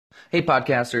Hey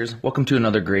podcasters, welcome to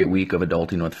another great week of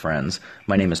Adulting with Friends.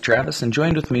 My name is Travis, and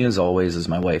joined with me as always is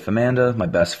my wife Amanda, my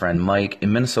best friend Mike,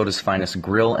 and Minnesota's finest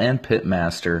grill and pit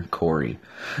master, Corey.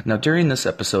 Now during this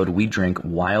episode, we drink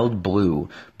Wild Blue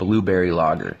Blueberry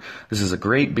Lager. This is a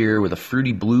great beer with a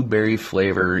fruity blueberry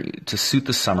flavor to suit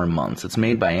the summer months. It's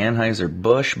made by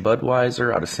Anheuser-Busch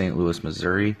Budweiser out of St. Louis,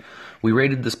 Missouri. We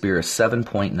rated this beer a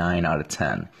 7.9 out of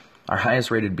 10. Our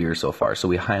highest rated beer so far, so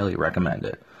we highly recommend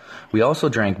it. We also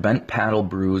drank Bent Paddle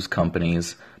Brews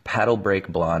Company's Paddle Break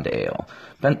Blonde Ale.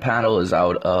 Bent Paddle is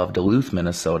out of Duluth,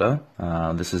 Minnesota.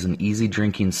 This is an easy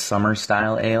drinking summer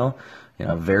style ale.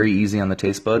 Very easy on the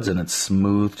taste buds, and it's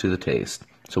smooth to the taste.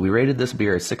 So we rated this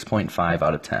beer a 6.5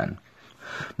 out of 10.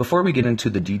 Before we get into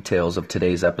the details of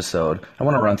today's episode, I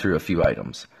want to run through a few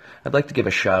items. I'd like to give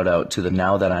a shout out to the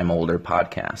Now That I'm Older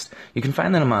podcast. You can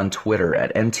find them on Twitter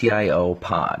at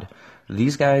NTIOpod.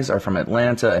 These guys are from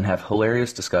Atlanta and have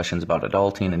hilarious discussions about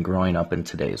adulting and growing up in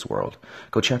today's world.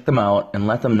 Go check them out and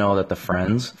let them know that the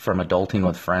friends from Adulting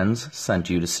with Friends sent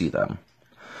you to see them.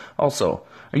 Also,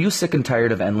 are you sick and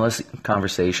tired of endless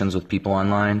conversations with people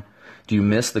online? Do you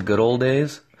miss the good old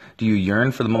days? Do you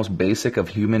yearn for the most basic of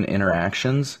human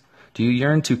interactions? Do you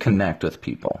yearn to connect with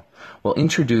people? Well,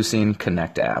 introducing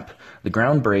Connect App, the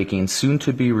groundbreaking,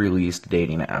 soon-to-be-released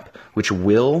dating app, which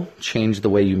will change the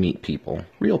way you meet people,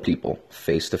 real people,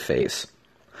 face-to-face.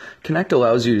 Connect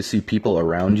allows you to see people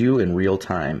around you in real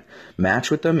time, match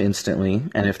with them instantly,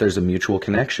 and if there's a mutual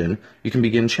connection, you can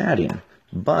begin chatting.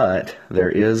 But there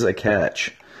is a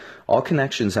catch. All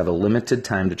connections have a limited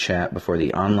time to chat before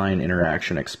the online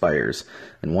interaction expires,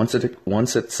 and once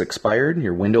it's expired,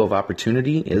 your window of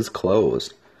opportunity is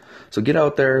closed. So get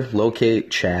out there,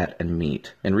 locate, chat, and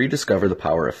meet, and rediscover the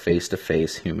power of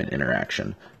face-to-face human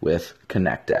interaction with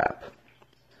Connect App.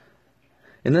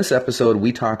 In this episode,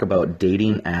 we talk about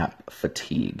dating app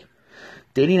fatigue.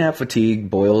 Dating app fatigue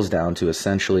boils down to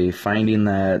essentially finding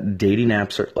that dating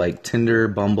apps are like Tinder,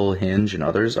 Bumble, Hinge, and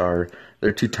others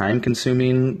they're too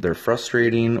time-consuming, they're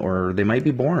frustrating, or they might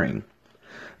be boring.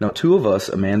 Now, two of us,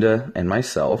 Amanda and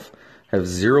myself, have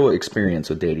zero experience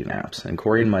with dating apps, and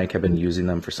Corey and Mike have been using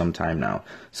them for some time now,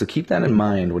 so keep that in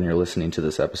mind when you're listening to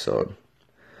this episode.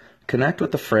 Connect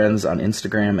with the friends on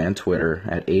Instagram and Twitter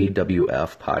at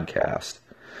AWF Podcast.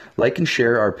 Like and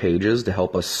share our pages to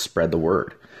help us spread the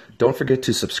word. Don't forget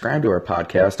to subscribe to our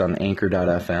podcast on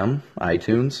Anchor.fm,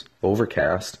 iTunes,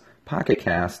 Overcast, Pocket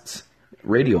Casts,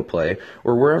 Radio Play,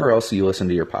 or wherever else you listen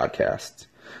to your podcasts.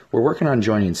 We're working on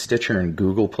joining Stitcher and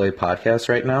Google Play Podcasts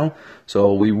right now,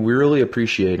 so we really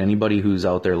appreciate anybody who's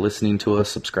out there listening to us,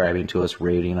 subscribing to us,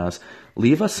 rating us.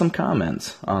 Leave us some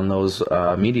comments on those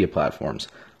media platforms.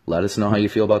 Let us know how you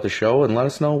feel about the show, and let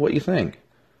us know what you think.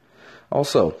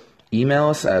 Also, email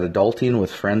us at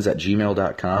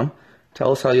adultingwithfriends@gmail.com.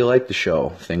 Tell us how you like the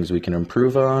show, things we can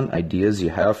improve on, ideas you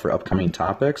have for upcoming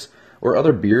topics, or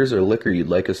other beers or liquor you'd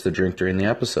like us to drink during the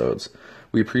episodes.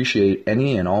 We appreciate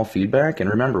any and all feedback, and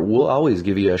remember, we'll always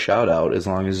give you a shout-out as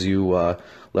long as you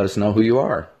let us know who you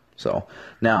are. So,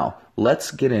 now,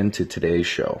 let's get into today's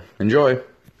show. Enjoy!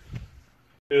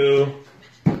 2,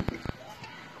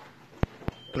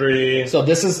 3, So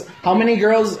this is, how many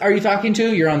girls are you talking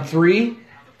to? You're on 3,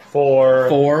 4,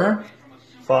 4,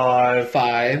 5,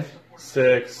 5.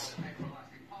 6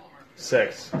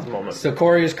 at the moment. So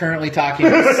Corey is currently talking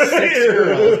to 6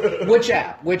 girls. Which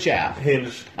app?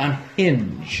 Hinge. On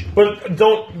Hinge. But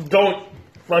don't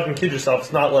fucking kid yourself.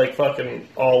 It's not like fucking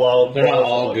all out. They're not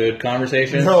all good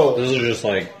conversations. No. Those are just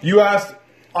like... You asked,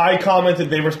 I commented,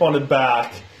 they responded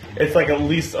back. It's like at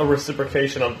least a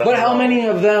reciprocation on that. But how many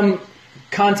of them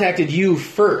contacted you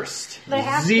first? They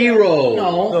have Zero.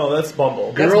 No, that's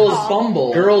Bumble. That's Girls-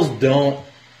 Bumble. Girls don't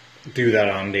do that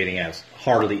on dating apps.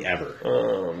 Hardly ever.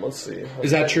 Let's see.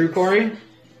 Is that true, Corey?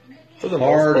 For the most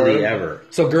Hardly part. ever.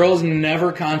 So girls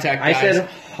never contact guys. I said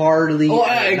hardly. Oh,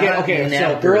 again, not okay.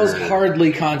 never. So girls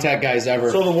hardly contact guys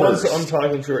ever. So the ones first. I'm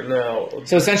talking to right now.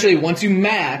 So essentially, once you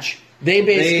match, they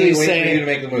basically They wait say, for you to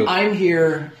make the move. "I'm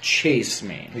here, chase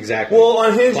me." Exactly. Well,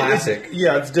 on Hinge, Classic.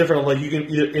 it's different. Like, you can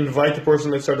either invite the person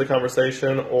to start the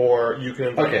conversation, or you can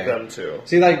invite them to.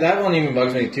 See, like, that one even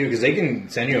bugs me, too, because they can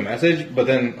send you a message, but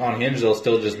then on Hinge, they'll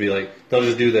still just be like, they'll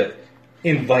just do the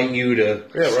invite you to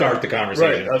start the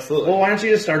conversation. Right, absolutely. Well, why don't you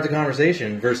just start the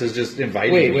conversation versus just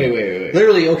inviting me? Wait.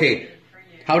 Literally, okay.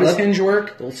 How does Hinge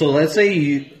work? So let's say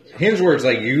Hinge works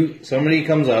like somebody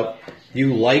comes up,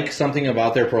 you like something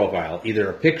about their profile, either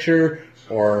a picture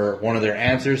or one of their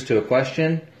answers to a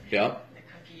question. Yep.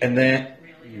 And then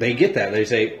they get that. They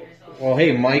say, well,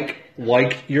 hey, Mike,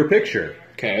 like your picture.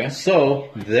 Okay. So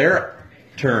their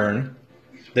turn,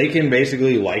 they can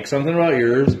basically like something about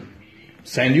yours,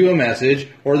 send you a message,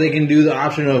 or they can do the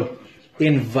option of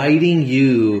inviting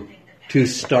you to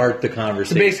start the So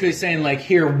conversation. basically saying, like,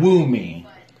 here, woo me.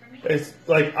 It's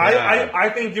like I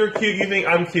think you're cute. You think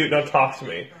I'm cute. Now talk to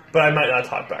me, but I might not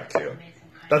talk back to you.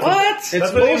 That's What? That's It's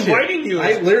what bullshit. inviting you. I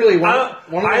is. literally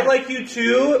I like you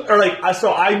too, or like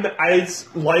so. I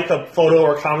like a photo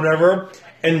or a comment or whatever,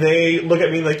 and they look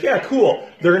at me like, yeah, cool.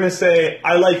 They're gonna say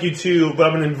I like you too, but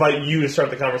I'm gonna invite you to start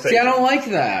the conversation. See, I don't like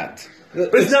that. But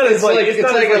it's not as like it's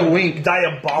not like as, a wink.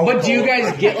 diabolical. But do you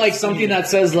guys get, like, something that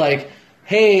says, like,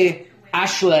 hey,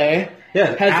 Ashley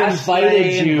has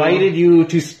invited you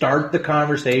to start the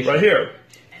conversation. right here?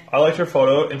 I liked her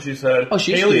photo, and she said, Oh,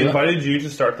 she's Haley cute. invited you to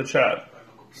start the chat.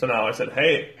 So now I said,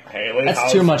 hey, Haley,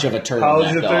 That's too much of a how's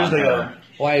turtleneck, your though, on Thursday her. going?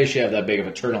 Why does she have that big of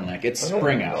a turtleneck? It's don't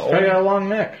spring know. out. I got a long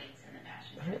neck.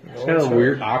 She's got a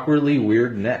weird, awkwardly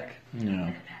weird neck.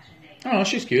 Yeah. Oh,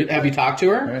 she's cute. Have you talked to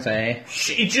her? I say.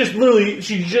 She just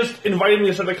invited me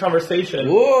to start the conversation.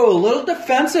 Whoa, a little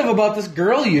defensive about this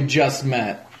girl you just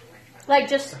met. Like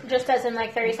just as in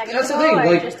like 30 seconds That's the ago, thing,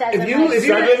 or like, just as if in you- like if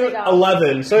you- 6 minutes ago?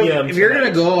 7:11 So p.m. if you're tonight.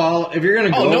 gonna go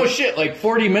Oh, no shit, like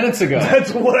 40 minutes ago.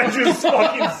 That's what I just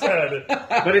fucking said.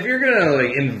 but if you're gonna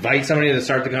like invite somebody to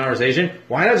start the conversation,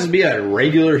 why not just be a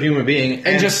regular human being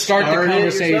and just start the it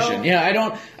conversation. yourself? Yeah, I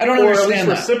don't Or at understand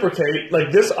least that. reciprocate.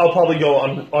 Like this, I'll probably go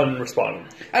unresponded.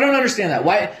 I don't understand that.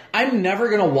 Why? I'm never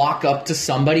gonna walk up to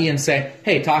somebody and say,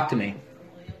 "Hey, talk to me."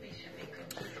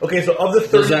 Okay, so of the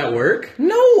 30, Does that work?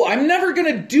 No, I'm never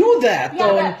gonna do that. Yeah,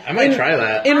 though. but- I might try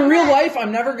that. In real life,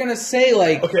 I'm never gonna say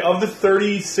like okay, of the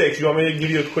 36, you want me to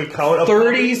give you a quick count of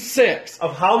 36.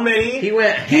 of how many? He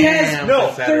went. He has ham no,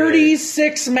 on Saturday.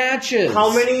 36 matches.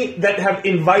 How many that have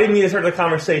invited me to start the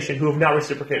conversation who have not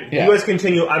reciprocated? Yeah. You guys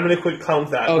continue. I'm going to quick count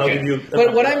that. And I'll Okay, give you.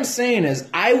 but what I'm saying is,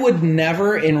 I would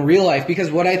never in real life, because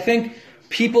what I think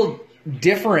people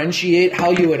differentiate how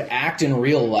you would act in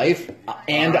real life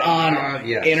and on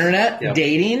yes. internet Yep.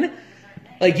 dating,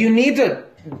 like you need to.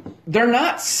 They're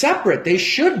not separate. They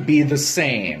should be the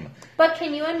same. But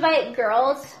can you invite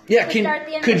girls Yeah, to start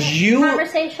the could you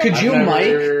conversation? could you I'm Mike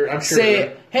sure say,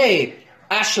 that- "Hey,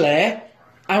 Ashley,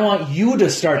 I want you to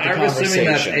start the I'm assuming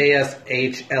that's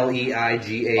conversation."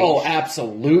 ASHLEIGH. Oh,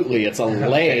 absolutely. It's a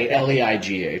lay,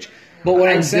 Leigh. But what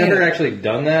I'm I've saying, never actually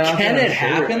done that. Can I'm it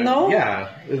happen, though? Yeah,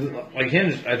 like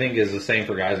Hinge, I think is the same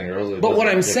for guys and girls. It But what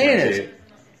doesn't I'm saying is, differentiate.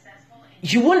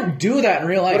 you wouldn't do that in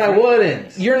real life. But I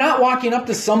wouldn't. You're not walking up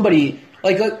to somebody,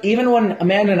 like even when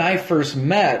Amanda and I first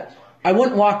met, I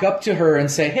wouldn't walk up to her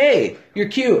and say, "Hey, you're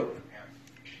cute.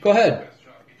 Go ahead.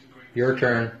 Your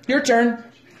turn. Your turn."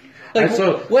 Like,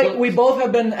 So we both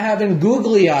have been having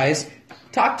googly eyes.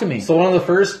 Talk to me. So one of the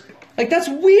first That's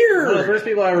weird.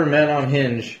 people I ever met on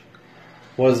Hinge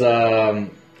was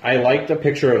I liked a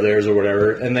picture of theirs or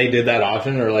whatever, and they did that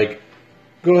option, or like,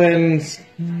 go ahead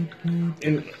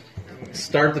and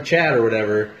start the chat or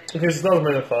whatever. Okay, so that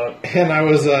was my thought. And I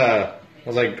was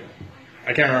like,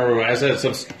 I can't remember what I said.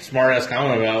 Some smart ass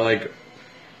comment about like,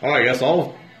 oh, I guess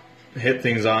I'll hit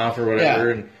things off or whatever,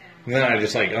 Yeah. and then I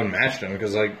just like unmatched him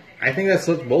because like I think that's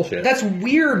such bullshit. That's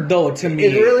weird, though, to me.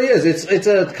 It really is. It's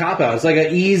a cop out. It's like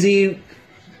an easy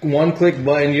one click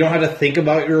button. You don't have to think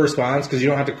about your response because you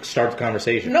don't have to start the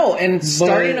conversation. No, and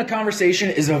starting a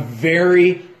conversation is a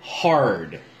very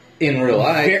hard. In real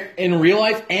life, In real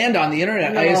life and on the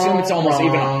internet, I assume it's almost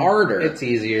even harder. It's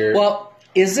easier. Well,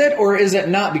 is it or is it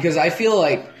not? Because I feel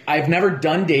like I've never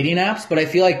done dating apps, but I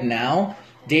feel like now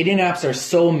dating apps are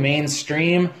so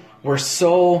mainstream.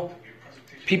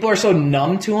 People are so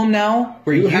numb to them now.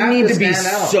 Where you have need to to be stand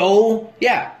out. so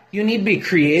you need to be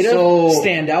creative,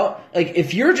 stand out. Like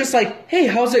if you're just like, hey,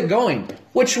 how's it going?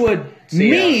 Which would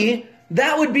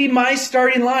that would be my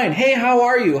starting line. Hey, how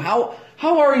are you? How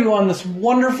are you on this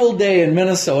wonderful day in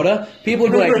Minnesota? People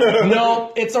would be like,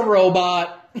 no, it's a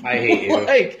robot. I hate you.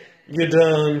 Like, You're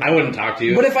done. I wouldn't talk to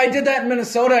you. but if I did that in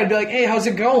Minnesota, I'd be like, hey, how's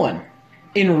it going?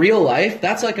 In real life,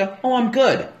 that's like oh, I'm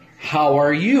good. How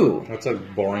are you? That's a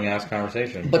boring ass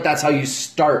conversation. But that's how you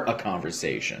start a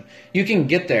conversation. You can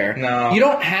get there. No. You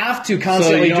don't have to so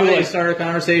constantly you know do how you like, start a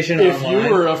conversation if online?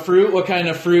 you were a fruit, what kind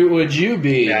of fruit would you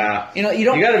be? Yeah. You know, you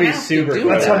don't You gotta be have super to do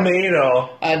A clever. that.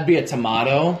 tomato. I'd be a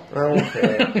tomato.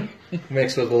 Okay.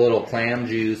 mixed with a little clam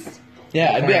juice.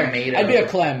 Yeah, I'd Clamato. be a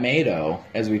clamato,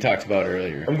 as we talked about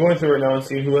earlier. I'm going through it now and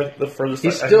seeing who had the furthest.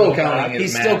 He's I still can counting get.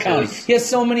 his He's still matches. counting. He has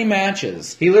so many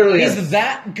matches. He literally He's has-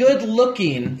 that good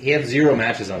looking. He had 0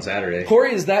 matches on Saturday.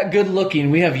 Corey is that good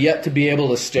looking. We have yet to be able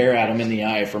to stare at him in the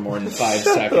eye for more than 5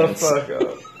 Shut the seconds.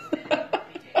 fuck up.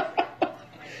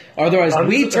 Otherwise, I'm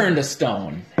we just- turn to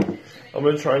stone. I'm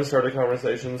gonna try and start a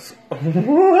conversations.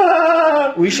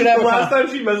 We should have the last time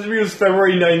she messaged me was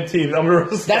February 19th. I'm gonna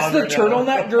respond. That's the right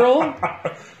turtleneck girl?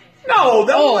 No,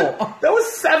 that was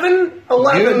 7/11.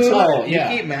 Oh, You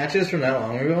yeah. keep matches from that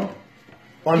long ago?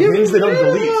 On Hinge, they don't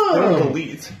delete. They don't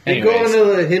delete. You go Anyways. into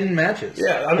the hidden matches.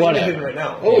 Yeah, I'm Whatever. hidden right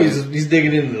now. Oh, he's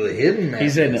digging into the hidden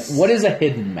matches. He's in. What is a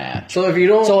hidden match? So if you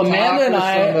don't So talk Amanda and with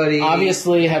I somebody,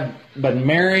 obviously have been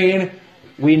married.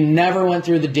 We never went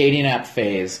through the dating app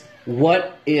phase.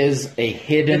 What is a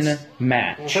hidden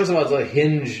match? First of all, it's a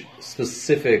Hinge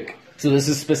specific. So this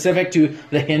is specific to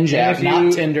the Hinge app, if you-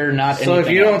 not Tinder, not So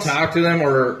anything if you else. don't talk to them,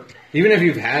 or even if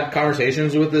you've had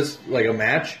conversations with this, like a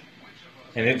match,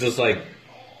 and it just like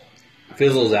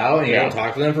fizzles out, and you Yeah. don't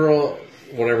talk to them for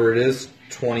whatever it is,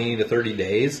 20 to 30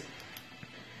 days,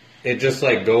 it just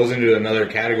like goes into another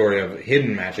category of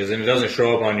hidden matches, and it doesn't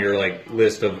show up on your like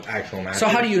list of actual matches. So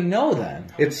how do you know then?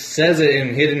 It says it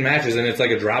in hidden matches, and it's like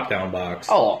a drop down box.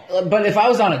 Oh, but if I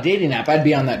was on a dating app, I'd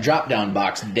be on that drop down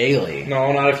box daily.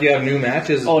 No, not if you have new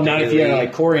matches. Oh, not if you had daily.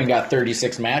 like Corey and got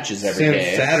 36 matches every Since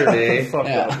day. Saturday. Fuck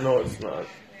Yeah. that. No, it's not.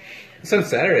 Since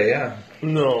Saturday, yeah.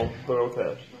 No, but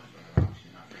okay.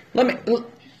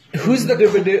 Who's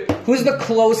the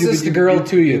closest girl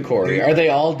to you, Corey? Are they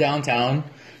all downtown?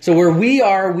 So where we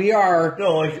are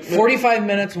No, like 45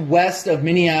 minutes west of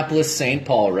Minneapolis, St.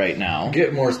 Paul right now.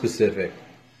 Get more specific.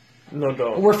 No,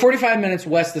 don't. We're 45 minutes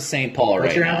west of St. Paul What's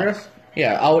right your now. address?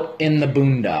 Yeah, out in the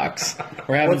boondocks.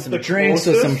 We're having What's some the drinks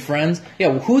with some closest? friends.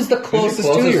 Yeah, who's the closest, to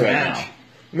closest you right match? now?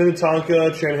 Minnetonka,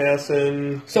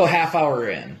 Chanhassen. So half hour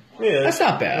in. Yeah, That's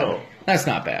not bad. No. That's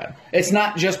not bad. It's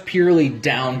not just purely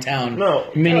downtown No.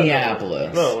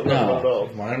 Minneapolis. No.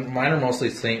 Mine are mostly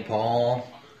St. Paul.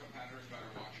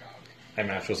 I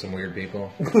match with some weird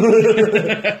people.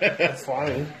 That's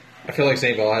fine. I feel like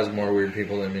St. Paul has more weird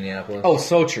people than Minneapolis. Oh,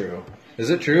 so true. Is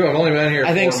it true? I've only been here.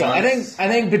 I think 4 so. months. I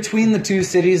think between the two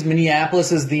cities,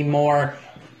 Minneapolis is the more.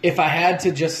 If I had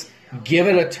to just give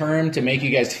it a term to make you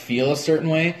guys feel a certain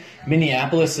way,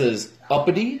 Minneapolis is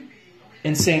uppity,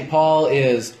 and St. Paul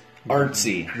is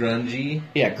artsy. grungy.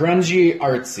 Yeah, grungy,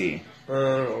 artsy. I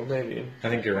don't know, maybe. I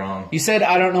think you're wrong. You said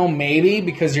I don't know, maybe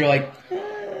because you're like,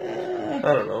 I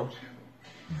don't know.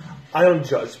 I don't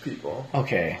judge people.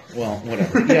 okay, well,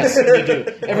 whatever. Yes, you do.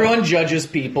 Everyone judges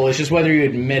people. It's just whether you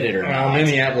admit it or Well, not.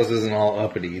 Minneapolis isn't all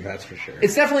uppity, that's for sure.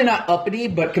 It's definitely not uppity,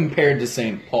 but compared to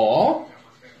St. Paul,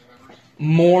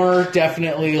 more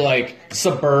definitely like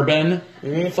suburban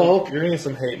You're gonna get folk. some, you're gonna get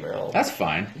some hate mail. That's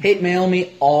fine. Hate mail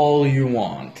me all you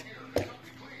want.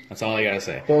 That's all I gotta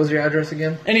say. What was your address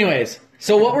again? Anyways,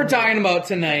 so what we're talking about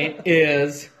tonight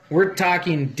is we're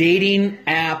talking dating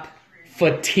app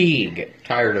fatigue.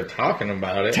 Tired of talking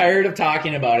about it. Tired of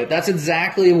talking about it. That's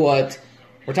exactly what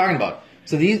we're talking about.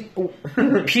 So these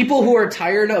people who are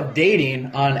tired of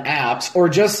dating on apps or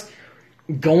just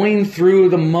going through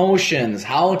the motions,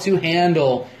 how to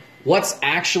handle what's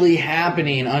actually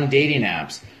happening on dating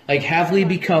apps. Like, have we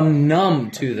become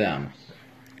numb to them?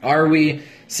 Are we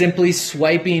simply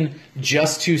swiping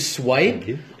just to swipe?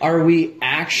 Are we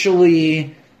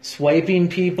actually swiping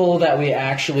people that we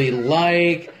actually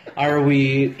like? Are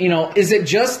we, is it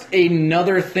just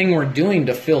another thing we're doing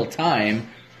to fill time?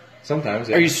 Sometimes,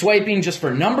 yeah. Are you swiping just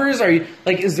for numbers? Are you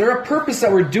is there a purpose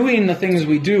that we're doing the things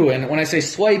we do? And when I say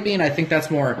swiping, I think that's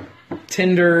more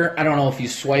Tinder. I don't know if you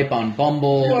swipe on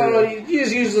Bumble. Well, you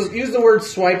just use the word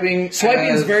swiping. Swiping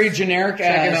is as very generic.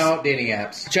 checking as out dating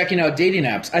apps. checking out dating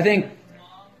apps. I think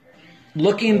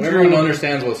looking Everyone through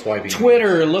understands what swiping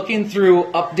Twitter, looking through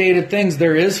updated things,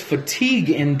 there is fatigue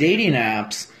in dating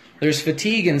apps. There's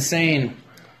fatigue in saying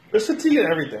There's fatigue in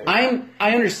everything.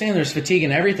 I understand there's fatigue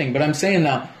in everything, but I'm saying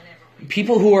now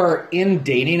people who are in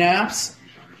dating apps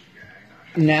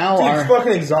now Dude, are it's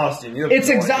fucking exhausting. You have it's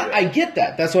no exact. I idea. get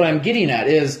that. That's what I'm getting at.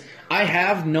 Is I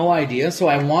have no idea, so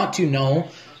I want to know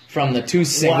from the two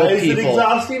single Why is it people.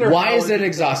 exhausting, or Why how is is it it-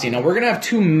 exhausting? Now we're gonna have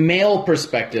two male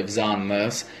perspectives on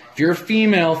this. If you're a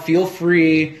female, feel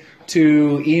free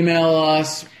to email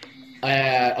us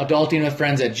at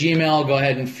adultingwithfriends@gmail.com. Go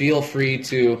ahead and feel free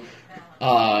to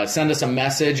send us a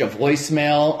message, a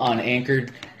voicemail on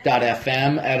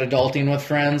anchor.fm at Adulting with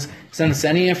Friends. Send us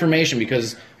any information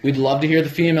because we'd love to hear the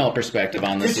female perspective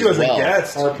on this Get you as as well. a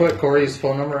guest. Or put Corey's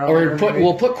phone number out. Or there, maybe?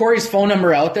 we'll put Corey's phone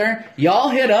number out there. Y'all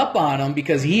hit up on him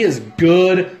because he is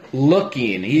good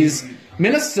looking. He's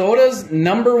Minnesota's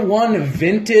 #1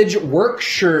 vintage work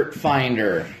shirt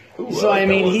finder. So I I like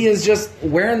mean, that one. he is just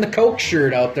wearing the Coke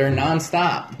shirt out there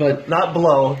nonstop. But Not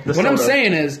below. the what I'm soda.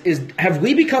 saying is have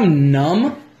we become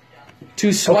numb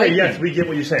to swiping? Okay, yes, we get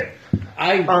what you're saying.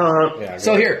 I Yeah,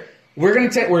 so go here, we're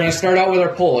gonna start out with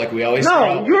our poll like we always start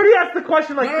No, out you already asked the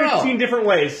question like No. 15 different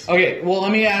ways. Okay, well,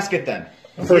 let me ask it then.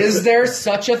 First- Is there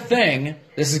such a thing,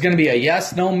 this is going to be a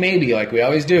yes, no, maybe, like we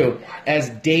always do, as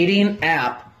dating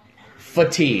app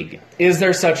fatigue? Is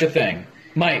there such a thing?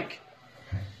 Mike.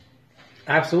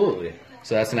 Absolutely.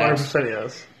 So that's an 100%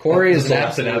 yes. Corey is an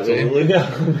That's an absolutely.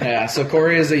 Yeah, so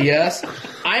Corey is a yes.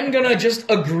 I'm going to just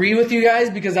agree with you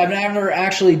guys because I've never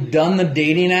actually done the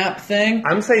dating app thing.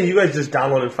 I'm saying you guys just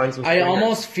download and find some I swingers.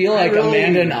 almost feel like really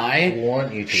Amanda and I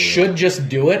want you to. should just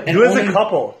do it. And Do it as a only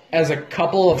couple. As a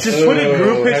couple of... Just put a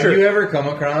group Have picture. you ever come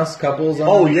across couples on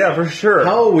Oh, yeah, for sure.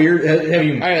 How weird have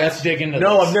you... All right, let's dig into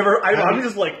No, this. I've never. I'm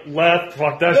just like, left,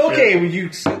 fuck that shit. Okay,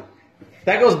 well,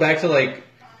 that goes back to like...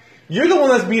 You're the one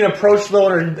that's being approached, though,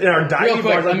 in our Real dining quick,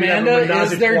 bars. like we have a Amanda,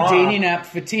 menage is there a trois. dating app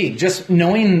fatigue? Just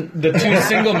knowing the two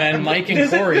single men, Mike and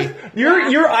Is it- Corey.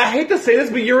 I hate to say this,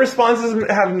 but your responses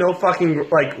have no fucking,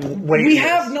 like, weight. We in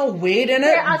have this. no weight in it,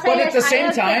 Here, I'll tell but you at the this, same I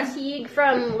have time, fatigue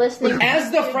from listening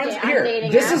as the to friends on here,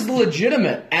 dating this apps. is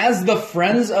legitimate. As the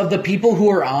friends of the people who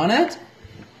are on it,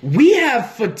 we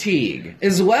have fatigue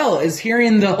as well as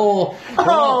hearing the whole.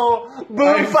 Oh, boo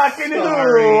I'm fucking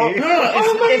sorry. who? No, no,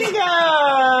 Oh my it's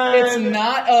god!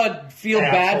 not a feel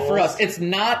bad for us. Assholes. It's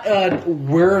not a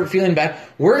we're feeling bad.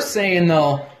 We're saying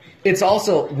though, it's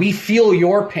also we feel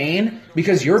your pain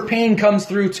because your pain comes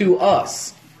through to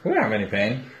us. We don't have any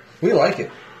pain. We like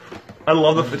it. I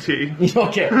love the fatigue.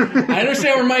 Okay, I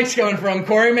understand where Mike's coming from.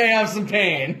 Corey may have some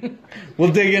pain.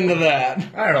 We'll dig into that.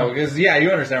 I don't know, because, yeah, you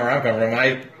understand where I'm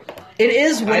coming from. It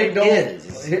is what I it don't...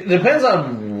 is. It depends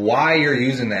on why you're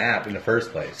using the app in the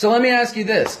first place. So let me ask you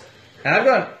this. And I've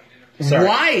got... Sorry.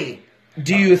 Why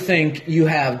do you think you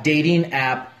have dating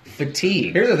app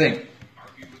fatigue? Here's the thing.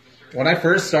 When I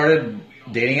first started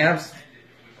dating apps,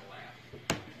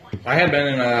 I had been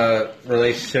in a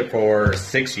relationship for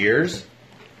 6 years.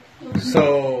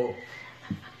 So,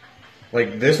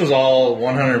 like, this was all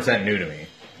 100% new to me.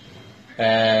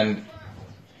 And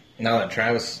now that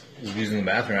Travis is using the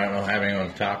bathroom, I don't have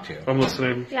anyone to talk to. I'm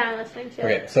listening. Yeah, I'm listening to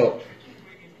Okay, it. so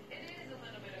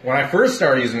when I first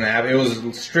started using the app, it was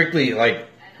strictly like,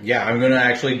 yeah, I'm going to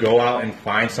actually go out and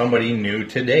find somebody new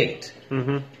to date.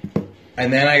 Mm-hmm.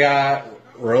 And then I got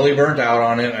really burnt out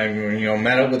on it. I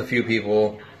met up with a few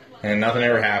people, and nothing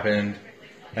ever happened.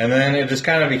 And then it just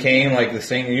kind of became like this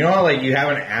thing. You know how like you have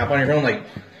an app on your phone, like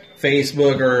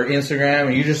Facebook or Instagram,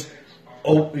 and you just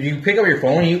you pick up your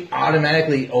phone and you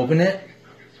automatically open it.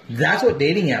 That's what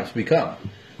dating apps become.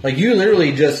 Like you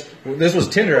literally just this was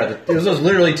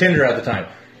literally Tinder at the time.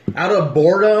 Out of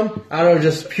boredom, out of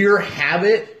just pure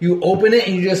habit, you open it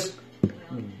and you just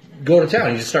go to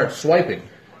town. You just start swiping.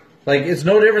 Like it's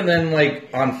no different than like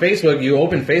on Facebook. You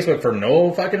open Facebook for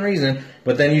no fucking reason,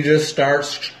 but then you just start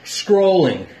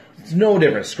scrolling. It's no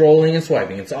different. Scrolling and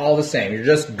swiping. It's all the same. You're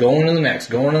just going to the next,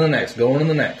 going to the next, going to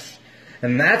the next.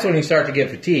 And that's when you start to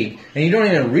get fatigued, and you don't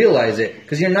even realize it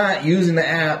because you're not using the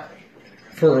app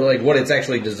for like what it's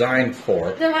actually designed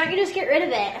for. Then why don't you just get rid of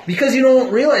it? Because you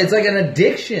don't realize it's like an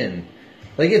addiction.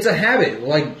 Like it's a habit.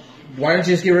 Like why don't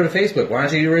you just get rid of Facebook? Why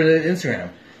don't you get rid of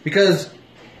Instagram? Because,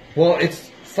 well, it's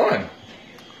fun.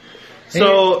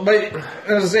 So, but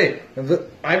as I say,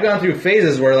 I've gone through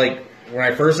phases where like when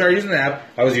I first started using the app,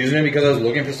 I was using it because I was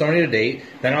looking for somebody to date.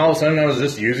 Then all of a sudden I was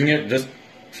just using it just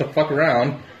to fuck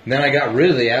around. And then I got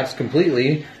rid of the apps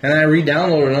completely, and then I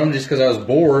re-downloaded them just because I was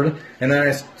bored, and then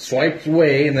I swiped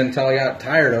away, and then until I got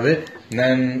tired of it, and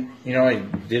then, I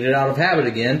did it out of habit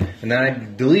again, and then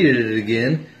I deleted it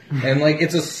again, and,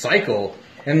 it's a cycle.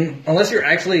 And unless you're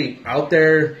actually out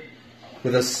there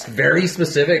with a very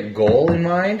specific goal in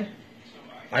mind,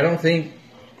 I don't think,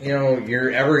 you're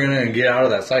ever going to get out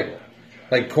of that cycle.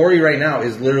 Like, Corey right now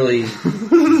is literally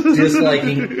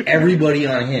disliking everybody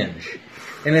on Hinge.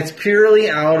 And it's purely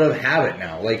out of habit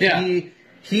now. Like, Yeah.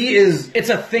 he is... It's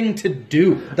a thing to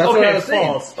do. That's what I was saying.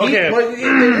 false. Okay. But it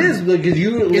is, because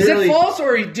you Is literally... it false,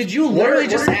 or did you literally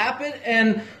What- just tap it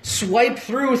and swipe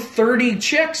through 30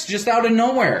 chicks just out of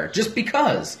nowhere, just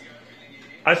because?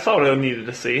 I saw what I needed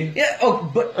to see. Yeah. Oh,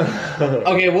 but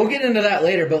okay, we'll get into that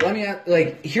later. But let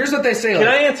me here's what they say. Can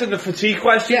I answer the fatigue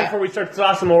question Yeah. before we start to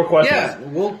ask some more questions? Yeah.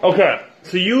 We'll. Okay,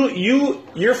 so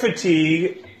your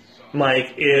fatigue,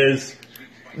 Mike, is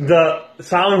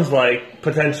sounds like,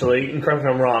 potentially, and correct me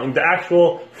if I'm wrong, the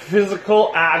actual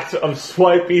physical act of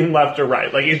swiping left or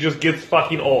right. Like, it just gets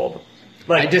fucking old.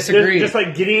 Like, I disagree. Just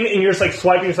getting, and you're just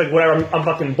swiping, you're just whatever, I'm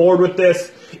fucking bored with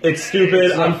this, it's stupid.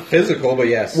 It's not physical, but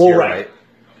yes, Well, you're right. right.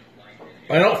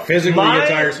 I don't physically get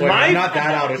tired swiping. I'm not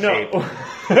that out of shape.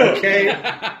 Okay.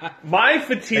 My I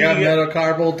fatigue. got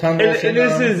metacarpal tunnel And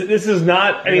syndrome. this is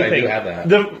not I do anything. have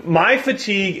that. My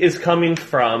fatigue is coming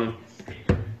from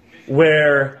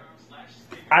where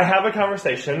I have a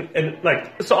conversation and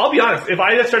so I'll be honest, if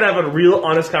I just start having a real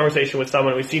honest conversation with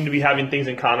someone, we seem to be having things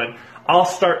in common, I'll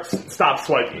stop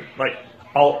swiping.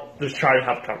 I'll just try to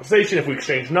have a conversation. If we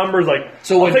exchange numbers,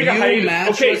 So I'll when take a you hiatus. match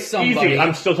Okay, with somebody- easy.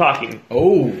 I'm still talking.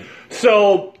 Oh.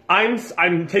 So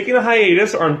I'm taking a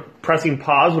hiatus or I'm pressing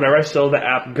pause whenever I still have the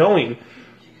app going.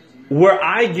 Where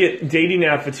I get dating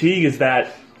app fatigue is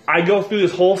that I go through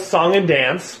this whole song and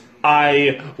dance.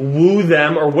 I woo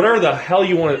them or whatever the hell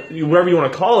whatever you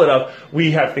want to call it.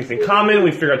 We have things in common.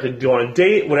 We figure out to go on a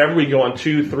date, whatever. We go on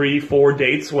 2, 3, 4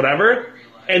 dates, whatever.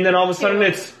 And then all of a sudden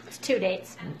it's 2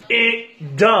 dates.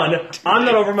 done. I'm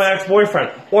not over my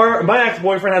ex-boyfriend. Or my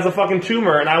ex-boyfriend has a fucking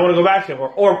tumor and I want to go back to him.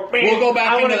 Or We'll go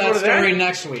back I into wanna go that to story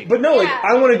next week. But no, Yeah.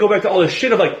 I want to go back to all this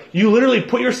shit of you literally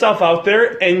put yourself out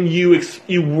there and you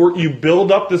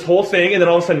build up this whole thing and then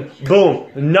all of a sudden, boom,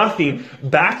 nothing.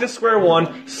 Back to square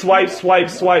one, swipe,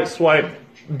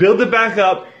 build it back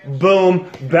up, boom,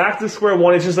 back to square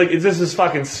one. It's just this is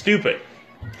fucking stupid.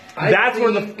 That's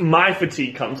where my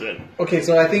fatigue comes in. Okay,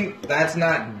 so I think that's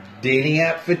not dating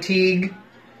app fatigue,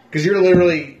 because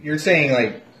you're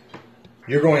saying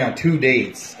you're going on 2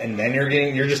 dates and then you're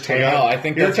just tired. No, I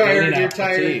think you're that's tired. dating You're app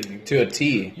tired fatigue to a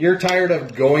T. You're tired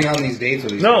of going on these dates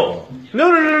with these No. people.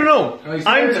 No.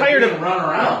 I'm tired of run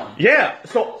around. yeah.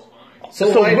 So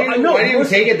why do you, no, why do you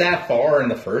listen. take it that far in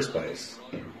the first place?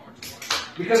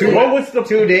 Because What was the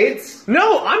 2 dates?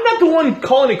 No, I'm not the one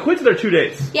calling it quits with their 2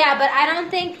 dates. Yeah, but I don't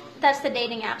think that's the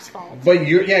dating app's fault. But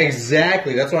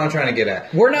exactly. That's what I'm trying to get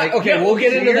at. we're not okay. We'll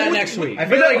get into that you're- next week. I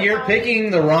feel like you're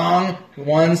picking the wrong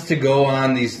ones to go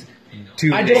on these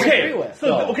 2 I dates. disagree Okay, with,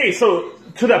 so though. so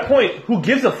to that point, who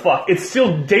gives a fuck? It's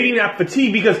still dating app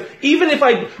fatigue because even if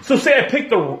say I picked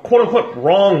the quote unquote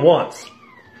wrong ones,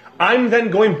 I'm then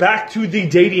going back to the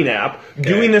dating app,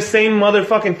 doing the same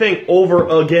motherfucking thing over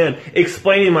again,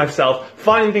 explaining myself,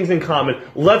 finding things in common.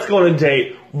 Let's go on a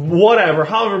date, whatever,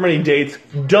 however many dates,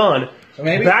 done.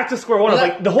 Maybe- Back to square one. Well,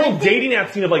 Like the whole I think- dating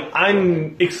app scene of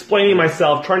I'm explaining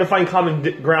myself, trying to find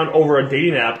common ground over a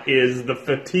dating app is the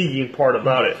fatiguing part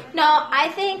about it. No, I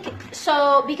think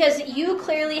so because you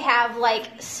clearly have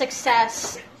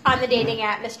success on the dating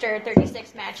app, Mr.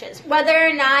 36 Matches. Whether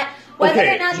or not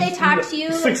they talk to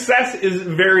you. Success is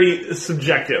very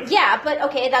subjective. Yeah, but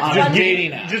okay, that's On one a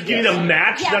dating app. Just getting a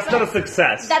match, Yeah, that's but not a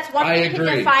success. That's one I way you could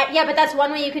agree. define. Yeah, but that's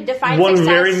one way you could define one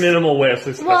success. very minimal way of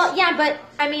success. Well, yeah, but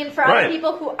I mean, for Right. other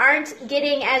people who aren't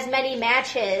getting as many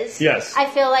matches, Yes. I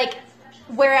feel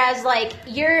whereas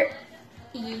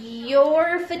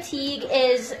your fatigue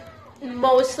is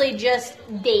mostly just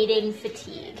dating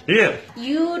fatigue. Yeah.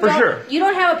 You For don't sure. you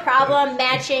don't have a problem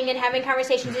matching and having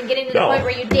conversations and getting to the No. point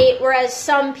where you date, whereas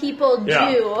some people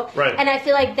Yeah, do. right. And I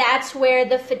feel that's where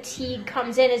the fatigue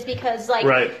comes in, is because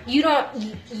Right.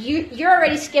 you're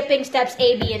already skipping steps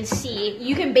A, B, and C.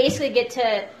 You can basically get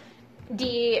to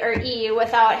D or E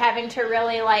without having to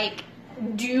really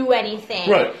do anything.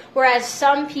 Right. Whereas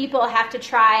some people have to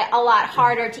try a lot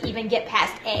harder to even get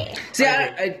past A. See,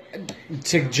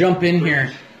 to jump in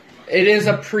here, it is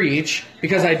a preach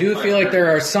because I do feel like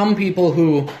there are some people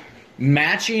who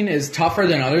matching is tougher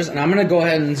than others, and I'm going to go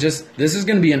ahead and this is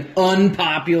going to be an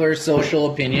unpopular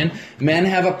social opinion. Men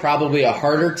have probably a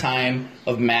harder time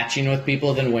of matching with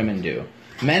people than women do.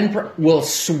 Men will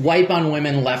swipe on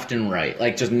women left and right,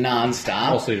 just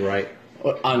nonstop. Mostly right.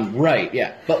 Right,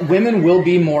 yeah. But women will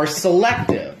be more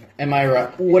selective. Am I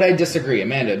right? Would I disagree?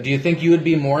 Amanda, do you think you would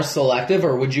be more selective,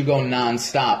 or would you go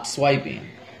nonstop swiping?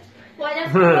 Well,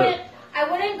 I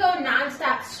wouldn't go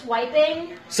nonstop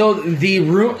swiping. So the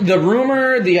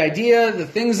rumor, the idea, the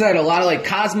things that a lot of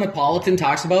Cosmopolitan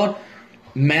talks about,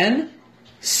 men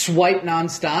swipe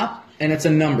nonstop, and it's a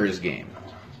numbers game.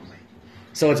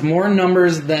 So it's more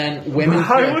numbers than women.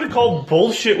 I would call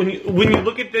bullshit when you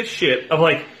look at this shit of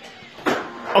okay.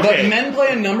 But men play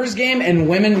a numbers game, and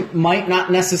women might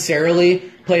not necessarily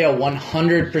play a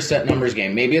 100% numbers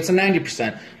game. Maybe it's a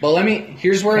 90%. But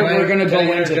here's where we're going to go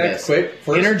into interject this. quick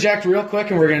first? Interject real quick,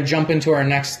 and we're going to jump into our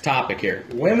next topic here.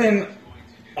 Women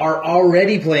are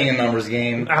already playing a numbers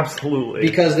game Absolutely.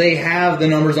 because they have the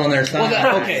numbers on their side.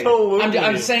 Okay, Absolutely.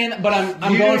 I'm saying, but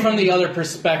I'm going from the other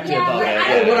perspective Yeah, of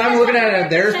I- it. What I'm looking at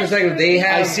their perspective, they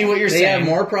have. I see what you're they saying. have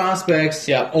more prospects.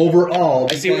 Yep. Overall.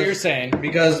 I see what because- you're saying.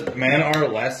 Because men are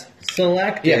less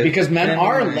selective. Yeah, because men than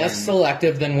are women. less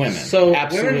selective than women. So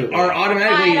absolutely. women are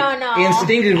automatically, I don't know.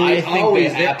 instinctively, I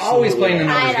think they're always playing the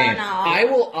numbers I don't game. know. I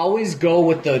will always go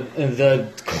with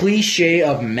the cliche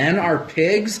of men are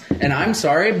pigs, and I'm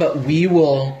sorry, but we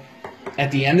will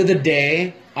at the end of the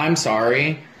day, I'm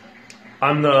sorry.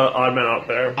 I'm the odd man out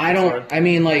there. I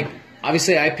mean, like,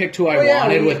 obviously I picked who I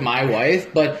wanted with my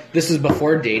wife, but this is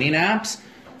before dating apps.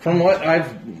 From what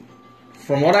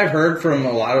I've heard from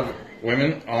a lot of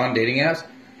women on dating apps,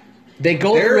 they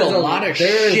go through a lot of shit.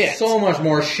 There is so much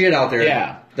more shit out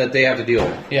there that they have to deal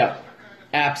with. Yeah.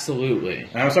 Absolutely.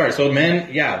 And I'm sorry. So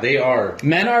men, they are.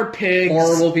 Men are pigs.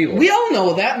 Horrible people. We all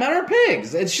know that men are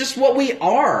pigs. It's just what we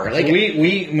are. Like we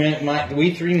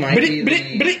three might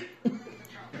be.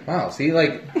 Wow. See,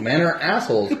 like men are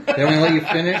assholes. They don't even let you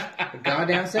finish a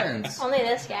goddamn sentence. Only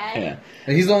this guy. Yeah.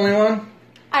 And he's the only one.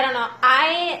 I don't know.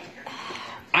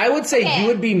 I would say you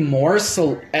would be more as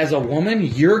a woman.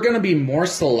 You're going to be more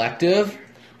selective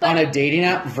on a dating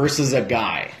app versus a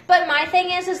guy. But my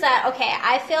thing is that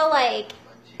I feel like.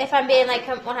 If I'm being like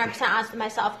 100% honest with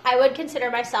myself, I would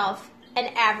consider myself an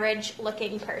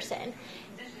average-looking person.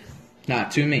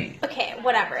 Not to me. Okay,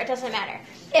 whatever. It doesn't matter.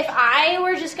 If I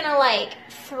were just gonna like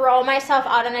throw myself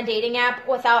out on a dating app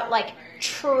without like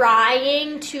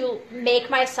trying to make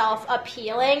myself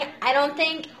appealing, I don't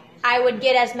think I would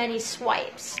get as many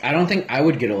swipes. I don't think I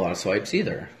would get a lot of swipes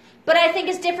either. But I think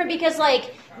it's different because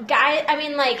like guys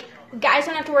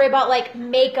don't have to worry about like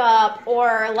makeup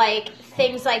or like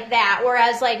things like that,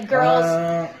 whereas like girls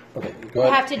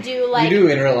have to do like you do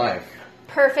in real life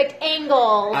perfect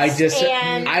angles.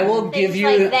 I will give you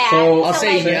like that. So I'll So,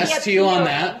 say like, yes to you on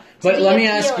that. But let me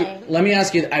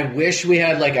ask you. I wish we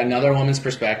had like another woman's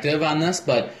perspective on this.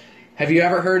 But have you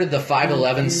ever heard of the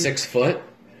 5'11" 6 foot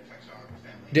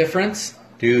difference,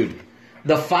 dude?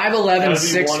 The 5'11"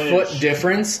 6 foot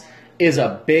difference is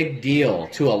a big deal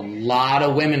to a lot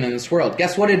of women in this world.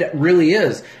 Guess what it really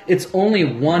is? It's only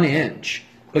 1 inch.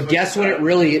 But guess what it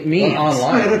really means?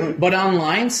 But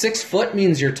online, 6 foot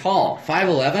means you're tall.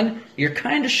 5'11", you're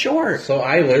kind of short. So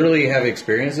I literally have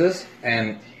experienced this,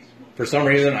 and for some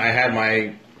reason I had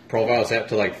my profile set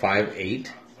to like 5'8".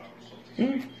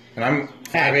 And I'm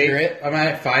 5'8". I'm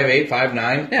at 5'8",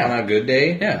 5'9" on a good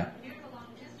day. Yeah.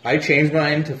 I changed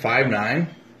mine to 5'9",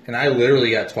 and I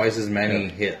literally got twice as many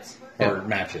hits. Or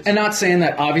matches. And not saying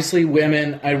that obviously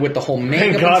women with the whole makeup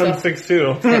Thank God and I'm stuff.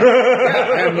 6'2".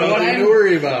 I have nothing to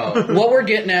worry about. What we're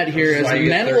getting at here is why you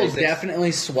get men will 36.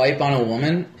 definitely swipe on a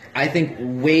woman. I think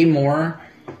way more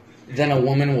than a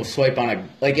woman will swipe on a...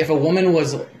 Like if a woman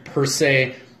was per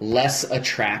se less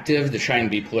attractive, to try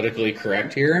and be politically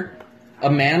correct here,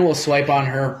 a man will swipe on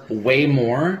her way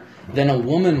more than a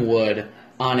woman would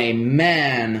on a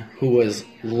man who was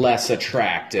less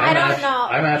attractive. I don't know.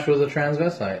 I matched with a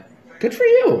transvestite. Good for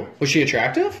you. Was she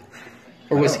attractive?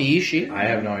 Or was she? I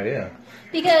have no idea.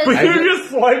 Because But you're just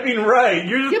swiping right.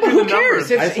 You're just Yeah, but doing who the cares?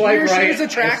 numbers. If I he swipe or she right. is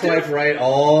attractive. I swipe right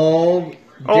all day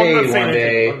I'm not saying one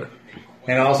day, anything.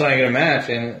 and all of a sudden I get a match,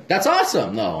 and That's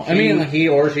awesome, though. I I mean, mean, he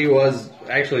or she was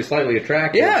actually slightly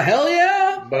attractive. yeah, hell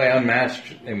yeah. But I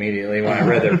unmatched immediately when I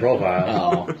read their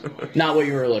profile. Oh, not what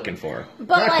you were looking for.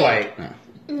 but Not like quite.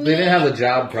 They didn't have the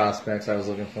job prospects I was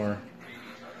looking for.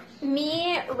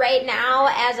 me right now,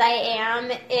 as I am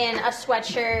in a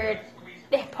sweatshirt,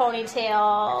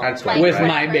 ponytail, I'd swipe like, With right.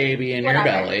 my baby in your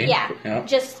whatever. belly. Yeah, Yep.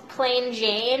 just plain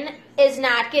Jane is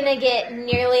not gonna get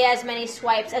nearly as many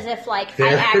swipes as if like I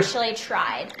There- actually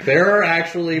tried. There are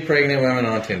actually pregnant women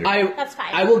on Tinder. That's fine.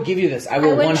 I will give you this. I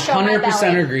will wouldn't show my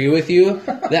 100% belly. agree with you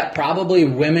that probably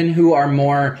women who are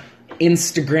more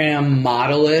Instagram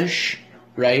modelish,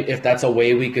 right? If that's a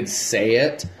way we could say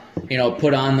it,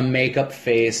 put on the makeup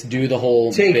face, do the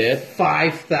whole Take bit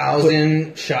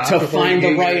 5,000 shots to before find you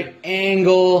the get right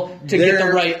angle, to get the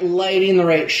They're- right lighting, the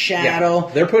right shadow.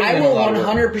 Yeah, they're putting I in will a lot of work.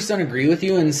 100% agree with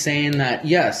you in saying that,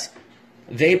 yes,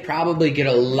 they probably get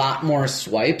a lot more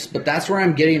swipes, but that's where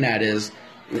I'm getting at is,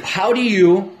 how do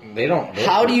you They don't.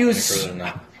 how do you any further than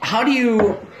that. how do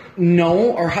you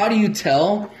know, or how do you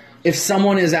tell if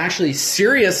someone is actually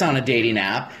serious on a dating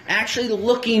app, actually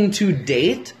looking to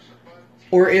date,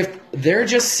 or if they're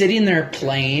just sitting there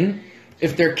playing,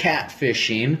 if they're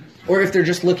catfishing, or if they're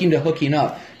just looking to hooking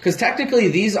up? Because technically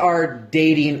these are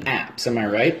dating apps, am I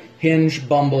right? Hinge,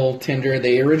 Bumble, Tinder,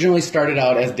 they originally started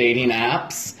out as dating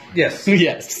apps. Yes.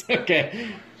 Yes, okay.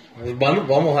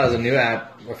 Bumble has a new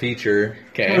app, a feature.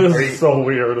 Okay. This is so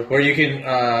weird. Where you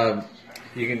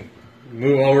can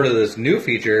move over to this new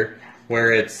feature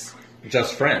where it's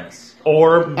just friends.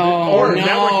 Or Oh, no.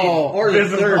 networking. Or the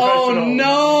Business third- Oh professional.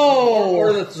 no!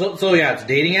 Or so yeah, it's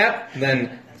dating app.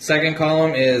 Then second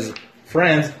column is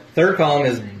friends. Third column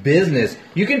is business.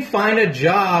 You can find a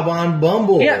job on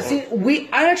Bumble. Yeah, see,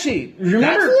 I actually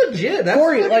remember. That's legit. That's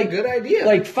Corey, like a good idea.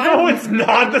 Like No, it's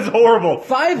not. That's horrible.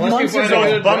 5 Unless you months find ago. a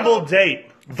So good Bumble job. date.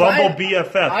 Bumble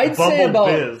BFF.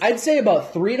 I'd say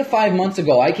about 3 to 5 months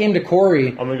ago, I came to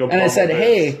Corey gonna go and I said, Bumble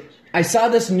 "Hey, Biz." I saw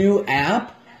this new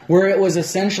app where it was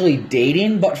essentially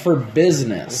dating, but for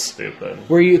business, Stupid.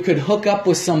 where you could hook up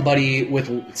with somebody with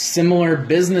similar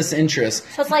business interests."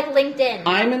 So it's like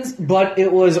LinkedIn. But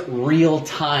it was real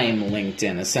time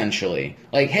LinkedIn essentially.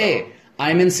 Like, hey,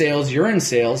 I'm in sales, you're in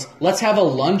sales. Let's have a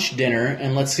lunch dinner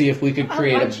and let's see if we could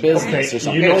create a lunch business Okay, or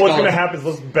something. you know It's what's called- going to happen is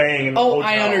let's bang in the Oh, hotel.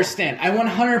 I understand. I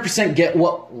 100% get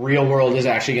what real world is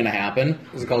actually going to happen.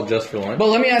 Is it called Just for Lunch? But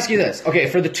let me ask you this. Okay,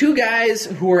 for the two guys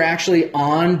who are actually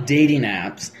on dating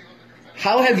apps,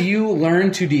 how have you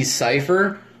learned to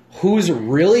decipher who's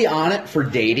really on it for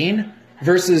dating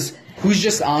versus who's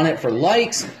just on it for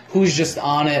likes, who's just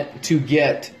on it to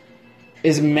get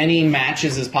as many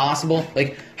matches as possible?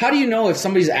 Like, how do you know if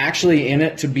somebody's actually in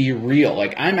it to be real?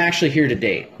 Like, I'm actually here to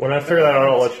date. When I figure that out,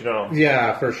 I'll let you know.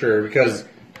 Yeah, for sure. Because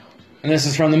And this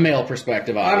is from the male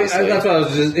perspective, obviously. that's what I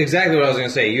was exactly what I was going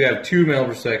to say. You have two male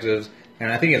perspectives,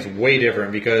 and I think it's way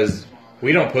different because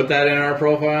we don't put that in our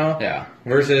profile. Yeah.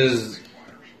 Versus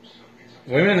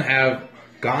women have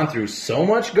gone through so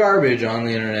much garbage on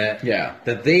the internet. Yeah.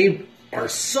 That they are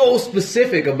so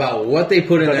specific about what they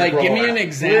put in their Like, profile. give me an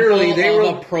example Literally, they of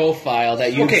were a profile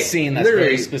that you've seen that's literally,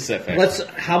 very specific.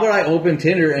 How about I open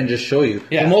Tinder and just show you?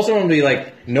 Yeah. And most of them will be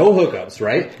like, no hookups,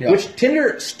 right? Yeah. Which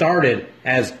Tinder started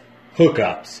as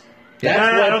hookups. Yeah.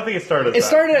 Nah, I don't think it started It that.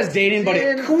 started as dating, but it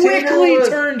Tinder quickly was-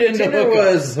 turned into Tinder hookups.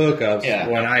 was hookups Yeah.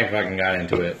 when I fucking got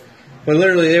into it. But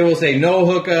literally, they will say no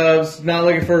hookups, not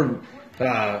looking for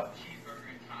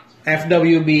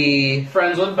FWB.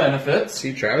 Friends with benefits.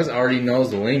 See, Travis already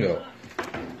knows the lingo.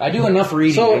 I do enough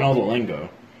reading So- to know the lingo.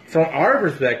 From our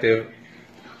perspective,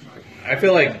 I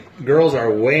feel like girls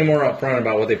are way more upfront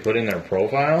about what they put in their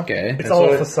profile. Okay. It's all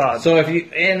a facade. So if you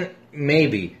and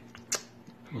maybe,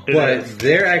 It but is.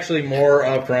 they're actually more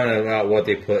upfront about what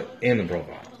they put in the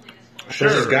profile. Sure.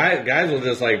 Versus guys will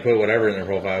just like put whatever in their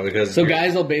profile because So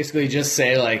guys will basically just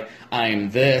say, like, I'm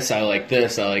this, I like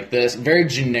this, I like this. Very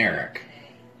generic.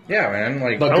 yeah, man,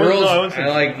 like But I wouldn't girls- know, I wouldn't say- I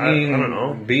like I eating don't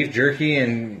know. beef jerky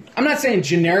and I'm not saying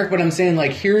generic, but I'm saying,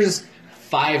 like, here's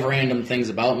 5 random things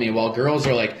about me, while girls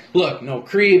are like, look, no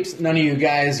creeps, none of you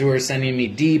guys who are sending me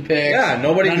D pics. yeah,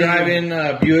 nobody none of you-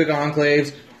 driving Buick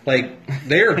Enclaves. Like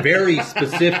they're very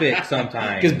specific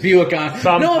sometimes. Because Buick on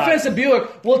Sometimes. no offense to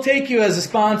Buick, we'll take you as a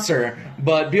sponsor,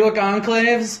 but Buick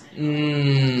Enclaves,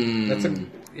 That's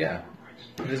yeah,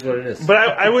 it is what it is. But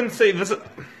I wouldn't say this.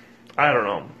 I don't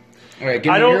know. All right,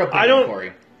 give I me don't- your I opinion, don't-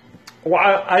 Corey.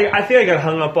 Well, I think I got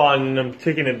hung up on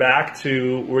taking it back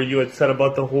to where you had said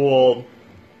about the whole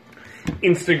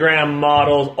Instagram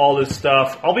models, all this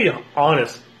stuff. I'll be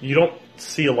honest, you don't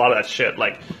see a lot of that shit.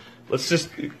 Like, let's just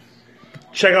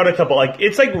check out a couple. Like,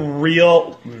 it's like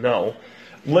real. No.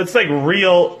 Let's like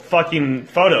real fucking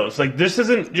photos. Like, this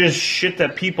isn't just shit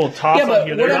that people toss Yeah, on but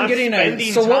here. what They're I'm not getting at,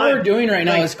 spending so what time. we're doing right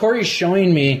now Like, is Corey's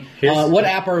showing me what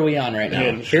app are we on right now?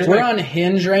 Hinge. Here's We're my- on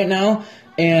Hinge right now,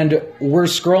 and we're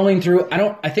scrolling through.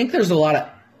 I think there's a lot of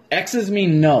X's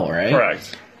mean no, right?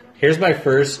 correct. Here's my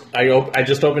first. I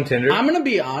just opened Tinder. I'm gonna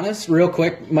be honest, real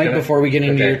quick, Mike, Okay. before we get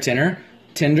into Okay. your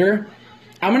Tinder.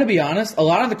 I'm gonna be honest. A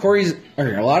lot of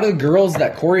the girls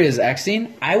that Corey is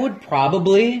Xing, I would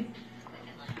probably.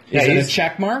 Yeah, Is it a he's-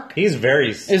 check mark? He's very.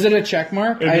 Is it a check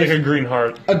mark? It'd be like a green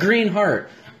heart. a green heart.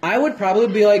 I would probably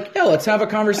be like, yeah, let's have a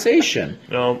conversation.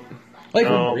 No. Like,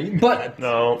 No. but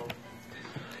No.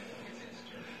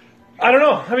 I don't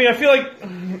know. I mean, I feel like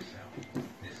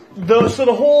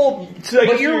the whole.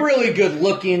 but you're really good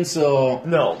looking, so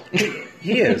no.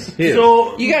 He is. He is.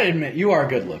 So you gotta admit you are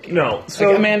good looking. no. So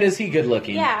Like, Amanda, is he good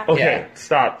looking? Yeah. okay, Yeah.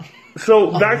 stop.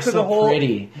 So back You're to so the whole.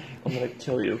 pretty. I'm gonna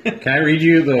kill you. Can I read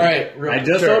you the? All right, I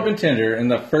just sure. opened Tinder,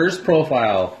 and the first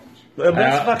profile.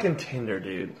 That's fucking Tinder,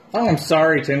 dude. Oh, I'm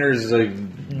sorry, Tinder is a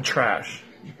Trash.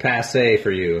 passe for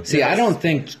you. See, I don't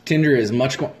think Tinder is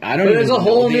much. I don't. But even there's a know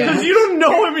whole the new- app. Because you don't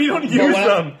know him, you don't But use what,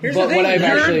 them. Here's but the what thing, I've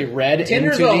you're- actually read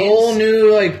Tinder's into a these, whole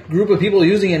new like group of people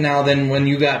using it now than when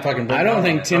you got fucking. I don't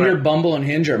think Tinder, Alright. Bumble, and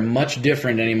Hinge are much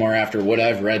different anymore after what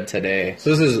I've read today.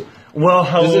 So this is Well,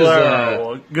 this is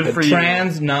hello. Good a for you.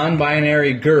 trans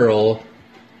non-binary girl,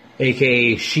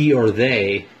 aka she or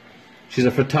they. She's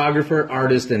a photographer,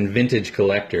 artist, and vintage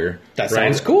collector. That Right?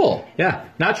 sounds cool. Yeah,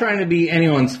 not trying to be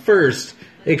anyone's first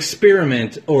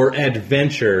experiment or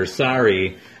adventure.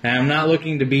 Sorry, and I'm not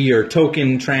looking to be your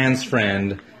token trans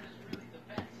friend.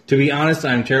 To be honest,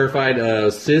 I'm terrified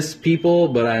of cis people,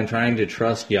 but I'm trying to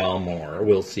trust y'all more.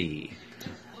 We'll see.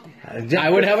 I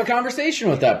would have a conversation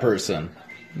with that person.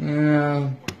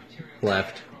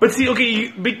 Left. But see,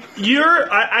 okay,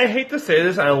 I hate to say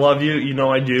this, and I love you. You know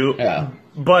I do. Yeah.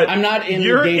 But I'm not in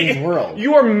the dating world.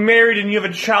 You are married and you have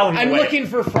a child. I'm looking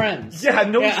for friends. Yeah,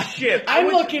 no shit. I'm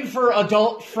looking for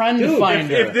adult friend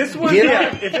finder. If this was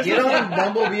get on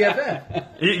Bumble BFF.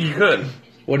 You could.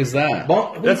 What is that?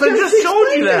 That's I just showed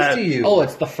you that. To you. Oh,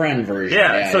 it's the friend version.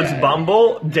 Yeah, so it's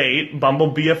Bumble Date,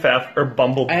 Bumble BFF, or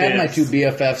Bumble Biz. I have my 2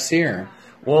 BFFs here.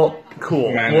 Well,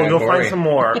 cool. Man, We'll go boring. find some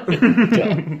more.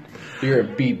 You're a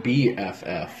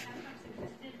BBFF.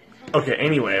 Okay,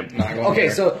 anyway. Okay,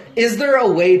 so is there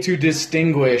a way to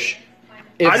distinguish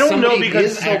if I don't know somebody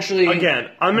because is actually again,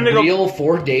 I'm gonna real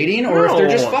for dating or if they're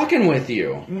just No. fucking with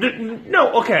you?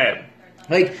 No, okay.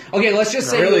 Like, okay, let's just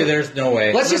say Really, there's no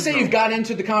way. let's just say you've got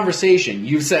into the conversation.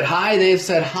 You've said hi, they've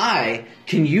said hi.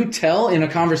 Can you tell in a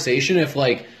conversation if,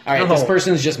 like, all right, No. this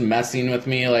person's just messing with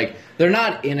me? Like, they're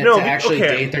not in it No, to actually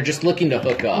okay. date. They're just looking to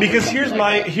hook up. or Because something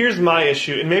like that. here's my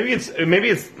issue, and maybe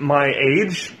it's my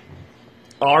age,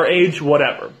 our age,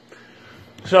 whatever.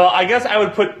 So I guess I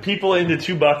would put people into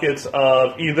 2 buckets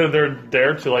of either they're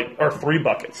there to like, or 3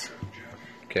 buckets.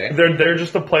 Okay. They're there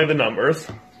just to play the numbers,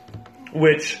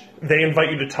 which they invite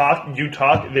you to talk, you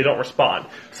talk, they don't respond.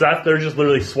 So they're just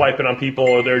literally swiping on people,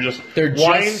 or they're just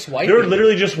swiping. They're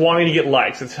literally just wanting to get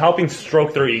likes. It's helping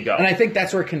stroke their ego. And I think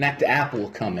that's where Connect App will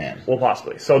come in. Well,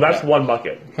 possibly. So that's one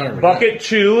bucket. 100%. Bucket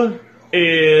 2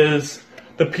 is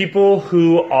the people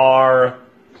who are.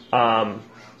 I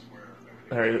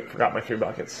already forgot my 3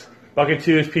 buckets. Bucket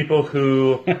 2 is people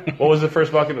who. What was the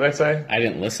first bucket? Did I say? I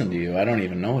didn't listen to you. I don't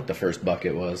even know what the first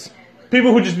bucket was.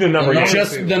 People who just do number games.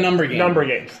 Just the number game. Number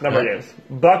games.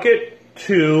 Bucket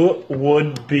 2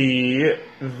 would be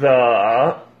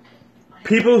the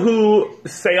people who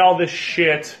say all this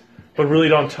shit but really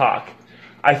don't talk.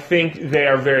 I think they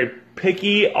are very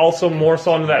picky, also more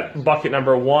so into that bucket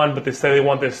number 1, but they say they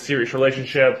want this serious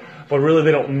relationship, but really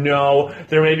they don't know.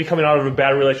 They're maybe coming out of a bad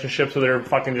relationship, so they're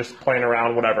fucking just playing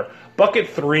around, whatever. Bucket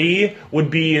 3 would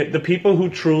be the people who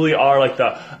truly are like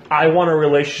I want a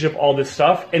relationship, all this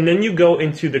stuff, and then you go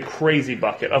into the crazy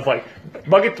bucket of like,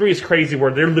 bucket 3 is crazy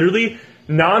where they're literally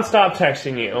nonstop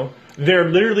texting you, they're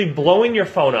literally blowing your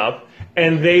phone up,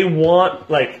 and they want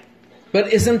like,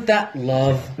 But isn't that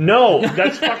love? no,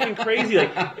 that's fucking crazy.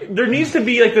 Like, there needs to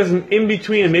be like this in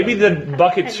between, and maybe the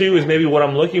bucket 2 is maybe what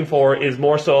I'm looking for is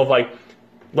more so of like,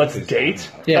 let's date.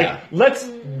 Yeah. Like, let's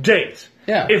date.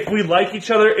 Yeah. If we like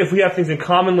each other, if we have things in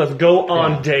common, let's go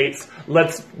on dates.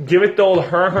 Let's give it the old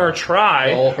her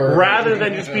try, Oh, her. rather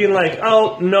than just being like,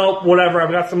 oh, nope, whatever,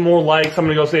 I've got some more likes, I'm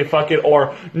gonna go say fuck it,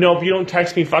 or nope, you don't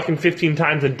text me fucking 15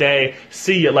 times a day,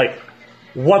 see ya. Like,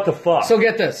 what the fuck? So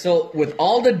get this. So with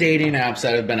all the dating apps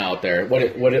that have been out there, what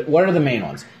are the main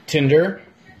ones? Tinder,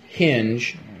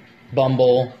 Hinge,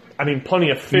 Bumble, I mean, plenty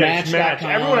of fish, Match.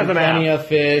 Everyone has an Plenty app. of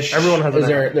Fish. Everyone has an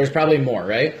There's probably more,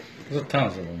 right? There's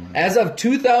tons of them. As of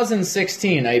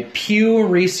 2016, a Pew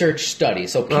Research study.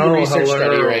 So Pew Oh, Research hello.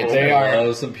 study, right? They are.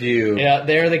 Loves a pew. Yeah,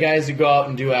 they're the guys who go out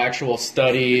and do actual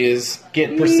studies,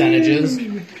 get percentages.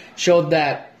 Showed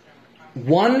that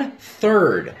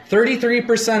 1/3,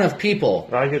 33% of people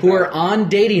I get who that. are on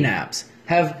dating apps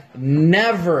have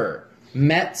never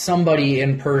met somebody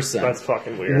in person. That's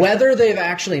fucking weird. Whether they've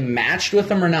actually matched with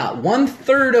them or not.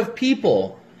 1/3 of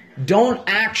people don't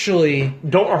actually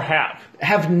Don't or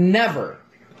have never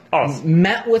us.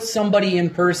 met with somebody in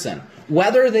person.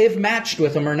 Whether they've matched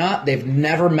with them or not, they've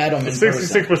never met them in person.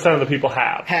 66% of the people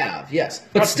have. Have, yes.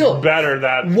 But That's still, better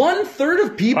that. 1/3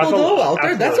 of people, That's a though, lot. out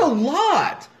there, that's a Absolutely.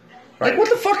 lot. Right. Like, what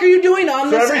the fuck are you doing on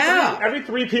So this app? every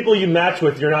 3 people you match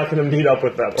with, you're not going to meet up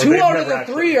with them. or 2 they've out of never the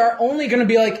actually- 3 are only going to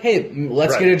be like, hey,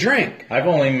 let's Right. get a drink. I've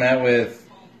only met with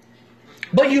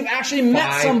But you've actually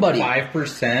met somebody.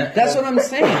 5%. That's what I'm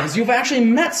saying, is you've actually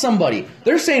met somebody.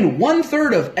 They're saying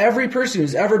 1/3 of every person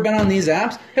who's ever been on these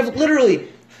apps have literally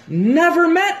never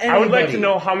met anybody. I would like to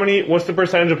know what's the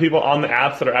percentage of people on the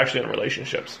apps that are actually in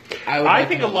relationships. I would like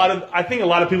think to a know lot that. of I think a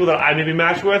lot of people that I maybe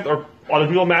match with or other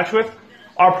people match with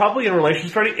are probably in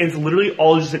relationships already, and it's literally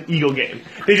all just an ego game.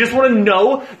 They just want to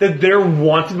know that they're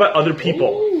wanted by other people.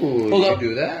 Ooh, Hold you up.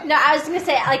 do that? No, I was gonna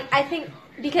say, like, I think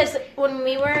because when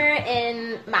we were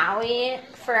in Maui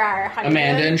for our honeymoon,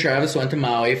 Amanda and Travis went to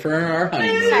Maui for our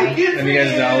honeymoon. Sorry. And you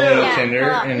guys downloaded Yeah, Tinder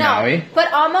hello. in No, Maui? but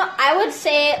I would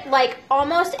say like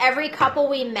almost every couple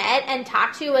we met and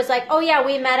talked to was like, oh yeah,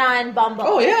 we met on Bumble.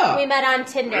 Oh, yeah. we met on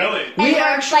Tinder. Really? And We were,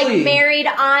 actually- like married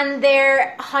on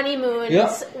their honeymoons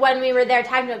Yep. when we were there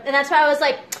talking to them, and that's why I was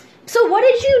like, so what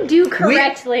did you do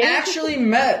correctly? We actually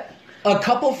met a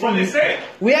couple from. What did they say?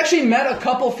 We actually met a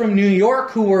couple from New York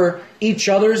who were each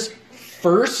other's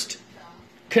first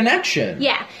connection.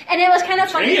 Yeah, and it was kind of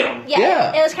funny. Damn.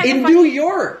 Yeah, it was kind in of funny. New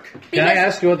York. Can I because,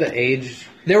 ask you what the age?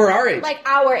 They were our age. like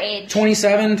our age.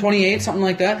 27, 28, something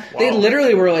like that. They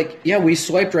literally were like, yeah, we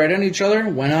swiped right on each other,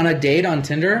 went on a date on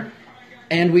Tinder,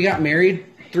 and we got married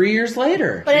 3 years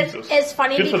later. But Jesus. it's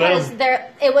funny Good for because them.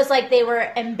 it was like they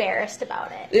were embarrassed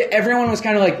about it. Everyone was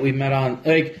kind of like, we met on,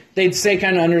 like, they'd say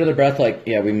kind of under their breath, like,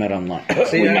 yeah, we met online.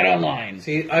 See, we met online.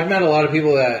 See, I've met a lot of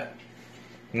people that,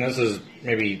 and this is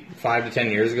maybe 5 to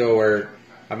 10 years ago, where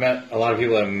I've met a lot of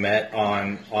people that met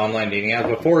on online dating apps.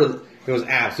 Before it was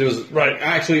apps, it was Right.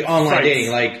 actually online Sites.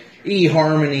 dating, like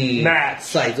eHarmony Match.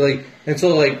 sites. Like, and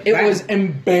so like It was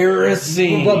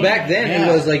embarrassing. But back then, Yeah.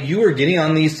 it was like you were getting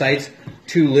on these sites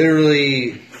to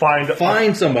literally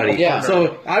find somebody. Yeah.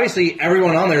 So obviously,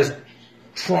 everyone on there is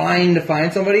trying to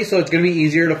find somebody, so it's going to be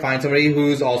easier to find somebody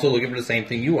who's also looking for the same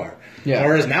thing you are. Yeah.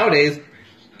 Whereas nowadays,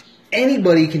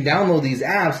 anybody can download these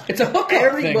apps. It's a hookup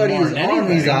Everybody thing more is than on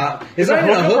these anything. apps. Is It's it not a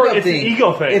even a hookup or hookup it's an thing.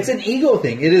 ego thing? It's an ego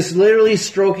thing. It is literally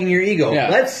stroking your ego. Yeah.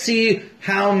 Let's see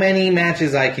how many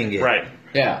matches I can get. Right.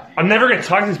 Yeah. I'm never going to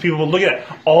talk to these people, but look at it.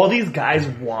 All these guys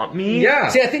want me. Yeah.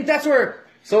 See, I think that's where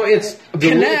So it's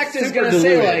Connect is super going to say,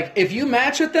 diluted. like, if you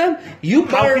match with them, you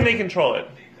How better, can they control it?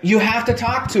 you have to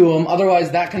talk to them, otherwise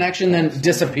that connection then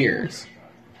disappears.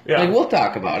 Yeah. Like, we'll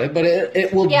talk about it, but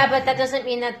it will. Yeah, but that doesn't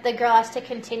mean that the girl has to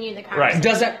continue the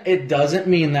conversation. Right. Doesn't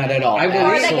mean that at all. I Or the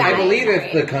believe. guy, I believe sorry.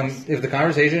 if the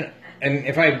conversation, and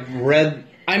if I read,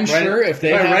 I'm sure if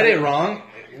they I have- read it wrong,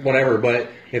 whatever. But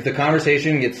if the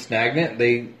conversation gets stagnant,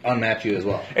 they unmatch you as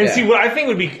well. And Yeah. see, what I think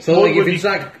would be So what like would if be- it's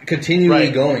not continually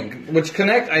Right. going, which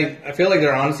Connect, I feel like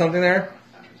they're on something there.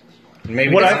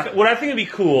 Maybe what not. I think would be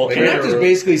cool. Wait, Connect is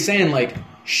basically saying, like,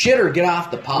 shit or get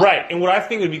off the pot. Right, and what I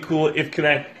think would be cool if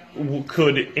Connect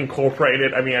could incorporate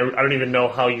it. I mean, I don't even know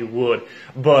how you would,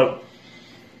 but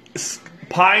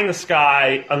pie in the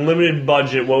sky, unlimited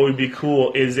budget. What would be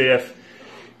cool is if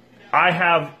I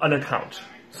have an account.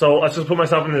 So let's just put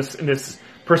myself in this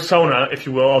persona, if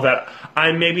you will, that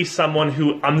I'm maybe someone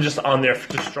who I'm just on there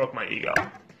to stroke my ego.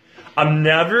 I'm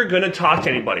never gonna talk to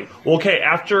anybody. Well, okay,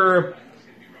 after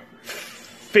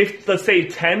let's say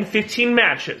 10, 15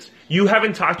 matches, you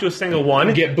haven't talked to a single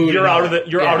one. Get booted You're out out. of the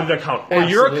Yeah. out of the account, or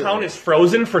your Absolutely. account is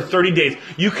frozen for 30 days.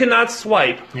 You cannot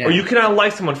swipe Yeah. or you cannot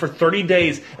like someone for 30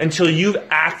 days until you've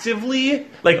actively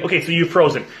okay. So you've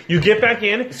frozen. You get back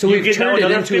in. So you we've get now turned it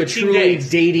another into a 15 truly days.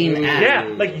 dating app. Yeah,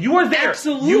 like you are there.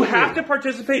 Absolutely. You have to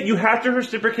participate. You have to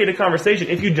reciprocate a conversation.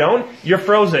 If you don't, you're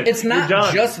frozen. It's not You're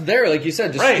done. just there, like you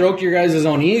said, to Right. stroke your guys'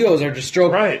 own egos or to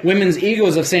stroke Right. women's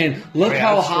egos of saying, look I mean,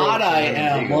 how I've hot stroked I women's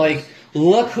am. egos. Like,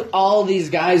 look all these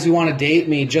guys who want to date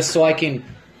me just so I can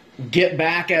get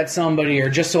back at somebody or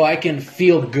just so I can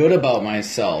feel good about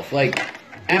myself. Like,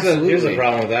 absolutely. Here's the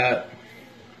problem with that.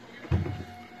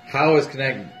 How is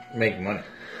Connect making money?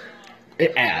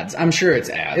 It ads. I'm sure it's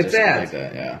ads. or It's something ads.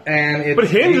 Like that, yeah. And it's, But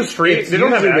Hinge is free. It's They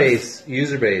don't have user ads. base.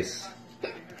 User base.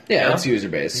 Yeah, it's user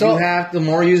based. So So you have the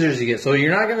more users you get. So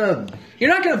you're not gonna you're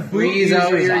not going to freeze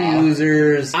out your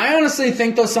users. I honestly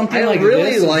think though something I like really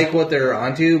this is- like what they're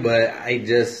onto, but I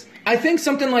just I think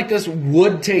something like this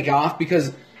would take off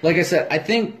because, like I said, I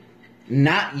think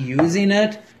not using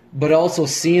it, but also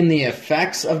seeing the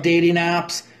effects of dating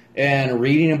apps and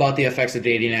reading about the effects of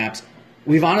dating apps,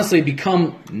 we've honestly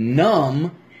become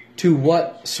numb to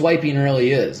what swiping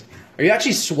really is. Are you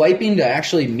actually swiping to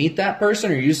actually meet that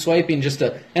person, or are you swiping just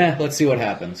to, let's see what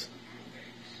happens?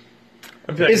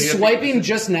 I feel like Is you have to- swiping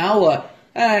just now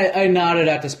I nodded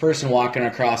at this person walking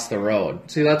across the road?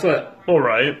 see that's what. all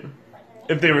right?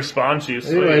 If they respond to you,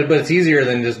 so But it's easier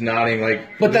than just nodding. Like,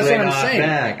 But that's they what I'm nod saying.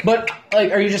 back. But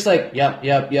like, are you just like, yep.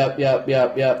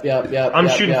 I'm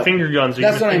shooting finger guns. Are you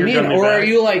That's gonna what I finger mean. gun me Or are back?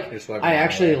 you like, You're swiping I right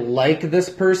actually away. like this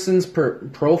person's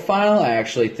profile. I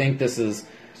actually think there's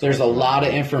a lot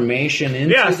of information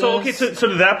into Yeah, this. so okay, so to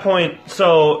that point,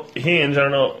 so Hinge, I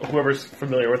don't know whoever's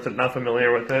familiar with it, not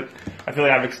familiar with it. I feel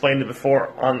like I've explained it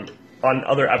before on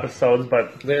other episodes,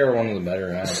 but They're one of the better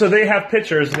apps. so they have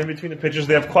pictures, and in between the pictures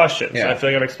they have questions. Yeah. And I feel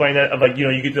like I've explained that of like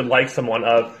you get to like someone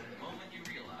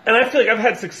and I feel like I've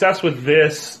had success with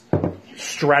this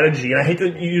strategy, and I hate to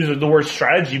use the word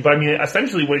strategy, but I mean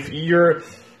essentially if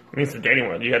it's the dating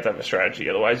world, you have to have a strategy,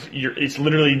 otherwise it's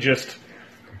literally just.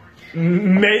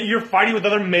 You're fighting with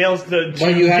other males to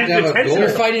Well, you have get to have a attention. goal. You're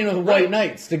fighting with white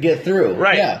knights to get through.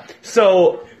 Right. Yeah.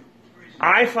 So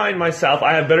I find myself,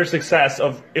 I have better success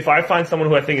of if I find someone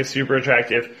who I think is super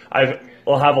attractive,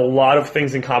 I'll have a lot of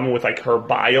things in common with like her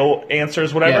bio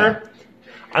answers, whatever.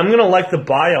 I'm going to like the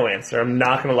bio answer. I'm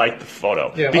not going to like the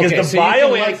photo. Yeah, because the so bio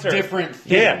you can answer. like different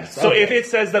things. Yeah. So if it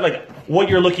says that, like, what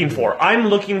you're looking for, I'm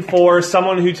looking for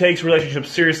someone who takes relationships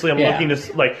seriously. I'm looking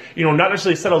to, like, not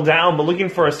necessarily settle down, but looking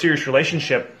for a serious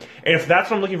relationship. And if that's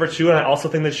what I'm looking for too, and I also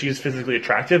think that she is physically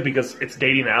attractive because it's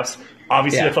dating apps,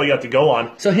 obviously that's all you have to go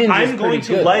on. So Hinge is I'm going pretty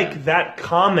to good, like then. that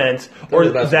comment or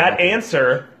the best that one.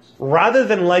 answer rather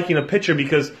than liking a picture,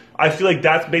 because I feel like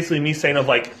that's basically me saying of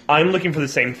like, I'm looking for the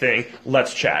same thing,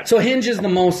 let's chat. So Hinge is the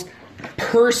most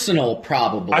personal,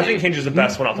 probably. I think Hinge is the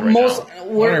best one out there right most, now.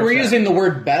 we're 100%. using the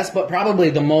word best, but probably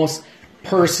the most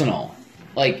personal.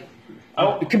 Like,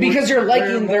 because you're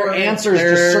liking their answers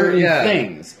to certain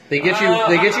things. They get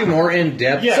you more in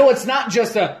depth. Yeah. So it's not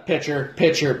just a picture.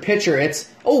 It's,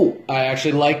 I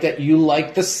actually like that you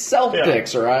like the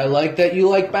Celtics, or I like that you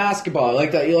like basketball, I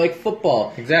like that you like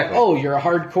football. Exactly. Oh, you're a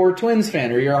hardcore Twins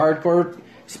fan, or you're a hardcore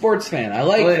sports fan. I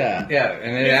like that. Yeah,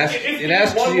 and it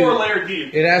asks one you more layer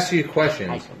deep. It asks you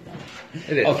questions.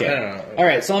 It is. Okay. I don't know. All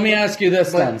right, so let me ask you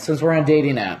this then, since we're on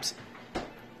dating apps.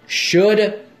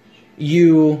 Should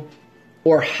you,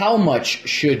 or how much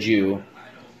should you,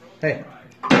 Hey,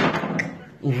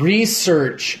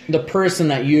 research the person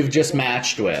that you've just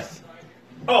matched with?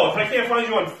 Oh, if I can't find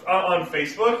you on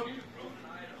Facebook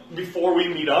before we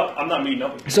meet up, I'm not meeting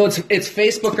up with you. So it's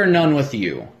Facebook or none with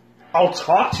you. I'll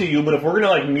talk to you, but if we're gonna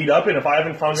like meet up and if I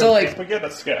haven't found you So, on like, Facebook yet,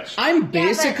 that's sketch. I'm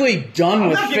basically done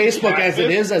with not getting Facebook as it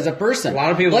active. is as a person. A lot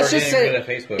of people let's are just getting say, rid of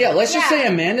Facebook. Yeah, let's just Yeah. say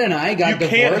Amanda and I got You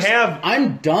can't divorced. have-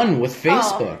 I'm done with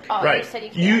Facebook. Oh, Right. You said you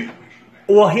can't.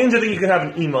 Well, Hinge, I think you can have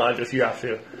an email address. You have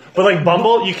to. But like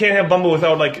Bumble, you can't have Bumble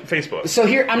without like Facebook. So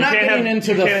here, I'm You not can't getting have-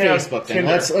 into you the can't have Facebook thing.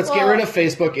 Tinder. Let's get Well- rid of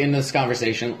Facebook in this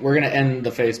conversation. We're gonna end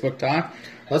the Facebook talk.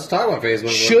 let's talk about Facebook.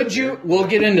 Should you? We'll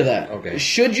get into that. Okay.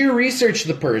 Should you research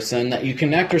the person that you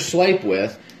connect or swipe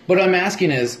with? What I'm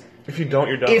asking is, If you don't,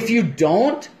 you're done. if you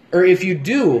don't, or if you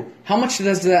do, how much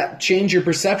does that change your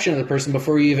perception of the person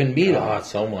before you even meet them? Oh,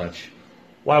 so much.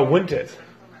 Why wouldn't it?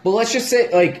 Well, let's just say,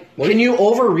 like, can you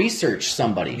over-research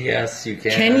somebody? Yes, you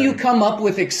can. Can you come up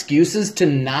with excuses to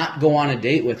not go on a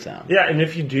date with them? Yeah, and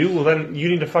if you do, well then you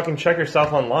need to fucking check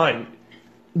yourself online.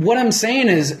 What I'm saying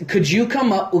is, could you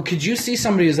see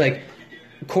somebody who's like,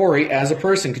 Corey, as a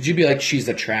person, could you be like, she's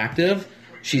attractive,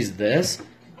 she's this,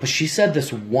 but she said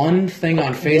this one thing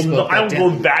on Facebook. Well, I don't go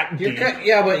that You're deep.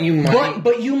 yeah, but you might.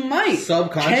 But you might.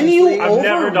 Subconsciously? Can you I've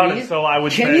never done it, so I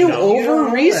would Can say you no. You don't know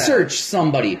over-research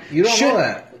somebody? You don't know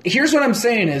that. Here's what I'm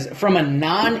saying is, from a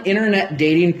non-internet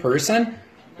dating person,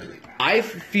 I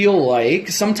feel like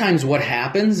sometimes what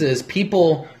happens is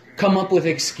people come up with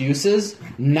excuses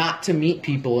not to meet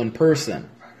people in person.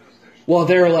 Well,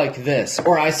 they're like this,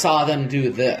 or I saw them do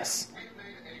this.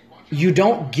 You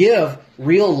don't give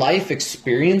real life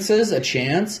experiences a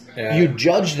chance. Yeah. You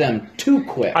judge them too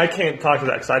quick. I can't talk to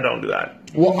that because I don't do that.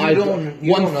 Well, You I don't-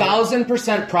 you don't know.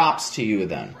 1,000% props to you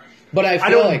then. But I feel I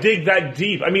don't like dig that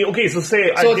deep. I mean, okay, so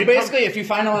say I so. It's did basically if you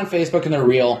find them on Facebook and they're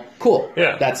real, cool.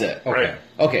 Yeah. That's it. Right.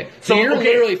 Okay. So, So, you're okay,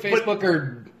 literally but-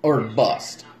 Facebook or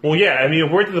bust. Well, yeah, I mean,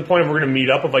 if we're to the point of we're going to meet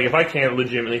up, of like, if I can't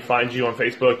legitimately find you on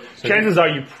Facebook, chances are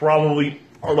you probably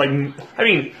are like, I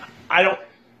mean, I don't,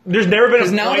 there's never been a Because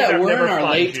point now that I've we're in never our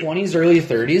found late you. 20s, early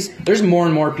 30s, there's more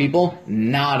and more people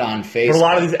not on Facebook. But a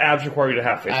lot of these apps require you to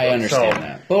have Facebook. I understand so.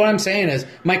 that. But what I'm saying is,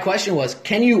 my question was,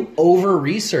 can you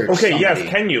over-research Okay, somebody? yes,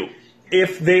 can you?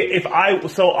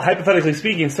 So hypothetically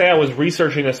speaking, say I was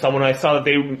researching as someone, I saw that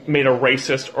they made a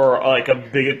racist or like a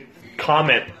bigot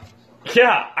comment.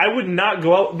 Yeah, I would not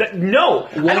go out. No,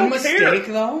 I One don't mistake, care.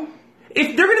 though?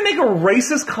 If they're going to make a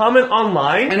racist comment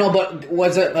online, I know, but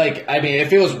was it like, I mean,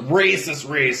 if it was racist,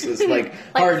 like, Like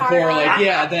hardcore, hard like, on?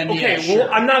 yeah, then okay, yeah, sure. well,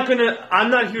 I'm not here.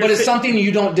 But to it's say- something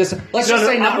you don't let's No, just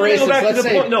say I'm not gonna go racist. back to Let's the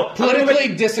say point. No, I'm gonna politically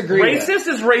go- disagree with. Racist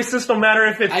is racist, no matter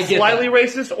if I it's get slightly that.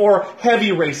 racist or heavy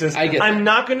racist. I get I'm that.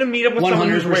 not going to meet up with someone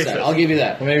who's 100%. racist. I'll give you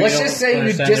that. Maybe Let's you just don't say you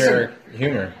understand their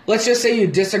humor. Let's just say you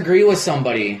disagree with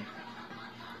somebody.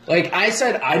 Like I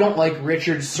said, I don't like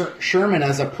Richard Sherman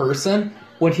as a person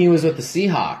when he was with the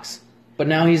Seahawks, but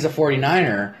now he's a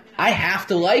 49er. I have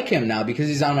to like him now because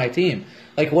he's on my team.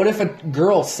 Like, what if a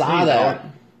girl saw that?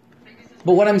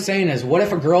 But what I'm saying is, what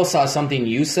if a girl saw something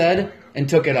you said and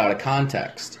took it out of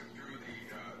context?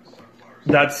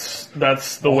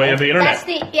 That's the way of the internet. That's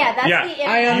the internet.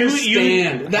 I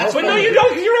understand. That's but no, what- you don't,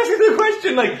 because you're asking the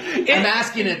question. Like, I'm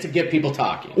asking it to get people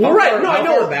talking. well, right? No, I How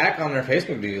know. far back on their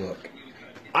Facebook do you look?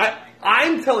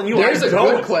 I'm telling you, There's I a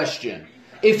don't. good question.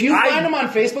 If you find them on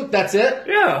Facebook, that's it.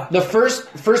 Yeah. The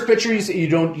first picture you see,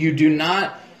 you do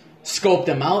not scope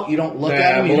them out. You don't look Yeah,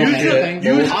 at them. You don't do bullshit.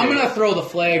 anything. I'm gonna throw the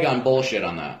flag on bullshit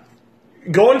on that.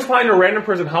 Go and find a random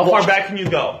person. How far back can you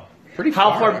go? Pretty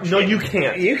How far? actually. No, you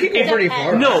can't. You can go pretty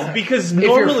far. No, because If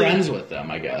you're normally. friends with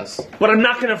them, I guess. But I'm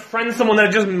not going to friend someone that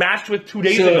I just matched with 2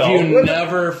 days So ago. if you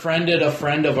never friended a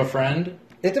friend of a friend,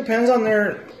 It depends on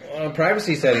their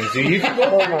privacy settings. Dude. You can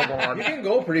go. You can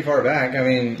go pretty far back. I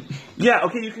mean, Yeah,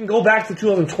 okay, you can go back to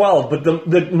 2012, but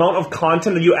the amount of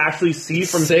content that you actually see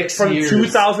from 6 years.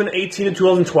 2018 to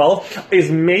 2012 is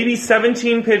maybe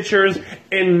 17 pictures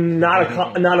and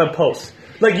not a post.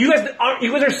 Like you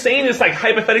guys are saying this like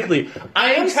hypothetically.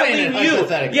 I am saying it telling you,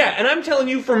 hypothetically. yeah, and I'm telling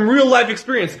you from real life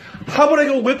experience. How about I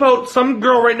go whip out some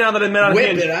girl right now that I met on Whip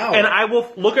Hinge, it out. and I will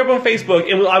look her up on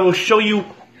Facebook and I will show you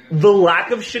the lack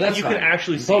of shit that's that you fine. can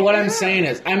actually see. But what I'm saying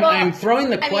is, I'm throwing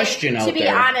the question out To be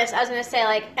there. honest, I was going to say,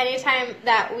 like, anytime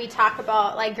that we talk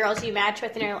about, like, girls you match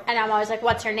with, and I'm always like,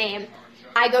 what's her name?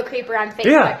 I go creep around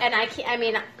Facebook, Yeah. and I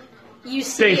mean, you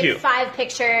see Thank you. 5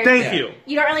 pictures. Thank you.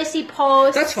 You don't really see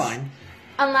posts. That's fine.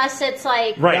 Unless it's,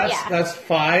 like, Right. yeah. that's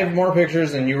 5 more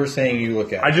pictures than you were saying you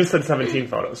look at. I just said 17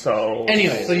 photos, so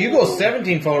Anyways, So you go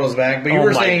 17 photos back, but you Oh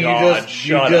were my saying God, you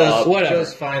shut just up. whatever.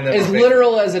 just find them. as on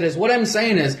literal as it is, what I'm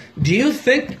saying is, do you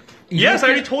think yes, I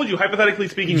you already told you. Hypothetically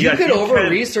speaking, you yes, could you over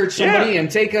can. research somebody Yeah.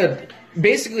 and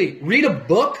basically read a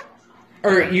book,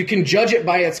 or you can judge it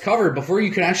by its cover before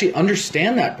you can actually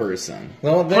understand that person.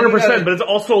 Well, then you 100%, gotta- but it's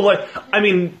also like, I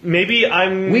mean, maybe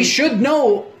I'm. We should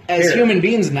know as Here. human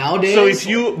beings nowadays. So if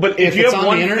you if you it's have on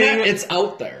one the internet, thing, it's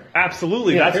out there.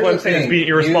 absolutely. Yeah, That's here's what I'm the saying is thing. being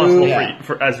irresponsible Yeah.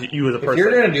 for as you as a If person.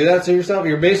 you're going to do that to yourself,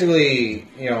 you're basically,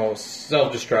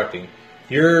 self-destructing.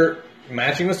 You're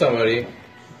matching with somebody,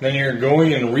 then you're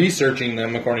going and researching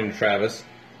them, according to Travis,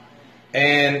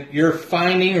 and you're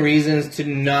finding reasons to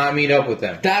not meet up with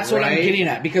them. That's what I'm right? getting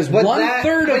at, because But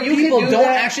 1/3 but of you can people do don't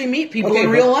that- actually meet people Okay, in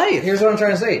but real life. Here's what I'm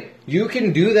trying to say. You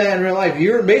can do that in real life.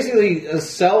 You're basically a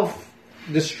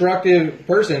self-destructive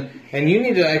person, and you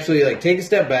need to actually take a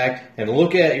step back and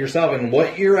look at yourself and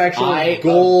what your actual I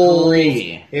goals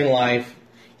agree. in life.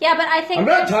 Yeah, but I think I'm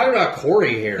not talking about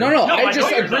Corey here. No, No, I I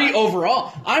just know you're agree not.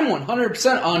 overall. I'm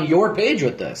 100% on your page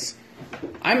with this.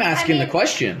 I'm asking mean, the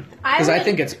question I because I would-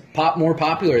 think it's more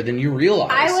popular than you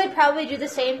realize. I would probably do the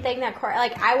same thing that Corey.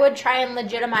 Like, I would try and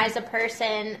legitimize a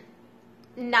person,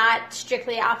 not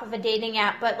strictly off of a dating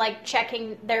app, but like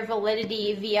checking their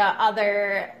validity via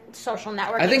other social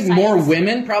networking I think sites. more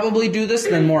women probably do this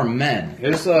than more men.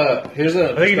 Here's a. I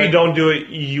think if you don't do it,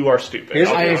 you are stupid. Here's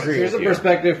I a, agree Here's with a you.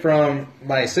 perspective from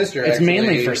my sister. It's actually,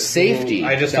 mainly for who safety,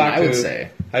 I just then talked I would to. say.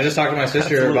 I just talked to my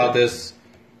sister Absolutely. about this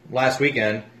last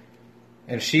weekend,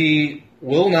 and she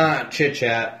will not chit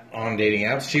chat on dating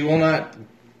apps. She will not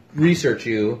research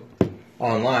you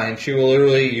online. She will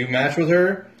literally, you match with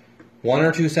her, 1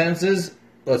 or 2 sentences.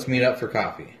 Let's meet up for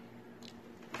coffee.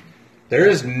 There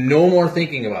is no more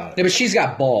thinking about Yeah, it. but she's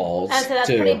got balls I'd say that's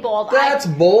too. pretty bold. That's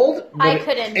bold. I but-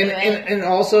 couldn't do and, it. And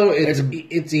also,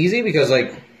 it's easy because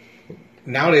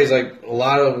nowadays a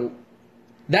lot of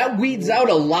That weeds out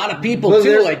a lot of people Well, too.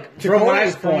 there's- Like to from what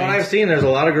Corey's I've point. seen, there's a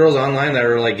lot of girls online that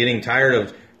are getting tired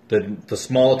of the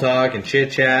small talk and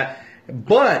chit chat.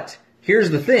 But here's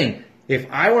the thing: if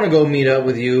I want to go meet up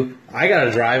with you, I got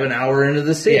to drive an hour into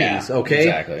the cities. Yeah, okay,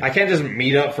 exactly. I can't just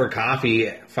meet up for coffee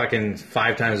fucking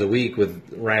 5 times a week with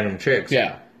random chicks.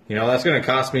 Yeah. That's going to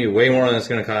cost me way more than it's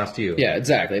going to cost you. Yeah,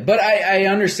 exactly. But I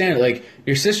understand. Like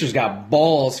your sister's got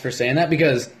balls for saying that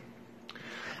because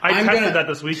I I'm tested gonna- that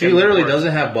this weekend. She literally before.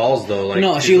 doesn't have balls though.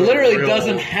 no, she's she a literally real-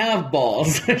 doesn't have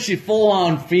balls. She's full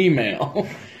on female.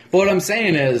 But what I'm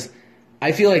saying is,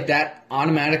 I feel like that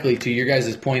automatically, to your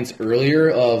guys' points earlier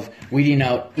of weeding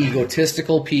out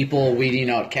egotistical people, weeding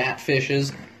out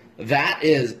catfishes, that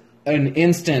is an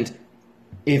instant.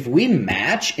 If we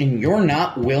match and you're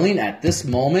not willing at this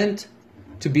moment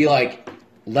to be like,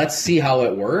 let's see how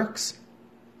it works,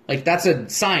 that's a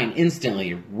sign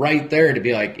instantly right there to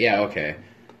be like, yeah, okay.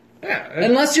 Yeah,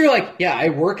 Unless you're like, yeah, I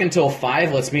work until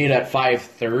 5, let's meet at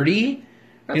 5:30.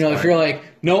 If fine. you're like,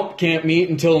 nope, can't meet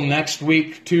until next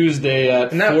week, Tuesday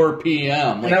at And that- 4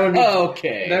 p.m. Like, that would be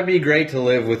okay. That'd be great to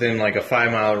live within a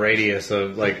 5-mile radius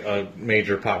of a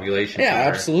major population. yeah, center.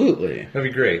 absolutely. That'd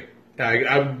be great.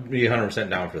 I'd be 100%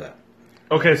 down for that.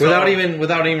 Okay, so Without even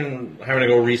having to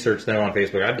go research them on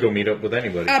Facebook, I'd go meet up with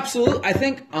anybody. Absolutely. I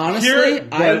think, honestly, Here,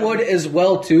 I but- would as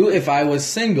well, too, if I was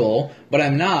single, but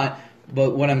I'm not.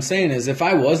 But what I'm saying is, if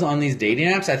I was on these dating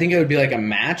apps, I think it would be like a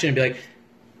match and it'd be like,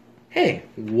 hey,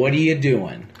 what are you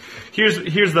doing?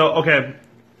 here's the okay.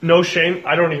 No shame.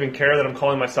 I don't even care that I'm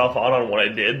calling myself out on what I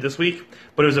did this week,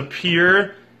 but it was a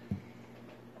pure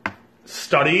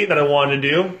study that I wanted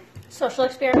to do. social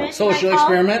experiment. Social you might call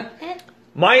experiment? it.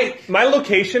 My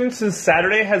location since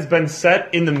Saturday has been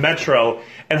set in the metro,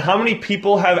 and how many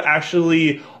people have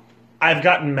actually I've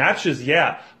gotten matches,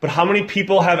 yeah. But how many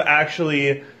people have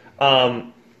actually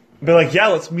been like, yeah,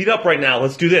 let's meet up right now.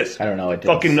 Let's do this. I don't know.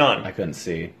 Fucking none. I couldn't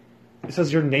see. It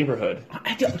says your neighborhood.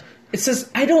 It says,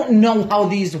 I don't know how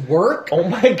these work. Oh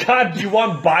my god, do you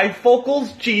want bifocals?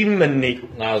 Jiminy.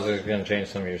 I was just going to change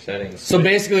some of your settings. So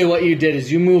basically what you did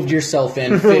is you moved yourself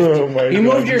in 50. Oh my you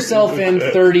God. moved yourself in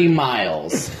 30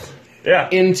 miles Yeah.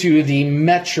 into the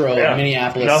metro Yeah. of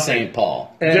Minneapolis, Nothing. St.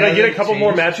 Paul. Did I get a couple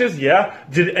more matches? Yeah.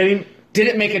 Did any... Did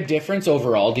it make a difference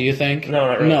overall, do you think? No,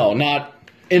 not really. No, not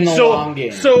in the long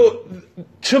game. So,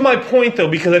 to my point though,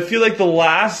 because I feel like the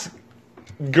last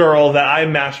girl that I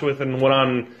matched with and went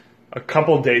on a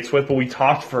couple dates with, but we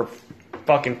talked for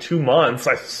fucking 2 months,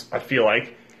 I feel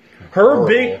like. Her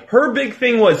big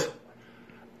thing was,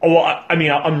 I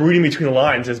mean, I'm reading between the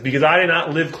lines, is because I did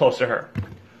not live close to her.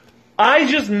 I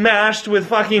just matched with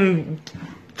fucking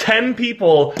 10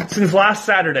 people since last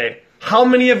Saturday. How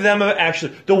many of them have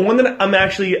actually... The one that I'm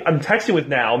texting with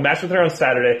now, matched with her on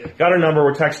Saturday, got her number,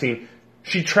 we're texting.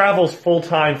 She travels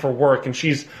full-time for work, and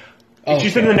she said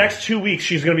in the next 2 weeks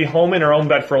she's going to be home in her own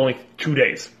bed for only 2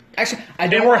 days. Actually,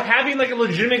 And we're having like a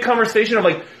legitimate conversation of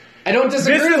like... I don't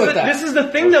disagree with that. This is the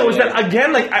thing though, is that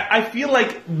again, like, I feel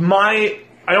like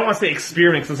I don't want to say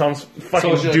experiment because it sounds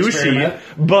fucking Social douchey, experiment.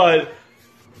 but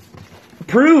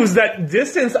proves that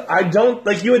distance, I don't,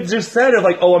 like you had just said, of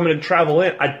like, oh, I'm going to travel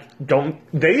in.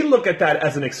 They look at that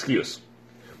as an excuse.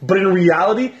 But in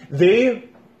reality, they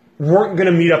weren't going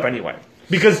to meet up anyway.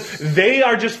 Because they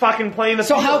are just fucking playing the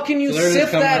So field. how can you they're just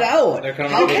sift coming that up- out? they're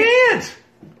coming How up- You can, can't!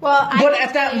 Well, but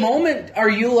at that moment, are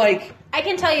you like, I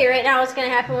can tell you right now what's going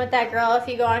to happen with that girl if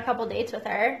you go on a couple dates with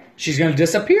her. she's going to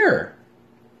disappear?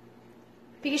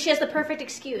 Because she has the perfect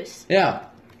excuse. Yeah.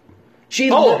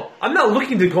 Oh, I'm not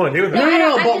looking to go on a date with her.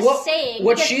 No, I'm but just what- saying.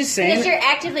 what because- she's saying- Because you're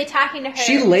actively talking to her.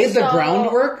 She laid the so-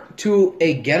 groundwork to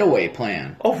a getaway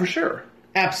plan. Oh, for sure.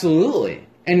 Absolutely.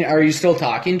 And are you still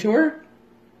talking to her?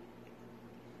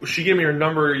 She gave me her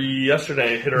number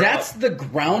yesterday. Hit her That's up. the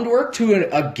groundwork to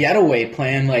a getaway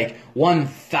plan, like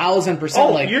 1,000%.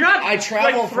 Oh, like, you're not I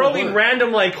travel like for throwing work.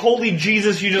 random like, holy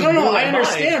Jesus, you just No, blew my I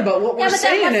understand, mind. but what we're but then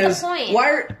saying what's is, the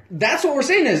point? that's what we're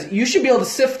saying is, you should be able to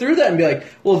sift through that and be like,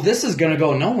 well, this is going to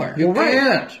go nowhere. You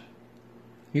can't.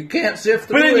 You can't sift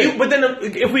through But then,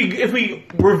 it. if we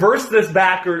reverse this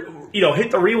back, or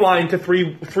hit the rewind to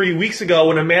three weeks ago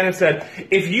when Amanda said,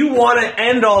 if you want to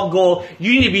end all goal,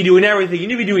 you need to be doing everything. You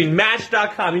need to be doing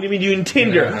Match.com. You need to be doing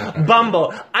Tinder,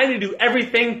 Bumble. I need to do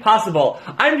everything possible.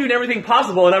 I'm doing everything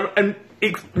possible, and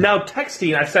now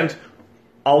texting. I sent.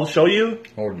 I'll show you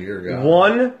Oh dear God.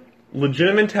 one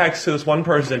legitimate text to this one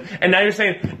person, and now you're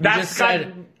saying that's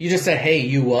You just said, hey,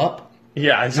 you up?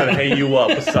 yeah. I said, hey, you up?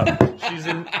 What's up? She's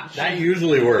in. That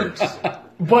usually works.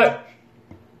 But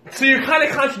so you're kind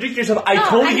of contradicting yourself. I No,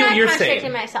 totally I'm get not what you're contradicting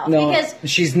saying. myself No, because.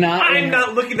 she's not. I'm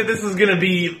not looking that this is going to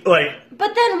be like.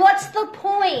 But then, what's the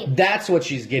point? That's what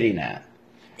she's getting at.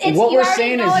 It's, What you we're already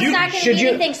saying know is it's you- not going to should be you-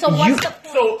 anything. So you- what's the point?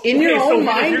 So In your okay, own so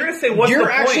mind, if you're going to say what's you're the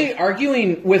point? actually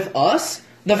arguing with us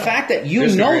the fact that you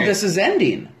Disagree. know this is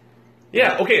ending.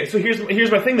 Yeah. Okay. So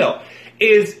here's my thing though.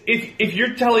 Is if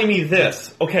you're telling me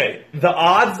this, okay, the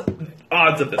odds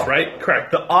of this, right?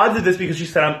 Correct. The odds of this, because she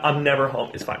said I'm never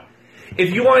home, is fine.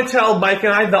 If you want to tell Mike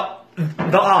and I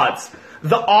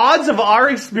the odds of our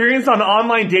experience on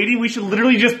online dating, we should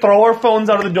literally just throw our phones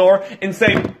out of the door and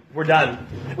say we're done.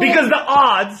 Because the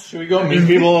odds, Should we go meet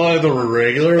people the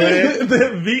regular way?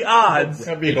 the odds,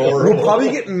 That'd be horrible. we'll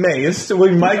probably get maced.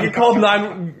 We might get called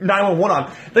 911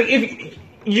 on. Like if.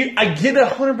 I get it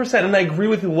 100%, and I agree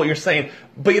with what you're saying.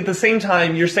 But at the same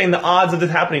time, you're saying the odds of this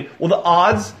happening. Well, the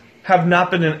odds have not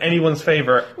been in anyone's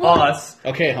favor. Us.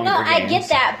 Okay, Hunger No, I Games. get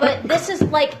that, but this is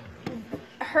like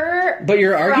her. But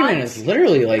your front- argument is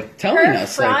literally like telling her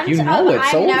us, like, front you know of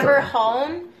it's I'm over. never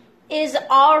home is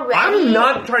already. I'm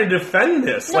not trying to defend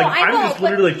this. No, I I'm know, just but-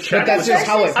 literally But checking. that's just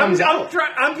how it I'm, comes I'm, out.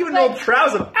 I'm giving But- no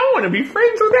trousers. I want to be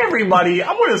friends with everybody.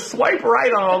 I want to swipe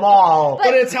right on them all.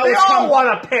 But it's how they it's all come. want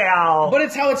a pal. But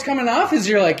it's how it's coming off is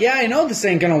you're like, yeah, I know this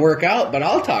ain't gonna work out, but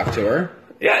I'll talk to her.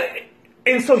 Yeah.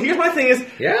 And so here's my thing: is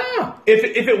Yeah. if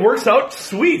it works out,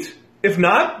 sweet. If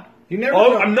not, You never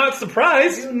know. I'm not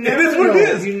surprised. It never is what know. it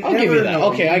is. You I'll give never you that. know.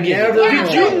 Okay, I You give you never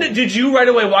that. know. Did you right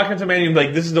away walk into Manny and be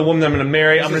like, this is the woman I'm going to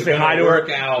marry, I'm going is to say gonna hi to work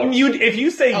her? out. If you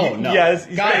say Oh, no. yes,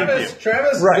 Got thank you.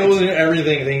 Travis Right. goes into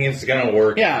everything thinking it's gonna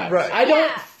work. Yeah, Right. I don't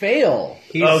Yeah. fail.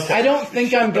 Okay. I don't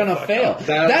think I'm gonna fail.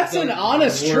 That's an the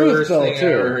honest truth, worst though, thing I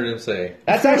ever too. heard him say.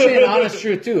 That's actually an honest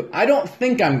truth, too. I don't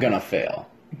think I'm gonna fail.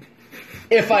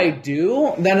 If I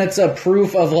do, then it's a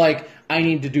proof of, like, I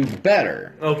need to do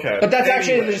better. Okay. But that's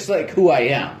actually Anyway. just, like, who I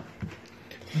am.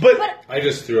 But But I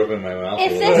just threw up in my mouth.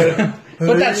 if a little bit. this,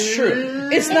 But that's true.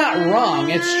 It's not wrong.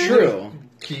 It's true.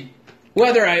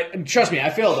 Trust me, I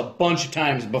failed a bunch of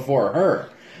times before her.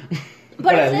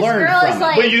 But I if learned this girl from is it.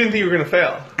 like, But you didn't think you were going to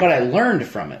fail. But I learned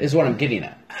from it, is what I'm getting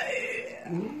at.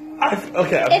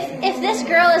 Okay. if this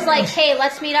girl is like, hey,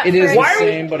 let's meet up It for is a the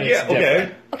same, but it's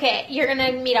different. Okay, you're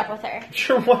gonna meet up with her.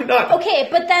 Sure, why not? Okay,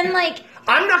 but then like,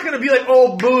 I'm not going to be like,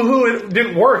 oh, boo-hoo, it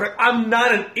didn't work. Like, I'm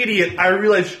not an idiot. I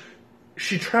realize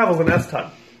she travels in S time.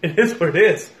 It is what it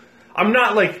is. I'm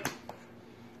not like...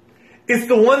 It's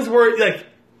the ones where, like,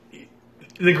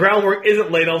 the groundwork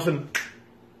isn't laid, all of a sudden,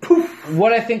 poof.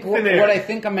 What I think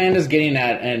Amanda's getting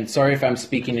at, and sorry if I'm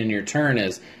speaking in your turn,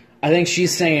 is I think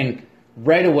she's saying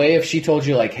right away if she told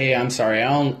you like, hey, I'm sorry,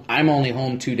 I'm only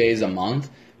home 2 days a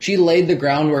month, she laid the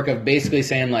groundwork of basically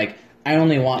saying like, I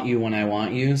only want you when I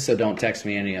want you, so don't text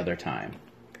me any other time.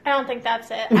 I don't think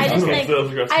that's it. I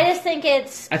just think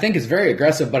it's... I think it's very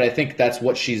aggressive, but I think that's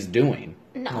what she's doing.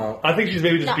 No. I think she's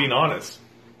maybe just No. being honest.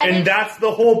 I And think- that's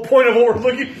the whole point of what we're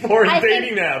looking for in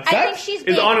dating apps. I think she's is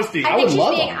being, honesty. I I think would she's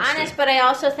love being honesty. honest, but I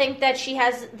also think that she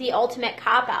has the ultimate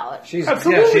cop out.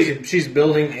 Absolutely. she's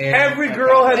building in. Every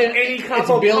girl has And any it's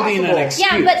couple building an possible.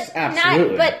 excuse. Yeah, but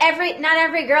Absolutely. not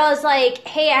every girl is like,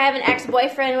 hey, I have an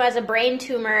ex-boyfriend who has a brain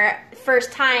tumor.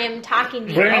 First time talking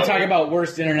to you. We're going to talk about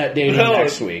worst internet dating No.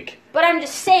 next week. But I'm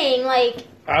just saying, like,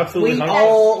 Absolutely.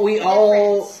 We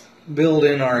all build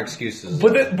in our excuses.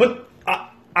 But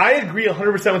I agree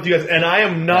 100% with you guys, and I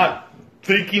am not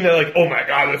thinking that like, oh my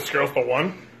god, this girl's the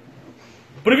one.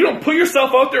 But if you don't put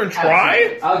yourself out there and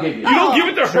try, I'll give you you don't give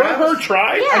it to her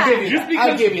try. Yeah. I'll give you Just that. because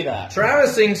I'll give you that.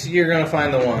 Travis thinks you're going to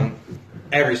find the one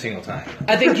every single time.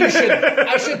 I think you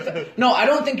should. No, I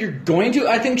don't think you're going to.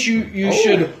 I think you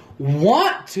should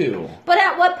want to. but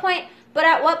at what point?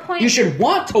 You should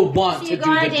want So to you do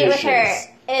go on the a date dishes. with her,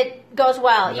 it goes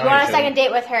well. You No, go on you a second shouldn't.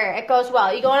 date with her, it goes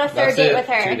well. You go on a third That's date it, with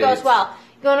her, 2 it goes dates. well.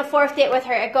 You go on a fourth date with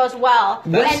her, it goes well.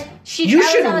 That's- And she you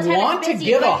travels should all the time, want it's to busy.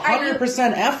 give Like, are you-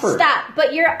 100% effort. Stop.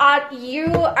 But you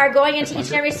are going into each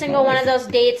and every single one of those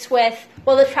dates with,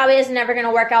 well, this probably is never going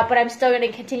to work out, but I'm still going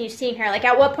to continue seeing her. Like,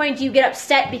 at what point do you get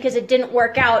upset because it didn't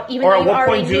work out, even or though at you what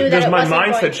already point knew that does it my wasn't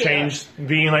going mindset to? change,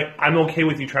 being like, I'm okay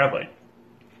with you traveling?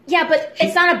 Yeah, but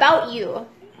it's not about you.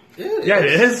 Yeah, it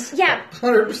is. Yeah.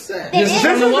 100%. It This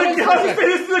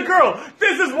is a girl.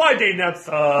 This is why dating apps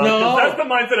suck. No. That's the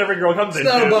mindset every girl comes into.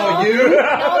 Not about you.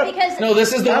 No, because No,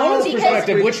 this is the woman's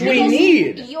perspective, which we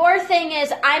need. Your thing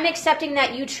is, I'm accepting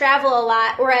that you travel a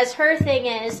lot, whereas her thing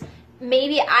is,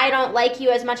 maybe I don't like you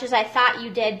as much as I thought you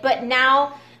did, but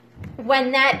now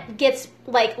when that gets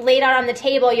like laid out on the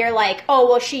table, you're like, oh,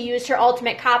 well, she used her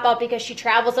ultimate cop out because she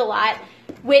travels a lot,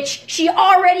 which she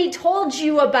already told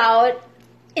you about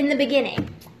in the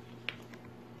beginning.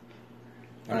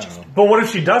 I don't know. But what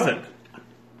if she doesn't?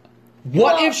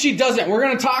 What if she doesn't? We're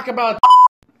going to talk about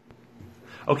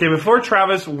Okay, before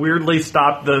Travis weirdly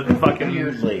stopped the fucking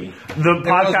weirdly. the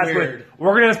podcast, weird.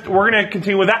 we're gonna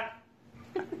continue with that.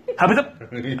 Happy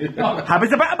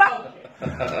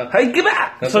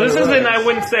So this isn't. I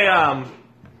wouldn't say.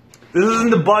 This isn't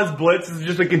the Buzz Blitz. This is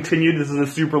just a continued. This is a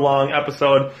super long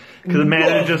episode because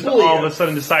Amanda just all of a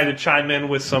sudden decided to chime in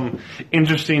with some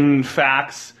interesting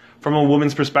facts from a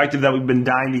woman's perspective that we've been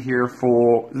dying to hear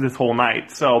for this whole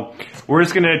night. So we're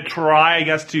just gonna try, I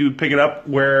guess, to pick it up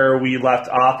where we left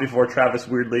off before Travis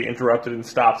weirdly interrupted and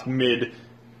stopped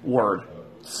mid-word.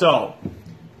 So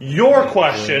your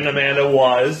question, Amanda,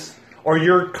 was, or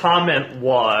your comment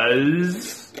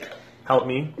was, help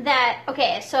me. That,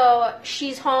 okay, so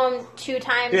she's home 2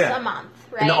 times Yeah. a month,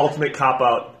 right? And the ultimate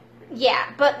cop-out. Yeah,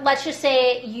 but let's just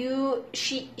say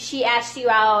she asks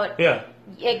you out. Yeah.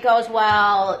 It goes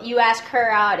well. You ask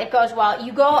her out. It goes well.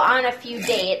 You go on a few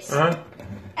dates. Uh-huh.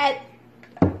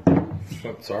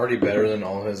 It's already better than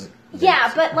all his.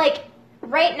 Yeah, but like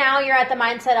right now you're at the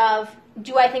mindset of,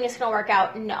 do I think it's going to work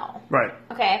out? No. Right.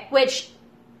 Okay, which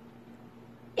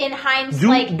in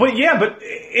hindsight, But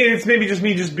it's maybe just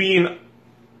me just being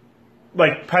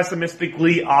like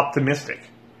pessimistically optimistic.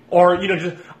 Or,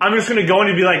 I'm just going to go in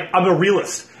and be like, I'm a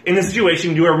realist. In this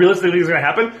situation, do I realistically think it's going to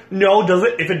happen? No. Does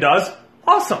it? If it does,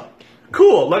 awesome.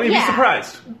 Cool. Let me be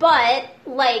surprised. But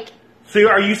like, So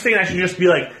are you saying I should just be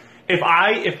like,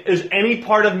 if there's any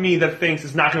part of me that thinks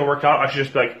it's not going to work out, I should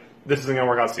just be like, this isn't going to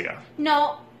work out, see ya.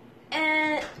 no.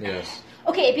 Yes.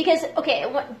 Okay, because,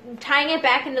 tying it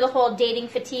back into the whole dating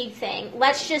fatigue thing,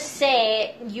 let's just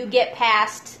say you get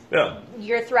past Yeah.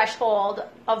 your threshold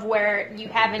of where you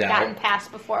haven't Doubt. gotten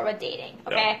past before with dating,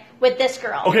 okay? Yeah. With this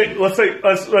girl. Okay, let's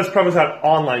preface that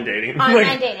online dating. Online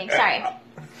Like, dating, sorry.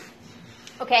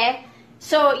 Okay?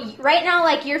 So right now,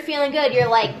 like, you're feeling good. You're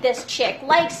like, this chick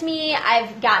likes me.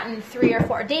 I've gotten 3 or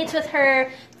 4 dates with her.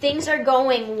 Things are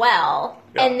going well.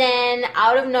 Yeah. And then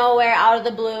out of nowhere, out of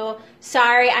the blue,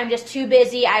 sorry, I'm just too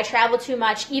busy. I travel too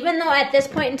much. Even though at this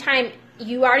point in time,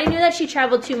 you already knew that she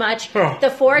traveled too much. Huh.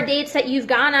 The 4 dates that you've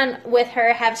gone on with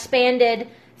her have spanned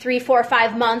 3, 4,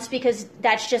 5 months because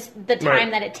that's just the time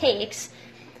Right. that it takes.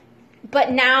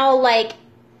 But now, like,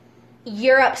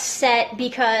 you're upset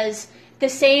because the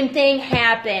same thing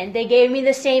happened. They gave me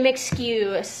the same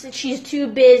excuse. She's too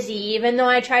busy, even though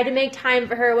I tried to make time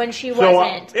for her when she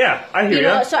wasn't. Yeah, I hear You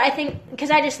know, you. so I think,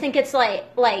 because I just think it's like,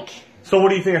 So what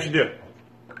do you think I should do?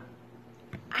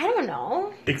 I don't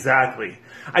know. Exactly.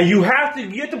 You have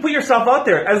to put yourself out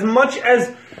there as much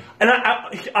as, and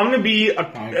I'm going to be,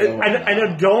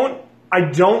 I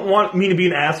don't want me to be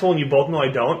an asshole, and you both know I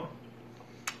don't.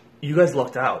 You guys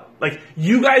lucked out. Like,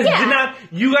 you guys Yeah. did not,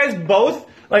 you guys both,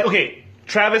 like, okay,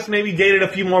 Travis maybe dated a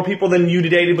few more people than you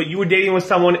dated, but you were dating with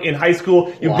someone in high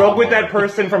school. You broke with that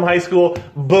person from high school.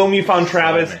 Boom, you found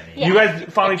Travis. Yeah. You guys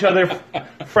found each other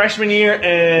freshman year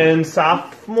and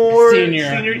sophomore?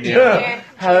 Senior. Yeah.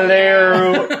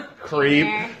 Hello, creep.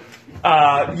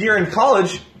 Year in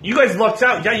college, you guys lucked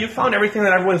out. Yeah, you found everything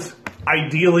that everyone's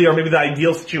ideally, or maybe the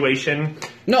ideal situation.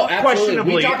 No, absolutely.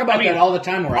 Questionably. We talk about that all the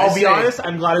time. Where I'll I be say, honest,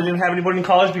 I'm glad I didn't have anybody in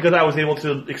college because I was able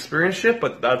to experience shit,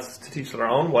 but that's to teach their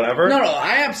own, whatever. No,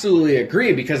 I absolutely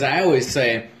agree because I always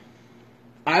say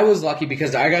I was lucky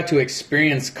because I got to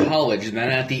experience college, and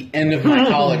then at the end of my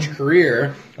college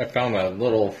career, I found a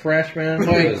little freshman.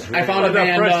 I found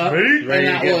Amanda, freshman? ready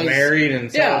and to get married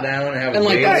and settle down and have a and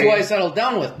like baby. that's who I settled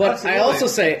down with. But Absolutely. I also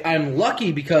say I'm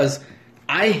lucky because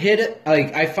I hit it.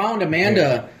 Like I found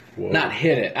Amanda. Not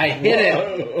hit it. I hit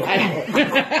it.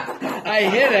 I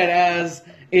hit it as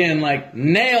in like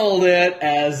nailed it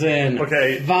as in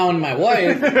found my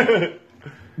wife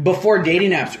before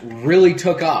dating apps really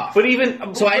took off. But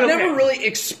even so, I okay. never really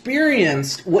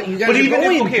experienced what you guys But are even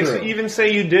going if, okay, through. so even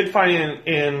say you did find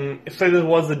in say there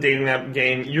was a dating app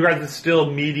game, you guys are still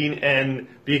meeting and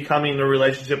becoming a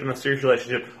relationship and a serious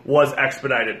relationship was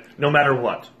expedited, no matter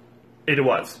what. It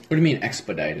was. What do you mean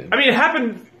expedited? I mean, it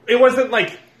happened. It wasn't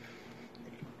like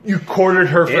you courted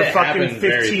her for It fucking happened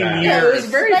very 15 fast. years. Yeah, it was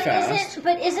very But fast.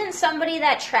 isn't somebody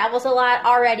that travels a lot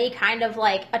already kind of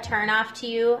like a turnoff to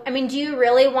you? I mean, do you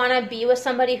really want to be with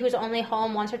somebody who's only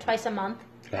home once or twice a month?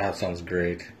 That sounds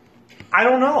great. I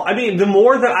don't know. I mean, the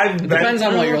more that I've been depends on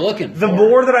through, what you're looking the for.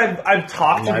 more that I've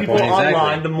talked to My people point, exactly.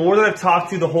 online, the more that I've talked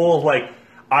to the whole of like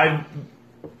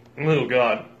oh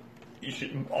god,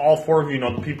 all 4 of you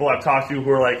know the people I've talked to who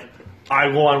are like, I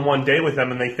go on one day with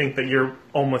them and they think that you're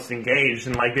almost engaged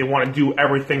and like they want to do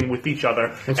everything with each other.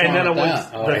 What's and wrong then it with was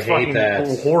that? Oh, I that's hate fucking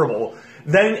that. horrible.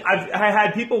 Then I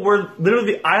had people where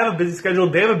literally I have a busy schedule,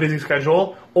 they have a busy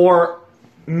schedule, or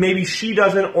maybe she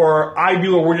doesn't, or I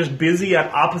do, or we're just busy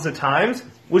at opposite times,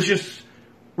 which just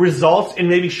results in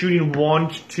maybe shooting 1,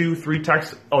 2, 3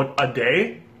 texts a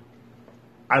day.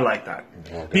 I like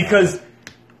that. Because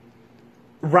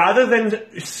rather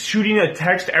than shooting a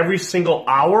text every single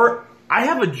hour, I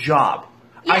have a job.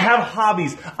 I have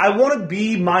hobbies. I want to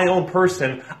be my own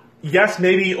person. Yes,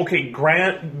 maybe, okay,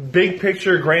 big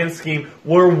picture, grand scheme,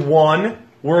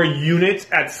 we're a unit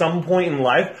at some point in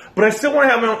life, but I still want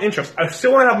to have my own interests. I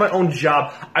still want to have my own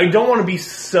job. I don't want to be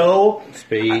so...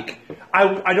 Speak.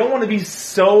 I don't want to be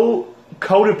so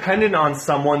codependent on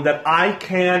someone that I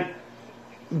can't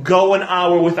go an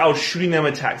hour without shooting them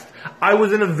a text. I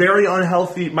was in a very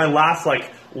unhealthy, my last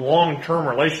long-term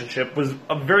relationship was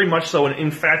very much so an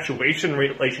infatuation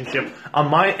relationship on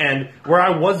my end where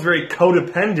I was very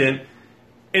codependent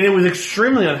and it was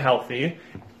extremely unhealthy.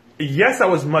 Yes, I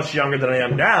was much younger than I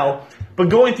am now, but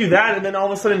going through that and then all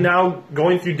of a sudden now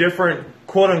going through different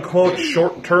quote-unquote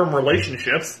short-term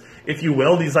relationships, if you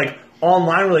will, these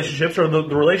online relationships or the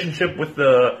relationship with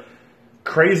the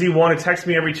crazy want to text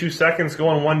me every 2 seconds, go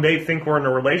on one date, think we're in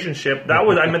a relationship. That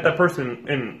was I met that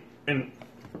person in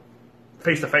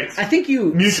face to face. I think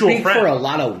you Mutual speak friend. for a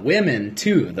lot of women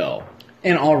too, though.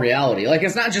 In all reality,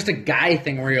 it's not just a guy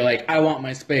thing where you're like, I want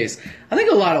my space. I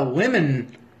think a lot of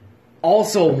women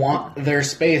also want their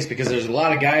space because there's a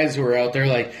lot of guys who are out there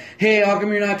like, hey, how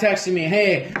come you're not texting me?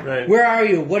 Hey, Right. where are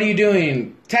you? What are you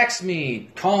doing? Text me.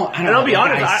 Call. I don't And know I'll be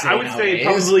what honest, guys I would say nowadays.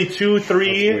 probably That's 2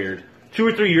 weird.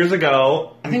 or 3 years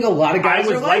ago, I think a lot of guys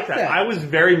I was are like that. I was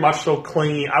very much so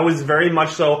clingy. I was very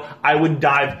much so. I would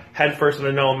dive headfirst, and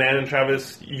I know Amanda and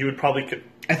Travis, you would probably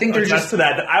I think they're attest just to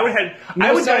that. That I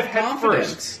would dive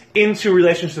self-confidence. headfirst into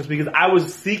relationships because I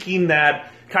was seeking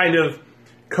that kind of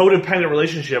codependent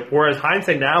relationship. Whereas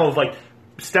hindsight now is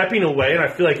stepping away, and I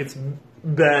feel like it's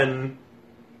been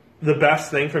the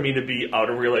best thing for me to be out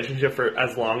of a relationship for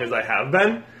as long as I have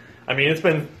been. I mean, it's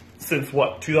been since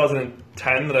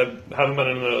 2010 that I haven't been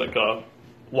in a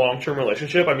long-term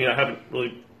relationship. I mean, I haven't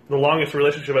really. The longest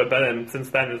relationship I've been in since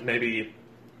then is maybe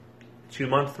 2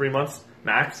 months, 3 months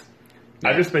max. Yeah.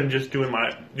 I've just been doing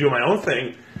my own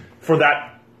thing for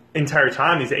that entire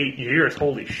time. These 8 years.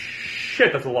 Holy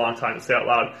shit, that's a long time to say out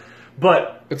loud.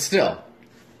 But still.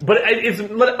 But it's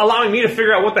allowing me to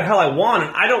figure out what the hell I want,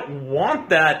 and I don't want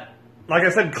that, like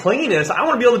I said, clinginess. I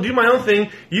want to be able to do my own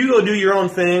thing. You go do your own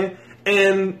thing.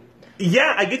 And,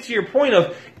 yeah, I get to your point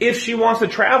of if she wants to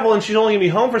travel and she's only going to be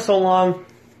home for so long,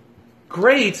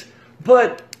 great.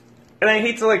 But, and I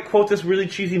hate to, like, quote this really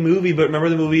cheesy movie, but remember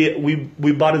the movie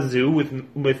We Bought a Zoo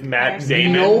with Matt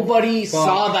Damon? Nobody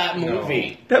saw that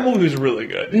movie. No. That movie was really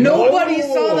good. Nobody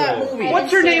saw that movie.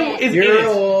 What's her name?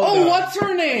 What's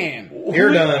her name?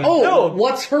 You're done. Oh, no.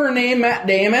 What's her name? Matt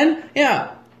Damon?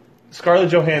 Yeah. Scarlett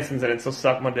Johansson's in it, so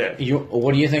suck my dick.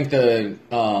 What do you think the...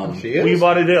 She is? We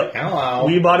Bought a Zoo. Hello.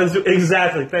 We Bought a Zoo.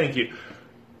 Exactly, thank you.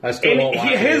 I still won't watch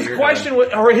his question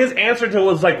or his answer to it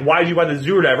was like, why did you buy the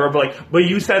zoo or whatever? But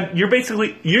you said,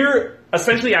 you're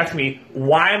essentially asking me,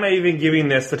 why am I even giving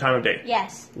this the time of day?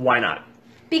 Yes. Why not?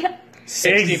 Because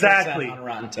 60% on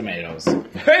Rotten Tomatoes.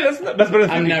 Hey, that's better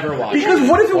than I've never watched it. Because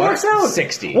what if it works out?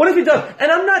 60. What if it does?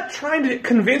 And I'm not trying to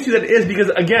convince you that it is because,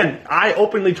 again, I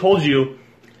openly told you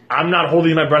I'm not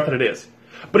holding my breath that it is.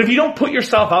 But if you don't put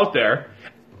yourself out there,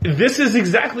 this is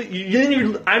exactly...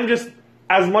 I'm just...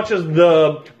 As much as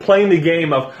playing the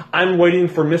game of I'm waiting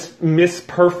for Miss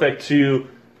Perfect to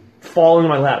fall into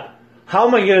my lap. How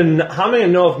am I gonna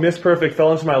know if Miss Perfect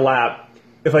fell into my lap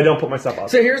if I don't put myself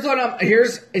out? So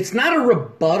it's not a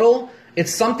rebuttal.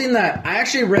 It's something that I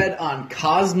actually read on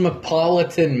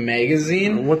Cosmopolitan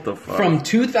magazine. What the fuck? From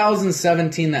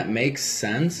 2017 that makes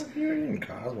sense. You're in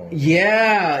Cosmo.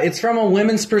 Yeah, it's from a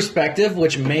women's perspective,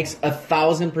 which makes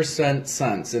 1,000%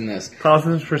 sense in this.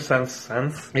 1,000%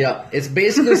 sense? Yeah, it's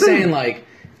basically saying like,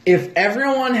 if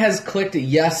everyone has clicked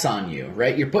yes on you,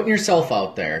 right? You're putting yourself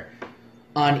out there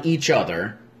on each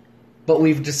other, but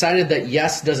we've decided that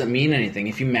yes doesn't mean anything.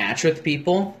 If you match with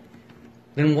people,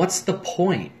 then what's the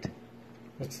point?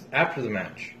 What's after the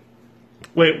match?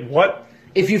 Wait, what?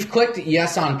 If you've clicked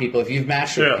yes on people, if you've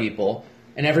matched with people,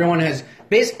 and everyone has...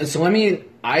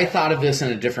 I thought of this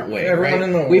in a different way,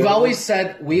 right?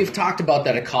 We've talked about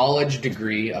that a college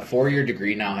degree, a 4-year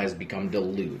degree now has become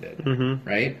diluted,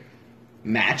 right?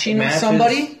 Matching with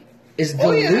somebody is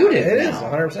diluted it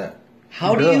now. It is, 100%.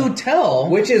 How do you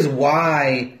tell? Which is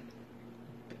why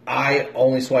I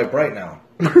only swipe right now.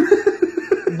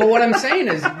 But what I'm saying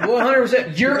is,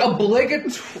 100%. You're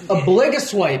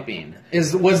swiping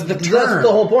was the term. That's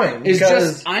the whole point.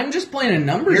 I'm just playing a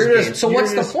numbers game. So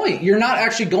what's the point? You're not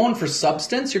actually going for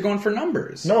substance. You're going for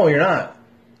numbers. No, you're not.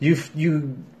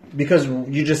 Because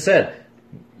you just said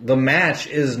the match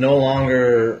is no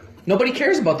longer. Nobody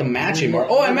cares about the match anymore.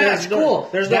 Oh, I matched. Cool.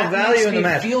 There's no value in the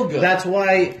match. Feel good. That's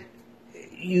why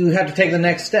you have to take the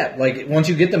next step. Like, once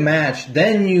you get the match,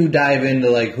 then you dive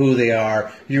into, like, who they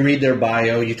are. You read their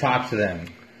bio. You talk to them.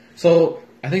 So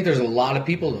I think there's a lot of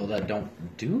people, though, that don't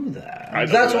do that.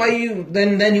 That's why you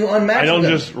then you unmatch I don't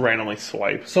them. just randomly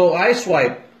swipe. So I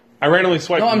swipe. I randomly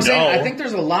swipe. No, I'm saying I think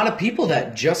there's a lot of people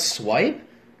that just swipe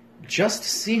just to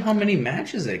see how many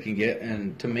matches they can get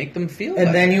and to make them feel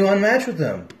And then you unmatch with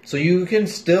them. So you can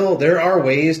still... There are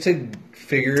ways to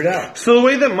figure it out. So the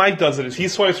way that Mike does it is he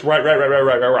swipes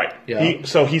right. Yeah.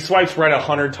 So he swipes right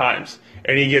 100 times.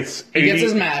 And he gets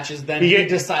his matches, then he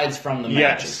decides from the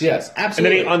matches. Yes,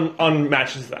 absolutely. And then he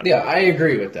unmatches them. Yeah, I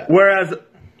agree with that. Whereas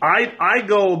I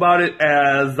go about it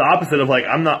as the opposite of like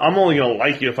I'm only gonna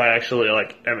like you if I actually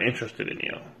like am interested in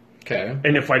you. Okay.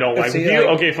 And if I don't like you,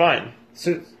 okay, fine.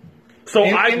 So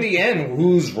in the end,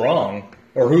 who's wrong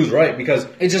or who's right? Because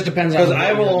it just depends on. Because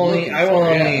I will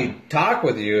only talk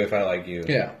with you if I like you.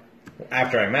 Yeah.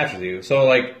 After I match with you, so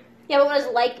like. Yeah, but what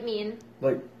does like mean?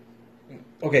 Like.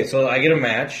 Okay, so I get a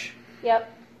match. Yep.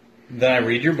 Then I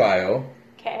read your bio.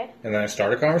 Okay. And then I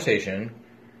start a conversation,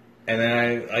 and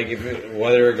then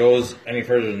whether it goes any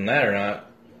further than that or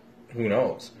not, who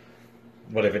knows?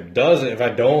 But if it does, if I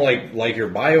don't like your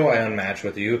bio, I unmatch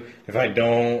with you. If I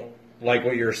don't like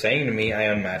what you're saying to me, I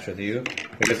unmatch with you.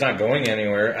 If it's not going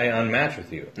anywhere, I unmatch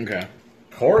with you. Okay.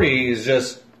 Corey is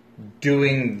just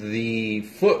doing the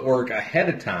footwork ahead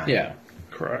of time. Yeah.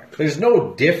 Correct. There's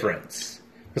no difference.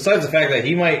 Besides the fact that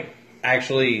he might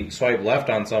actually swipe left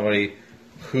on somebody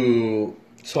who...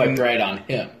 Swiped right on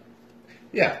him.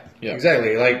 Yeah,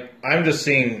 exactly. Like, I'm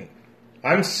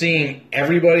seeing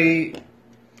everybody...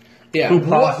 Yeah,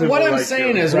 what I'm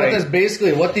saying is what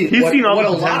a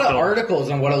lot of articles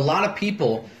and what a lot of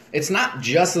people it's not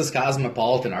just this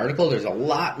Cosmopolitan article. There's a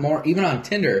lot more, even on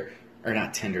Tinder, or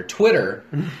not Tinder, Twitter.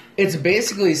 It's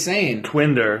basically saying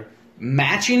Twinder.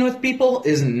 matching with people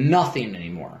is nothing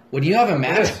anymore. When you have a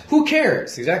match, who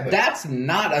cares? Exactly. That's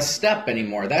not a step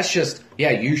anymore. That's just,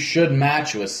 yeah, you should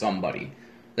match with somebody.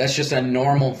 That's just a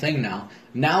normal thing now.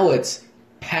 Now it's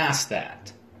past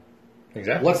that.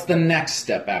 Exactly. What's the next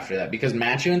step after that? Because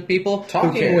matching with people, who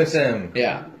Talking cares? with them.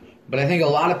 Yeah. But I think a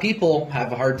lot of people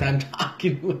have a hard time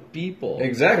talking with people.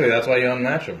 Exactly. That's why you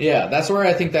unmatch them. Yeah, that's where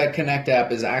I think that Connect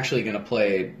app is actually going to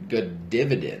play good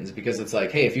dividends, because it's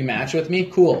like, hey, if you match with me,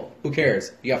 cool. Who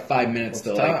cares? You got 5 minutes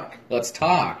Let's to talk. let's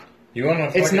talk. You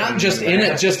want to? It's not just in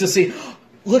it just to see,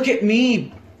 look at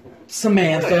me,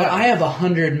 Samantha. Yeah. I have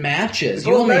 100 matches.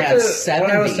 You Goes only back had to 70.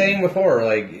 What I was saying before,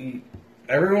 like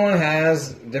everyone has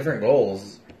different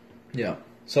goals. Yeah.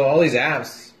 So all these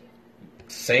apps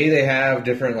say they have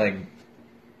different like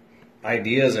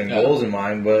ideas and Yeah. goals in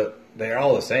mind, but they're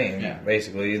all the same. Yeah.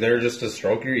 Basically, they're just to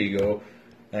stroke your ego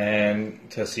and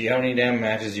to see how many damn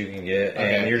matches you can get,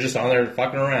 Okay. and you're just on there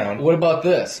fucking around. What about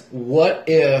this? What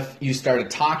if you started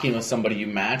talking with somebody you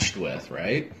matched with,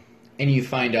 right? And you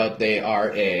find out they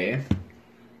are a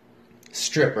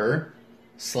stripper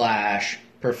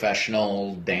 /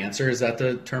 professional dancer. Is that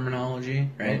the terminology,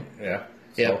 right? Yeah.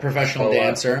 Yeah, So- professional so,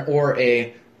 dancer or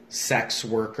a sex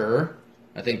worker.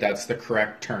 I think that's the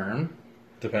correct term.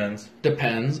 Depends.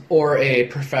 Depends. Or a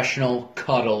professional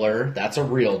cuddler. That's a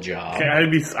real job. Okay,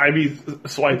 I'd be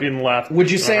swiping left. Would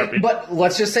you in a say? heartbeat. But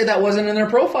let's just say that wasn't in their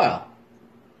profile.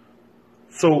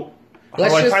 So, how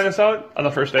Let's do I just- find this out on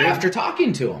the first date? After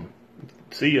talking to them.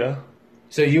 See ya.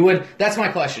 So you would, that's my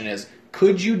question is,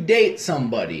 could you date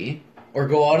somebody or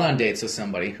go out on dates with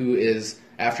somebody who is,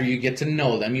 after you get to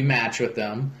know them, you match with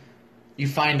them, you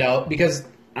find out, because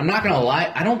I'm not going to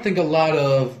lie, I don't think a lot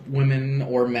of women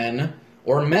or men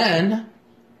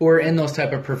who are in those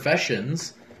type of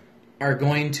professions are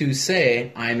going to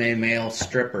say, I'm a male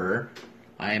stripper,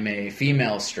 I'm a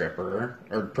female stripper,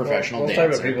 or professional Those dancer.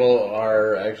 type of people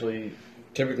are actually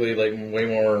typically like way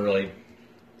more like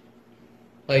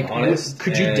Like, honest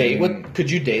could you and- date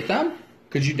Could you date them?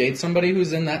 Could you date somebody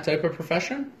who's in that type of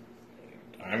profession?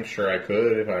 I'm sure I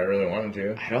could if I really wanted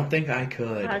to, I don't think I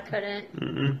could. I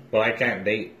couldn't. but I can't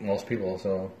date most people,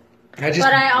 so I just,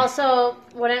 But I also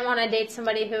wouldn't want to date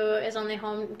somebody who is only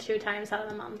home 2 times out of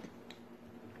the month.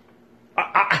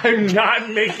 I'm not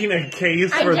making a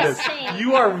case I'm for just this. saying.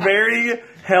 You are very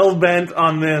hell bent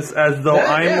on this, as though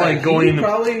I'm like he going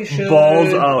probably should-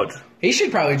 balls out. he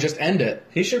should probably just end it.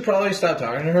 He should probably stop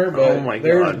talking to her. But Oh my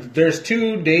God. there's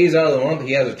 2 days out of the month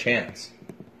he has a chance.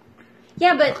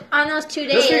 Yeah, but on those 2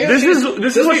 days, This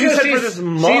is what she because said for this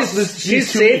month. She's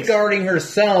safeguarding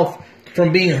herself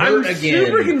from being hurt I'm again.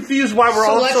 super confused why we're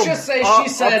So all let's so just say she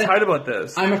said, uptight about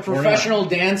this. I'm a professional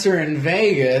dancer in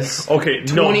Vegas. Okay,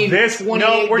 28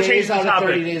 we're days changing the out of topic.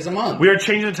 30 days a month. We are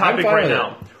changing the topic fine right with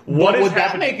now. What What is would that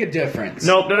happening? make a difference?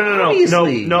 No.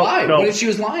 Obviously. No. Why? What if she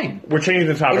was lying? We're changing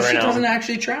the topic What if right she now doesn't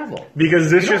actually travel? because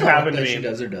this You don't just know happened to if she me.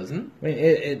 does or doesn't. I mean,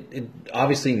 it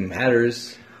obviously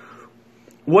matters.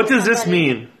 What does this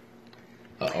mean?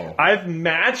 Uh-oh. I've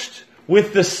matched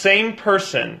with the same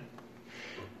person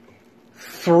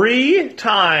 3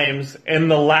 times in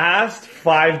the last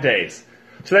 5 days.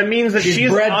 So that means that She's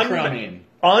she's breadcrumbing.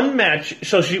 unmatched.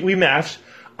 So we matched.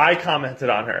 I commented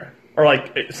on her or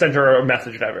like sent her a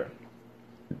message, whatever.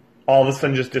 All of a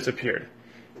sudden, just disappeared.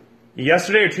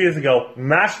 Yesterday or 2 days ago,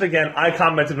 matched again. I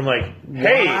commented. I'm like,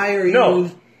 hey, Why are no,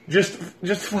 you- just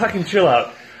fucking chill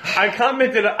out. I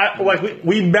commented,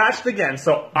 we matched again,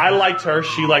 so I liked her,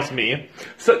 she likes me.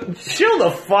 So chill the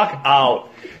fuck out.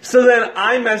 So then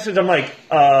I messaged, I'm like,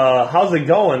 how's it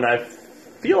going? I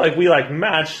feel like we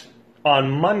matched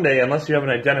on Monday unless you have an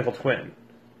identical twin.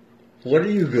 What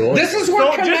are you going? This is So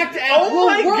where just- Connect app oh will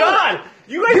my work. god!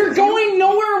 You guys, You're going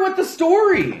nowhere with the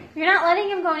story. you're not letting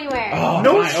him go anywhere. Oh,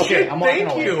 no fine. shit, Okay, I'm walking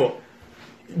thank away. you.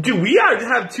 Dude, we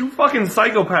have 2 fucking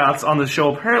psychopaths on the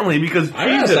show apparently because I'm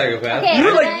not a Jesus. psychopath. Okay, You're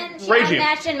so like then she raging.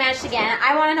 unmatched and matched again.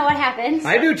 I want to know what happens.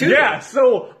 I do too. Yeah,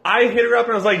 so I hit her up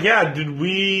and I was like, "Yeah, didn't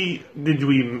we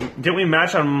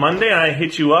match on Monday?" And I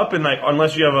hit you up and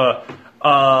unless you have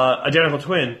a identical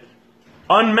twin,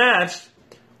 unmatched,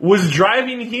 was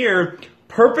driving here,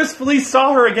 purposefully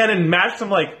saw her again and matched. I'm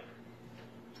like,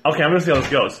 okay, I'm gonna see how this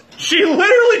goes. She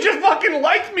literally just fucking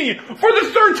liked me for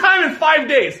the 3rd time in 5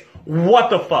 days. What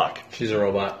the fuck? She's a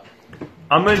robot.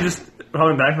 I'm gonna just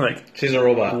coming back and She's a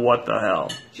robot. what the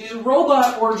hell? She's a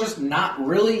robot or just not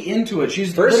really into it.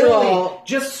 She's First of literally all,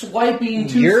 just swiping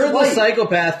to You're swipe. the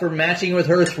psychopath for matching with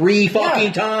her 3 fucking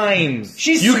Yeah. times.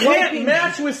 She's You swiping. can't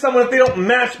match with someone if they don't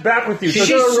match back with you. So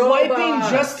She's a swiping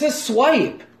robot. just to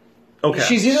swipe. Okay.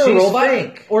 She's either a She's robot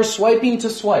fake. or swiping to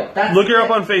swipe. That's Look her it. up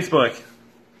on Facebook.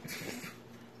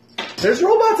 There's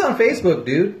robots on Facebook,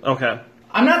 dude. Okay.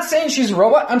 I'm not saying she's a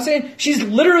robot. I'm saying she's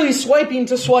literally swiping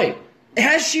to swipe.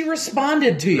 Has she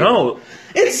responded to you? No.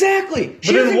 Exactly.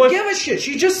 She then doesn't what- give a shit.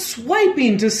 She's just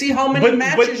swiping to see how many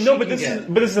matches she can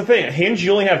get. But this is the thing. Hinge,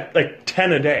 you only have like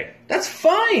 10 a day. That's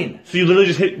fine. So you literally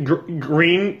just hit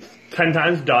green 10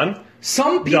 times, done.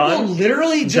 Some people Done.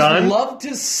 literally just Done. love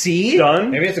to see. Done.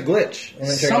 Maybe it's a glitch.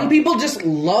 Some people just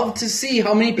love to see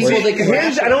how many people they can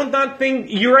Hinge, match. I don't not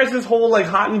think you guys this whole like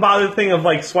hot and bothered thing of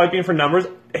like swiping for numbers.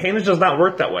 Hinge does not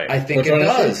work that way. I think Which it one is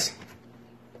does.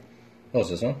 What's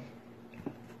this one?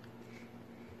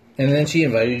 And then she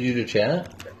invited you to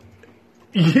chat?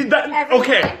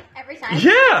 Okay. Every time.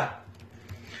 Yeah.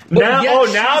 Now,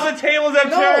 yet now she's- the tables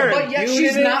have No, turned. but yet You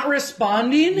she's didn't- not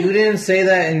responding. You didn't say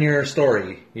that in your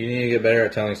story. You need to get better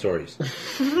at telling stories.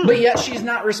 But yet she's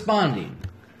not responding.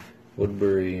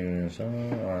 Woodbury,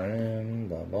 RM,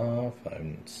 blah, blah, 5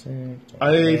 and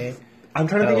 6. I'm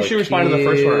trying to think if she responded to the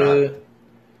first one or not.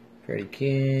 Pretty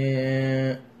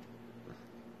cute.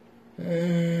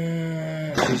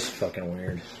 She's fucking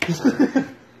weird.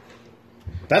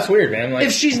 That's weird, man. Like,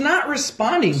 If she's not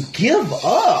responding, give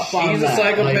up. on she's a that.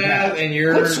 psychopath that. and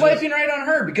you're Quit swiping right on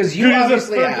her because you Dude,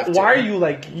 obviously have to. why are you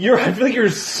like you're? I feel like you're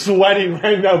sweating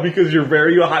right now because you're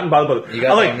very hot and bothered. You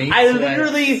got I'm the meat like, I sweat.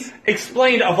 literally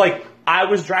explained of like I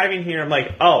was driving here. I'm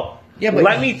like, oh, Yeah, but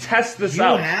let me test this you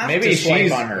out. have maybe to swipe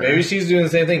she's on her. maybe she's doing the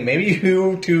same thing. Maybe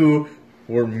you two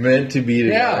were meant to be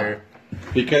together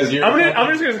because you're. I'm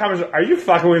just gonna comment. Are you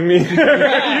fucking with me? Are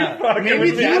you fucking Maybe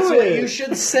with me? that's do what it. you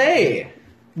should say.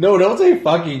 No, don't say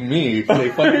fucking me. Say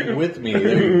fucking with me.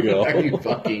 There you go. Are you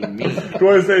fucking me? Do you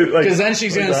want to say like? Because then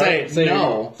she's gonna say Say-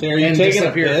 no say, are you and taking a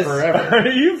disappear piss? forever. Are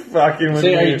you fucking with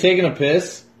Say, are me? you taking a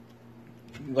piss?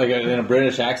 Like in a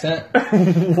British accent?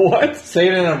 What? Say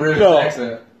it in a British No.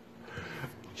 accent.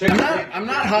 I'm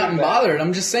not hot and bothered.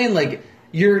 I'm just saying, like,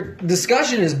 your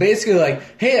discussion is basically like,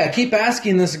 hey, I keep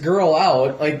asking this girl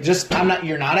out. Like,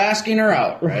 you're not asking her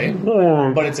out, right?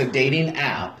 But it's a dating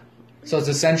app. So it's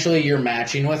essentially you're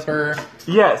matching with her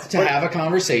Yes. to but- have a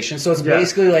conversation. So it's Yeah.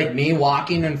 basically like me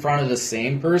walking in front of the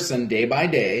same person day by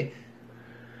day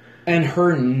and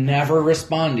her never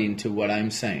responding to what I'm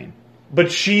saying.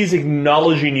 But she's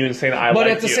acknowledging you and saying, "I But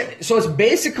like at the you." so it's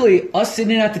basically us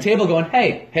sitting at the table going,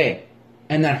 hey,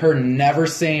 and then her never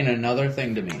saying another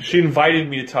thing to me. She invited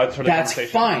me to touch her. That's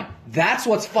fine. That's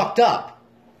what's fucked up.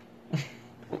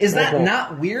 Is that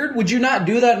not weird? Would you not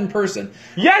do that in person?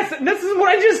 Yes, this is what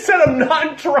I just said. I'm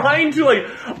not trying to like.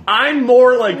 I'm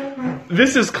more like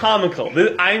this is comical.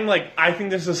 I'm like I think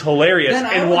this is hilarious, Then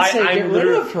I and would why say I'm get rid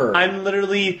literally, of her. I'm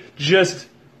literally just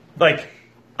like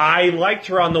I liked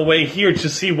her on the way here to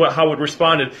see how it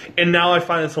responded, and now I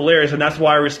find this hilarious, and that's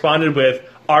why I responded with,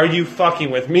 "Are you fucking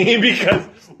with me?" Because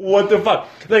what the fuck?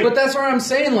 Like, But that's what I'm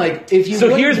saying. Like, if you So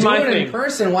wouldn't here's do my it thing. in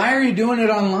person, why are you doing it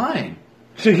online?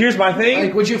 so here's my thing.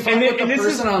 Like, would you fuck with the this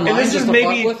person is, online and this just is to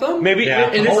maybe fuck with them? maybe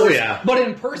Yeah. and this Oh, is- yeah. But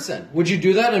in person, would you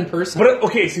do that in person? But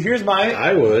okay, so here's my.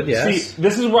 I would, yes. See,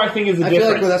 this is what I think is the I feel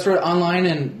difference. like that's where online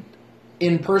and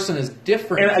in person is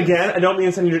different. And again, I don't mean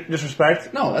this in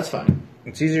disrespect. no, that's fine.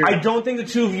 It's easier. I don't think the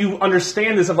two of you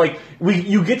understand this. Of like,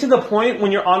 you get to the point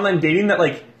when you're online dating that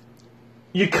like,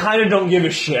 you kind of don't give a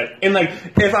shit. And like,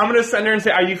 if I'm gonna send her and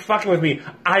say, "Are you fucking with me?"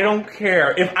 I don't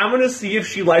care. If I'm gonna see if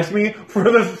she likes me for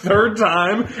the third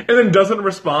time and then doesn't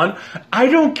respond, I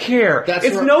don't care. That's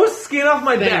it's right. no skin off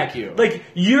my Thank back. you. Like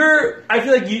I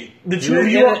feel like the two your, of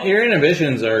you are your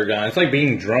inhibitions are gone. It's like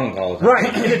being drunk all the time.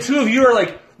 right, and the two of you are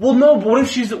like, well, no, but what if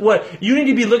she's what? You need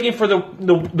to be looking for the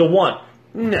one.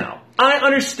 No, I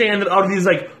understand that out of these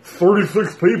like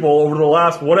 36 people over the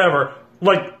last whatever,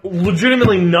 like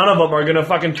legitimately none of them are gonna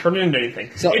fucking turn into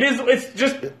anything. So- it is what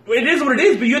it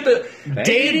is. But you have to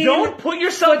Dating if you don't put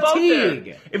yourself out fatigue.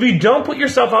 there. If you don't put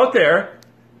yourself out there,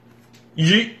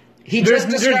 He there's just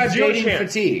described zero dating chance.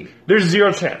 fatigue. There's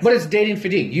zero chance. But it's dating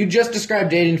fatigue. You just described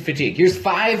dating fatigue. Here's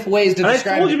 5 ways to and I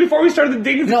describe told you before we started the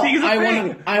dating No, fatigue is a I thing.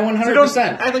 want- I 100%. So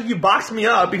don't act like you boxed me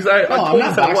up because I No, told I'm you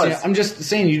not that boxing was. it. I'm just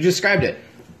saying you described it.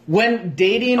 When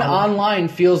dating online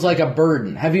feels like a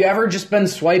burden, have you ever just been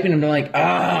swiping and been like,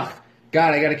 God,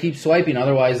 I got to keep swiping,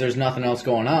 otherwise there's nothing else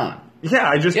going on? Yeah,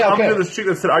 I just Yeah, commented okay. to this chick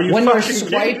that said, "Are you When you're fucking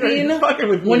kidding me? Are you swiping, fucking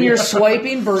with when me?" you're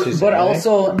swiping, She's but gay.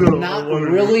 also No, not what are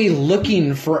you- really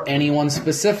looking for anyone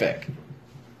specific.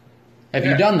 Have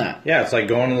you done that? Yeah, it's like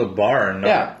going to the bar and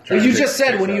Yeah. trying But to you pick just said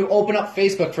chicks when up. you open up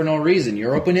Facebook for no reason,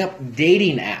 you're opening up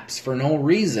dating apps for no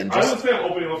reason. I Just would say I'm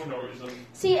opening up for no reason.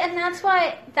 See, and that's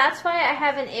why I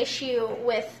have an issue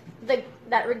with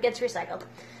that gets recycled.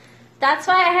 That's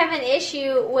why I have an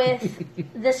issue with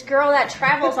this girl that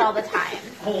travels all the time.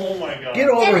 Oh my god. Get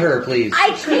over her, please.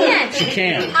 I can't. She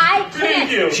can't. I can't.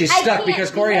 Thank you. She's I stuck can't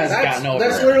because Corey hasn't because- gotten over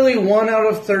That's her. literally 1 out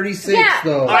of 36, Yeah,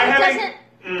 though. but I it haven't- doesn't.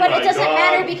 Oh But my it doesn't God.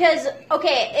 matter because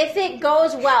if it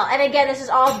goes well, and again, this is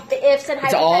all ifs and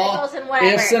It's all hypotheticals and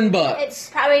whatever. ifs and buts. It's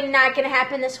probably not going to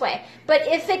happen this way. But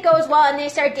if it goes well and they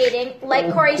start dating,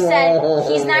 like Corey said,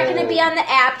 he's not going to be on the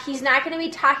app. He's not going to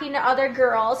be talking to other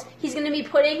girls. He's going to be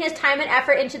putting his time and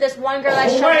effort into this one girl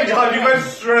that's Oh my god, you guys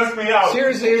stress me out.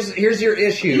 Here's your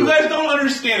issue. You guys don't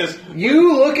understand this.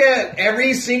 You look at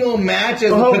every single match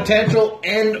as a potential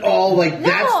end all. Like, No,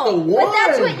 that's the one. but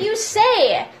that's what you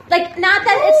say. Like, not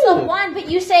that it's the one, but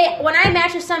you say, when I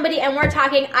match with somebody and we're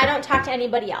talking, I don't talk to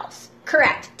anybody else.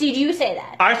 Correct. Did you say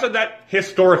that? I said that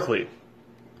historically.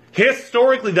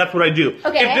 Historically, that's what I do.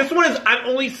 Okay. If this one is, I'm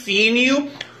only seeing you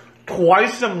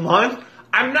twice a month,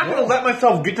 I'm not going to let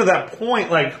myself get to that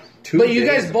point. Like, 2 But you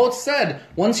days. guys both said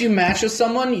once you match with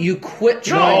someone, you quit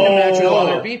trying to match with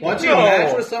other people. Once you No.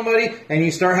 match with somebody and you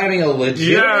start having a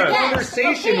legitimate Yes.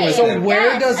 conversation Okay. with So them. where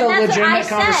Yes, does a and that's what I legitimate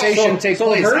said. conversation take So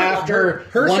place her- after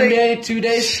her 1 saying- day, 2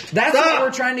 days? That's Stop. what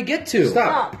we're trying to get to.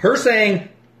 Stop. No. Her saying,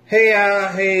 hey,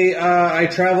 I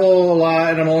travel a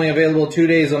lot and I'm only available 2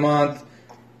 days a month.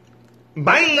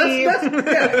 bye.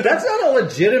 That's not a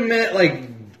legitimate, like,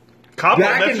 Couple,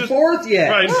 back that's and just- forth yet.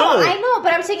 Right. No, Sorry. I know,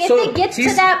 but I'm saying if So it gets to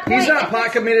he's- that point, he's not if pot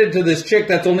it's- committed to this chick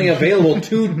that's only available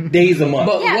 2 days a month.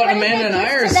 But Yeah, what but if Amanda it and I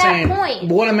gets are to that saying, point-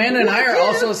 what Amanda and I are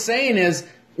also saying is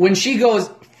when she goes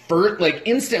like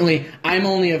instantly, I'm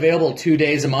only available 2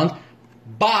 days a month.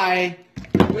 Bye.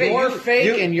 You're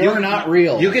fake and you're not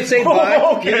real. You could say bye.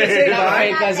 Okay. You could say Not bye.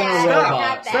 fake as in a Not robot. that.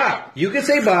 Not that. Stop. You could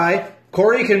say bye.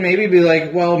 Corey can maybe be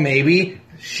like, well, maybe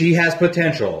she has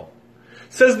potential.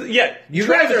 Says, yeah, You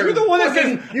Travis, guys are you're the one that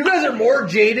fucking, says, you guys are more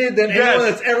jaded than Yes. anyone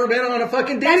that's ever been on a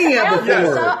fucking dating I app don't think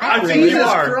before. so. I don't I think think you so.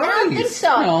 are. I don't think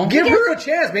so. No. Give Because- her a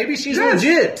chance. Maybe she's Yes.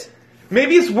 legit.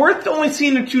 maybe it's worth only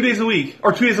seeing her 2 days a week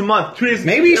or 2 days a month. 2 days.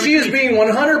 Maybe every she is 2 weeks. being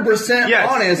 100% Yes.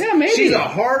 honest. Yeah, maybe. She's a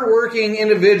hardworking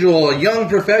individual, a young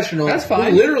professional That's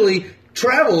fine. who literally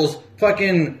travels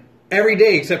fucking every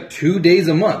day except 2 days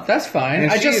a month. That's fine.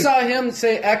 And I just she's- saw him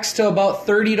say X to about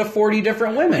 30 to 40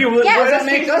 different women. Okay, well, Yeah, Does let's that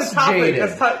make change us the topic. jaded?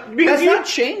 Because That's you- not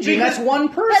changing. because- That's one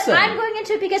But person. I'm going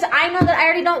into it because I know that I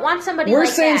already don't want somebody We're like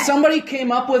saying that. somebody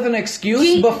came up with an excuse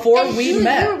You- before and we you,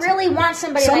 met. You really want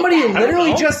somebody Somebody like that.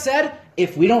 literally know. just said,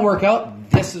 if we don't work out,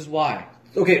 this is why.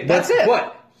 Okay, That's but it.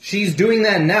 What? She's doing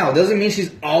that now. Doesn't mean she's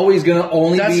always going to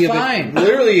only That's be. fine.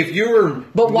 Literally, if you were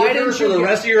But why with her didn't for you the get-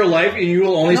 rest of your life and you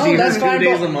will only No, see her that's 2 fine,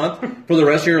 days but- a month for the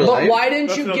rest of your But life, why didn't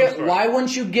That's you another give? story. Why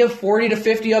wouldn't you give 40 to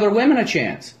 50 other women a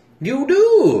chance? you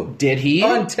do. Did he?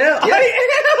 Until I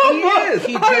am. he is.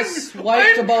 He just swiped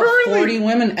I'm about currently- 40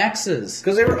 women X's.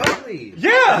 Because they were ugly.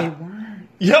 Yeah.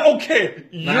 Yeah, okay.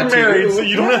 You're Not to married, you. so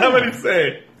you don't have anything to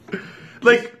say.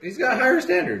 Like, He's got higher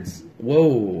standards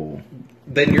Whoa.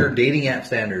 than your dating app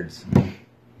standards.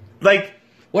 like,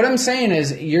 What I'm saying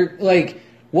is, you're like,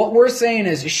 what we're saying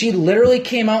is, she literally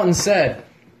came out and said,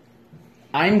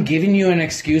 I'm giving you an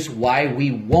excuse why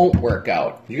we won't work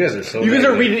out. You guys are so. you guys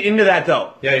are negative. reading into that,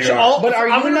 though. Yeah, you So are. But are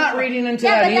I'm you gonna- not reading into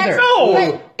Yeah, that but that's- either? No.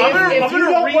 But I'm gonna- If I'm you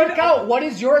gonna don't read- work out, what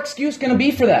is your excuse going to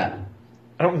be for that?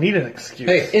 I don't need an excuse.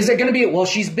 Hey, Is it going to be, well,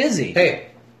 she's busy? hey,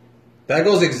 that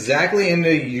goes exactly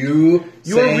into you.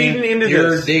 You are saying reading into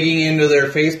you're this. digging into their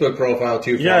Facebook profile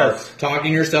too far. Yes.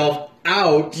 Talking yourself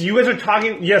out. You guys are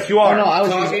talking. Yes, you Oh, are. no, I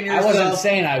Talking wasn't yourself-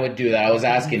 saying I would do that. I was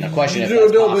asking the question if No,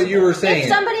 that's no, possible. but you were saying. If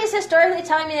somebody is historically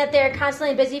telling me that they're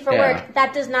constantly busy for Yeah. work,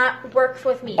 that does not work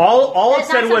with me. All it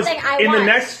That's not said was something I in the want.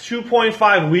 next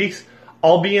 2.5 weeks,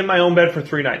 I'll be in my own bed for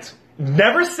 3 nights.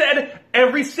 Never said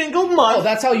every single month. Oh,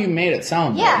 that's how you made it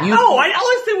sound. though. Yeah. You, no, all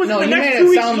I said was No, in the you next made 2 it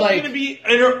weeks, sound you're like- going to be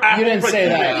at home You didn't for say 2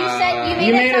 that. nights.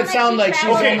 You made it sound like she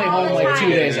was travels only all home the like time.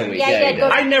 2 days a week. Yeah, Yeah, yeah, you go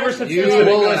did. I never listen said to you it. would.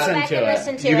 We'll Go listen back to and it.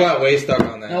 listen to You it. got way stuck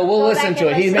on that. No, we'll Go listen back to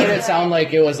and it. He listen made to it it. sound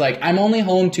like it was like, I'm only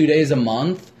home 2 days a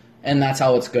month, and that's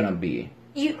how it's going to be.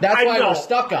 That's I why know. we're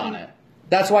stuck on it.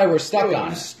 That's why we're stuck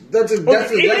on it. That's even the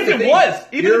if it thing. was,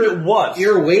 even if it was.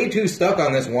 You're way too stuck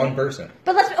on this one person.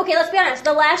 But let's be honest.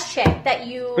 The last chick that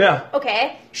you,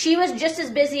 okay, she was just as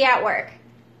busy at work,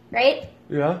 right?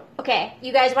 Yeah. Okay,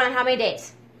 you guys went on how many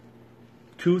dates?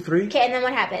 2, 3. Okay, and then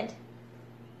what happened?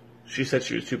 She said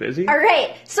she was too busy. All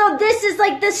right, so this is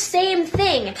like the same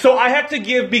thing. So I have to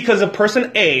give, because if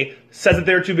person A says that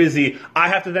they're too busy, I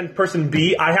have to then person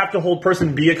B, I have to hold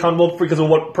person B accountable because of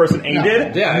what person A No.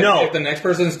 did? Yeah. No. If the next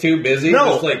person's too busy,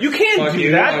 No, just like you can't fuck do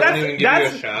you, that. I wouldn't even give you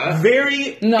a shot. That's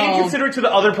very No. inconsiderate to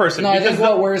the other person. No, I because think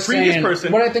what the we're previous saying,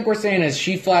 person, what I think we're saying is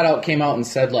she flat out came out and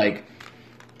said, like,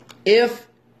 if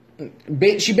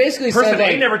she basically Person said, A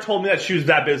like, never told me that she was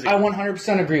that busy. I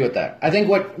 100% agree with that. I think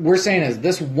what we're saying is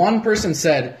this one person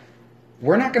said,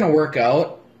 we're not going to work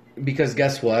out because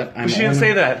guess what? She didn't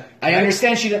say that. I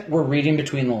understand we're reading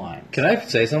between the lines. Can I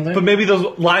say something? But maybe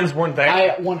those lines weren't there.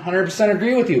 I 100%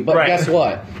 agree with you, but Right. guess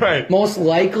what? Right. Most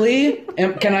likely,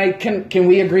 and can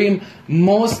we agree?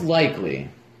 Most likely,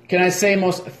 can I say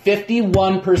most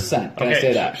 51%? Can I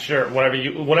say that? Sure,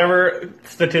 whatever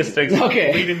statistics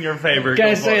Okay. lead in your favor. Can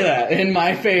go I for say it. that in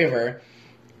my favor?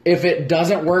 If it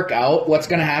doesn't work out, what's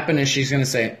going to happen is she's going to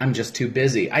say, "I'm just too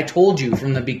busy." I told you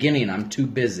from the beginning, I'm too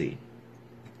busy.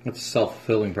 It's a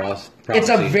self-fulfilling prophecy. It's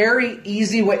a very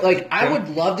easy way. Like, I would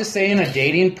love to say in a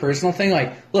dating personal thing,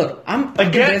 like, look, I'm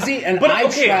fucking busy and I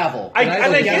travel. I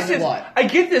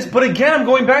get this, but again, I'm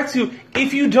going back to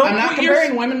if you don't. I'm not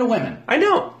comparing women to women. I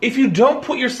know. If you don't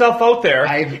put yourself out there,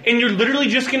 and you're literally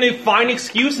just going to find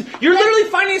excuses, you're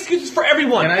literally finding excuses for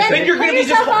everyone. Then you're going to be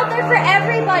yourself just out there for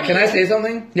everybody. Can I say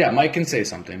something? Yeah, Mike can say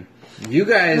something. You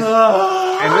guys...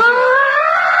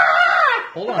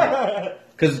 hold on.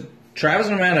 Because Travis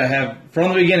and Amanda have, from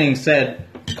the beginning, said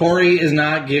Corey is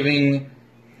not giving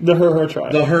the her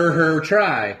try. The her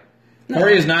try. No.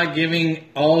 Corey is not giving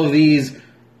all of these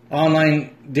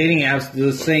online dating apps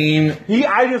the same.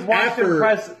 I just want to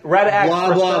press red X blah,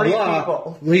 for blah, 30 blah.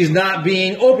 people. He's not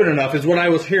being open enough, is what I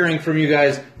was hearing from you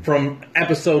guys from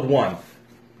episode 1.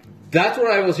 That's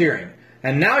what I was hearing.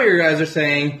 And now you guys are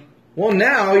saying, well,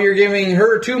 now you're giving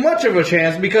her too much of a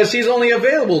chance because she's only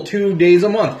available 2 days a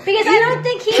month. Because I don't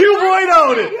think he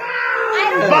 2.0'd it.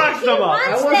 I don't Box think he them up. wants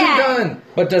I wasn't that. done.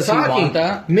 But does he talking. want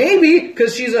that? Maybe,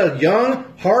 because she's a young,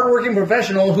 hardworking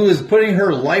professional who is putting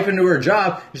her life into her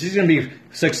job. She's going to be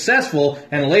successful,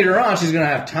 and later on, she's going to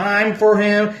have time for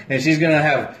him, and she's going to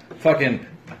have fucking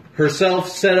herself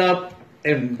set up,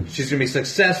 and she's going to be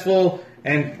successful,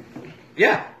 and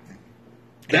yeah.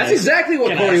 That's exactly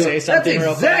what Corey wants. That's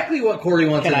exactly what Corey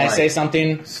wants. Can I say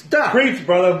something? Stop. Preach,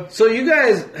 brother. So you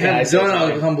guys have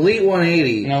done a complete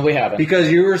 180. No, we haven't.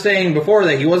 Because you were saying before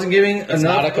that he wasn't giving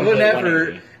enough of an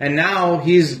effort, and now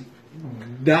he's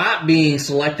not being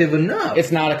selective enough.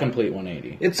 It's not a complete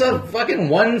 180. It's a fucking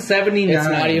 179. It's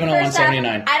not even a First off,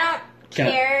 179. I don't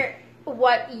care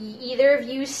what either of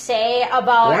you say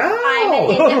about I'm an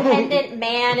independent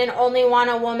man and only want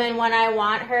a woman when I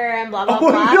want her and blah blah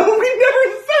blah. No, we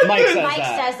never said Mike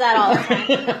that. Says that all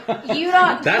the time. You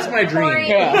don't. That's my dream. Corey,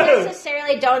 you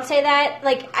necessarily don't say that.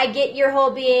 Like, I get your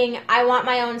whole being, I want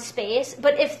my own space,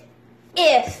 but if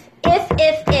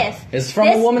It's from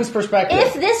a woman's perspective.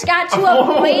 If this got to a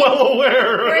point well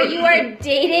aware. where you are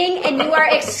dating and you are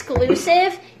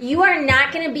exclusive, you are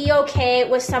not going to be okay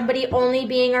with somebody only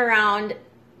being around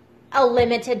a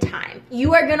limited time.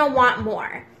 You are going to want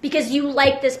more because you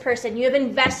like this person. You have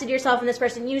invested yourself in this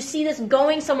person. You see this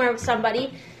going somewhere with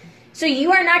somebody. So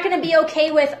you are not going to be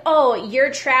okay with, oh,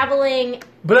 you're traveling.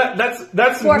 But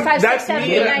that's 4, 5, 6, that's 7,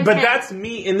 me. 8, 9, But 10. that's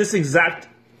me in this exact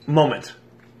moment.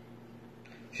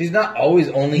 She's not always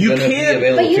only going to be can't-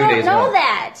 available 2 But you days don't a know month.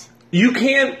 that. You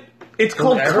can't. It's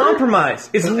called Whatever? compromise.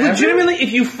 It's Whatever? legitimately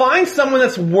if you find someone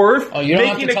that's worth You don't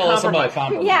have making to a tell us compromise. about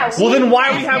compromise. Yeah. Well, then why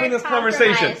are we That's having their this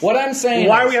conversation? compromise. What I'm saying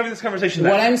Why is, are we having this conversation?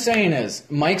 Then? What I'm saying is,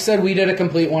 Mike said we did a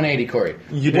complete 180, Corey.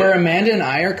 You did. Where Amanda and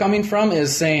I are coming from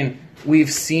is saying, we've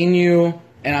seen you,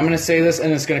 and I'm going to say this,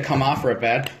 and it's going to come off real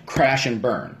bad, crash and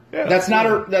burn. Yeah, that's not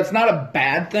a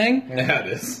bad thing. Yeah, it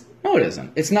is. No, it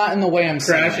isn't. It's not in the way I'm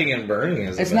saying Crashing it. and burning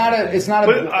is. It's not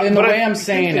in the way I'm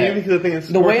saying it.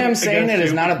 The way I'm saying it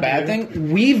is not a bad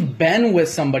thing. We've been with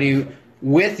somebody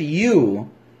with you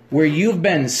where you've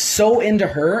been so into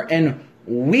her and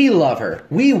we love her.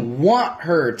 We want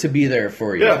her to be there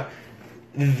for you. Yeah.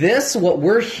 This, what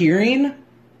we're hearing,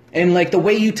 and like the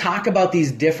way you talk about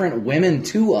these different women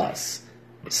to us.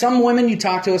 Some women you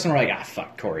talk to us and we're like,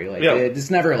 fuck Corey, like it's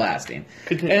never lasting.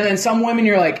 And then some women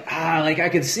you're like, like I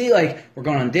could see, like we're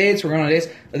going on dates.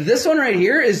 This one right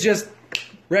here is just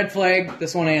red flag.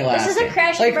 This one ain't lasting. This is a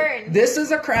crash and burn. This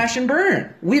is a crash and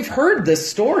burn. We've heard this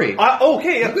story.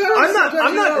 Okay, I'm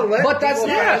not. But that's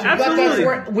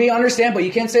absolutely. we understand, but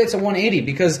you can't say it's a 180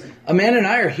 because Amanda and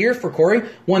I are here for Corey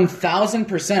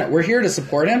 1,000%. We're here to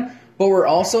support him, but we're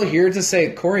also here to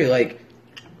say, Corey, like,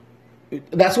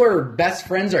 that's what our best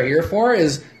friends are here for,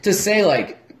 is to say,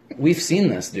 like, we've seen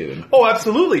this dude. Oh,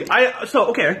 absolutely.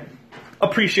 Okay.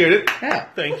 Appreciate it. Yeah.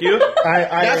 Thank you.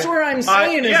 That's where I'm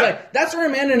saying is like, that's where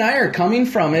Amanda and I are coming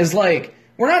from, is like,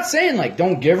 we're not saying like,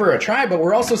 don't give her a try, but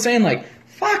we're also saying like,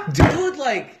 fuck dude,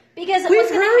 like, Because we've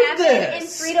what's going to happen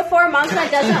this. in 3 to 4 months that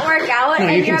doesn't work out No,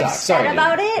 you and can you're talk. upset Sorry,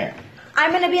 about dude. it, Here.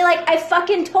 I'm going to be like, I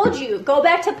fucking told you. Go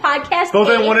back to podcast So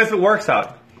then 8. what if it works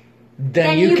out?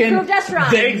 then you can proved us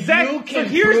wrong. then Exactly. you can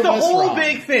So here's prove the us whole wrong.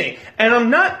 big thing. And I'm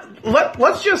not.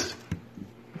 Let's just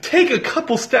take a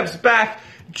couple steps back.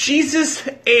 Jesus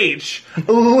H.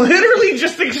 literally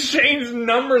just exchanged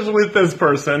numbers with this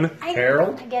person.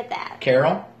 Harold? I get that.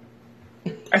 Carol.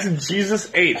 I said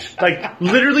Jesus H. Like,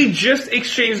 literally just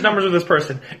exchanged numbers with this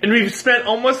person. And we've spent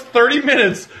almost 30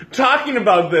 minutes talking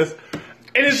about this.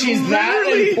 And it's She's that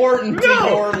literally- important to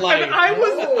your life. And I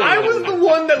was the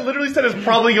one that literally said it's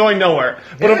probably going nowhere.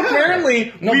 But Yeah.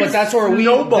 apparently, No, we but that's where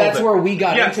we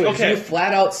got Yes, into it. okay. You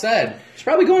flat out said it's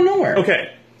probably going nowhere.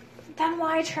 Okay. Then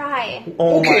why try?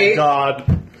 Oh Okay. my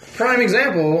god. Prime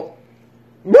example.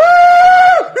 Woo!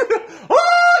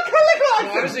 Oh, Kelly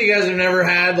Clarkson! Obviously, you guys have never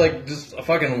had like just a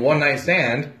fucking one night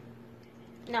stand.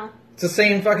 No. It's the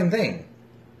same fucking thing.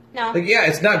 No. Like, yeah,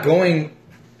 it's not going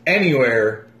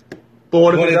anywhere, But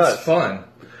what if but it it's does? fun.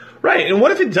 Right, and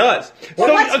what if it does?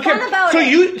 Well, what's fun about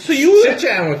it? So you Chit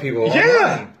chatting with people. Yeah.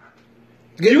 online.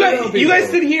 Get to know you guys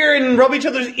people. sit here and rub each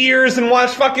other's ears and watch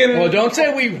fucking Well, don't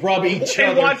say we rub each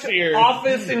and watch other's ears.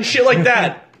 Office and shit like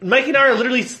that. Mike and I are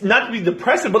literally not to be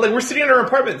depressive, but like we're sitting in our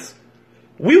apartments.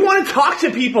 We want to talk to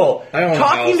people. I own a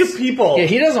Talking house. to people. Yeah,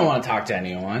 he doesn't want to talk to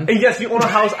anyone. And yes, you own a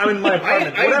house. I'm in my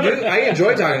apartment. Whatever. I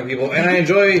enjoy talking to people, and I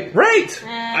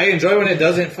enjoy when it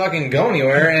doesn't fucking go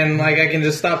anywhere, and like I can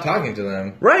just stop talking to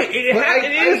them. Right. It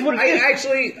But is what it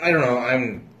is. I don't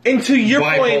know. And to your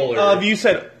point bipolar. of you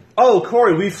said, oh,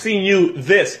 Corey, we've seen you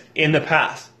this in the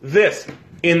past, this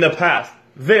in the past,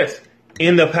 this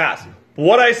in the past.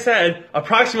 What I said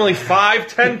approximately 5,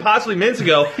 10, possibly minutes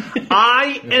ago,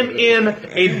 I am in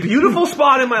a beautiful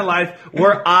spot in my life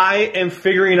where I am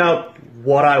figuring out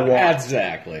what I want.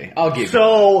 Exactly. I'll give you.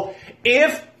 So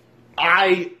if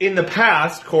I, in the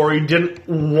past, Corey, didn't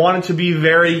want it to be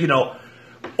very,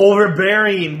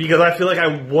 overbearing because I feel like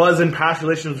I was in past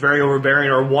relationships very overbearing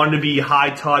or wanted to be high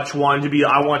touch, wanted to be,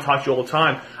 I want to talk to you all the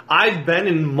time. I've been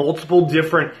in multiple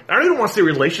different, I don't even want to say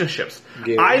relationships.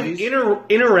 Gay I've orgies?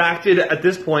 interacted at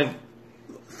this point,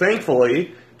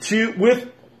 thankfully, with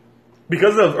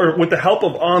the help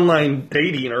of online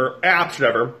dating or apps,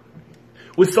 whatever,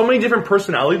 with so many different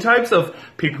personality types of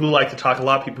people who like to talk a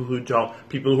lot, people who don't,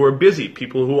 people who are busy,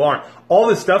 people who aren't. All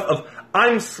this stuff of,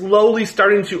 I'm slowly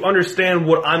starting to understand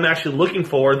what I'm actually looking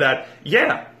for that,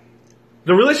 yeah,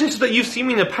 the relationship that you've seen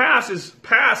me in the past is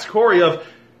past, Corey, of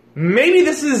maybe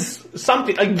this is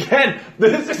something, again,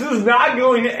 this is not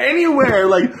going anywhere.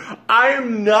 Like, I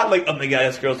am not like, oh my god,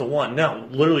 this girl's the one. No,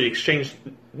 literally exchanged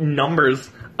numbers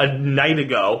a night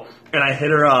ago, and I hit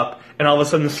her up, and all of a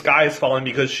sudden the sky is falling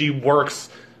because she works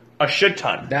a shit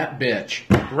ton. that bitch.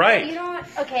 Right. You don't.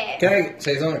 Okay. Can I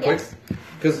say something quick? Yes.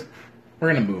 Because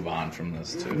We're gonna move on from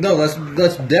this too. no, let's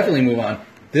definitely move on.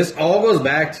 This all goes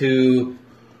back to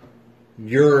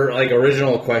your like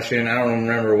original question. I don't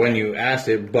remember when you asked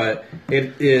it, but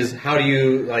it is how do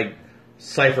you like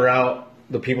cipher out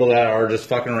the people that are just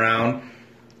fucking around?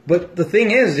 But the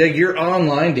thing is, like, you're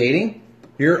online dating,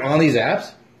 you're on these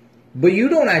apps, but you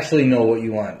don't actually know what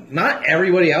you want. Not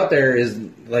everybody out there is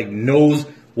like knows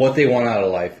what they want out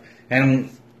of life, and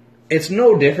it's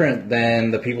no different than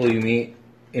the people you meet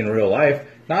in real life.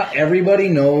 Not everybody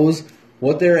knows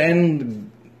what their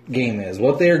end game is,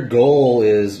 what their goal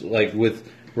is, like with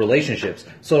relationships.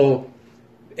 So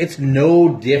it's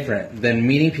no different than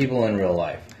meeting people in real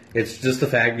life. It's just the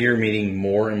fact you're meeting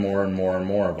more and more and more and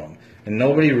more of them, and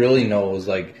nobody really knows.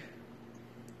 Like,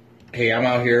 hey, I'm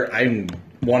out here. I'm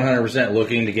 100%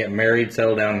 looking to get married,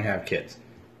 settle down, and have kids.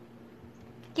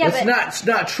 Yeah, That's but it's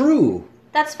not true.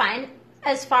 that's fine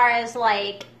as far as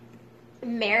like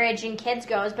marriage and kids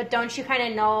goes. But don't you kind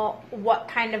of know what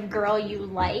kind of girl you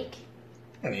like?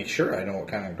 I mean, sure, I know what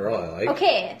kind of girl I like.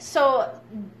 Okay, so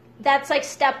that's like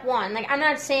step one. Like, I'm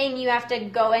not saying you have to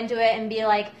go into it and be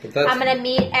like, But that's- I'm gonna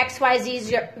meet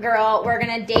XYZ's girl, we're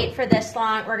gonna date for this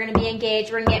long, we're gonna be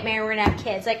engaged, we're gonna get married, we're gonna have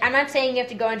kids. Like, I'm not saying you have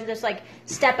to go into this like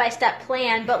step-by-step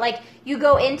plan, but like you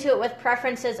go into it with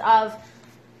preferences of,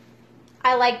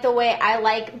 I like the way I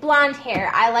like blonde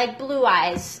hair, I like blue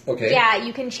eyes. Okay. Yeah,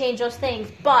 you can change those things,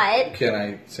 but Can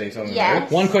I say something? Yes.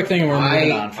 there? One quick thing, and we're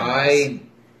moving on from this. I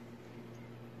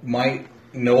might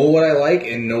know what I like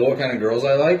and know what kind of girls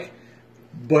I like,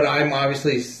 but I'm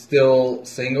obviously still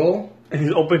single, And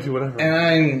he's open to whatever. and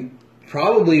I'm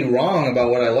probably wrong about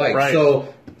what I like. Right.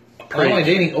 So online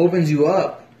dating opens you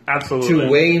up Absolutely. to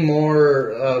way more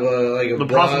of a The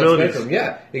broad possibilities. spectrum.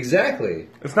 Yeah, exactly.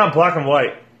 It's not black and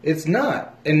white. It's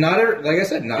not, and like I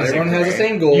said, not Is it everyone has the gray?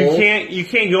 same goal. You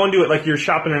can't go into it like you're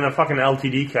shopping in a fucking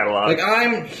LTD catalog. Like,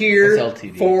 I'm here That's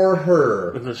LTD. for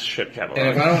her. It's a shit catalog. And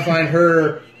if I don't find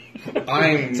her,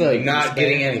 I'm like not Spanish.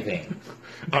 getting anything.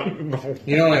 No.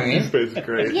 You know what I mean? Space is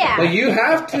great. Yeah. Like you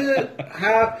have to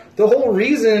have the whole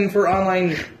reason for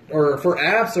online or for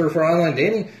apps or for online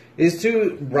dating is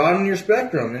to broaden your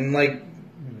spectrum and like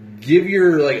give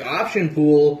your like option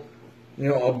pool,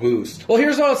 a boost. Well,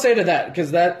 here's what I'll say to that,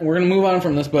 because we're going to move on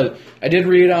from this, but I did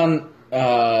read on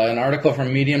an article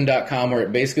from Medium.com where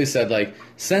it basically said, like,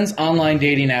 since online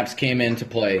dating apps came into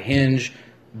play, Hinge,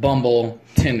 Bumble,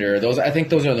 Tinder, I think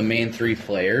those are the main three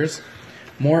players,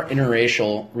 more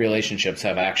interracial relationships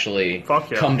have actually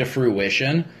come to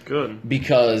fruition. Good.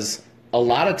 Because a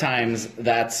lot of times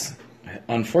that's,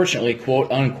 unfortunately,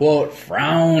 quote unquote,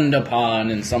 frowned upon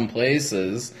in some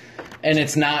places, and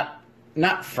it's not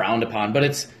frowned upon, but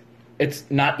it's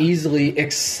not easily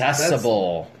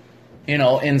accessible,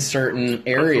 in certain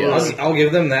areas. I'll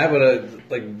give them that, but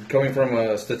like coming from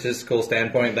a statistical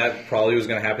standpoint, that probably was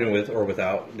going to happen with or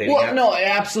without dating apps. No,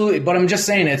 absolutely. But I'm just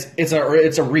saying it's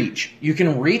a reach. You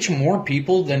can reach more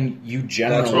people than you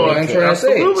generally. That's what I'm could. trying to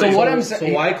say. Absolutely. So what I'm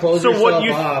saying. So why close yourself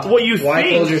off? Why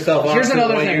close yourself off? Here's to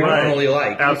another what thing, you right? normally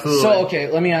like. Absolutely. So okay,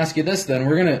 let me ask you this then.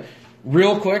 We're gonna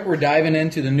real quick. We're diving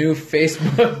into the new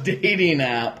Facebook dating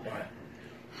app.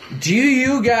 Do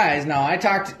you guys now? I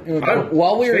talked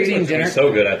while we were eating dinner.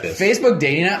 So good at this. Facebook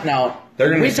dating app. Now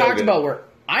we talked about where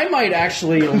I might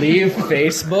actually leave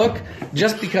Facebook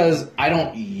just because I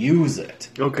don't use it.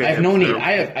 Okay, I have no need.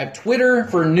 I have Twitter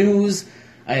for news.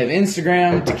 I have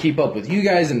Instagram to keep up with you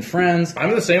guys and friends.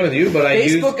 I'm the same with you, but I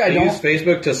use don't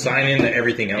Facebook to sign into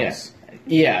everything else.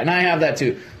 Yeah, and I have that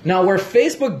too. Now, where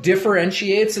Facebook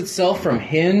differentiates itself from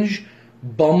Hinge,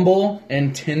 Bumble,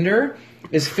 and Tinder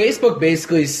is Facebook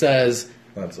basically says,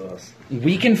 That's us.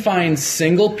 we can find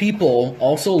single people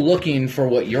also looking for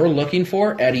what you're looking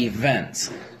for at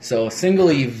events. So single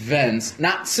events,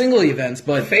 not single events,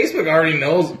 but Facebook already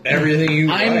knows everything you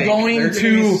like. They're gonna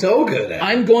be so good at it.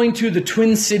 I'm going to the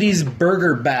Twin Cities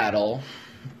Burger Battle.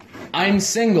 I'm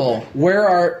single.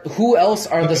 Who else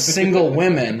are the single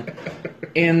women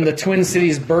in the Twin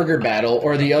Cities Burger Battle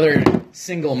or the other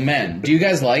single men? Do you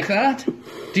guys like that?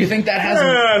 Do you think that has...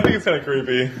 I think it's kind of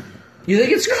creepy. You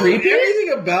think it's creepy?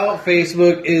 Everything about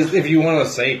Facebook is, if you want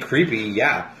to say creepy,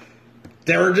 yeah.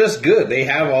 They're just good. They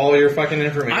have all your fucking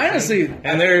information. Honestly,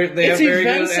 and they have very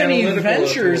good events and analytical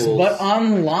adventures, tools. but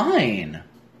online.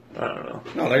 I don't know.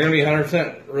 No, they're going to be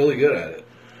 100% really good at it.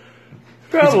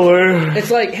 Probably. It's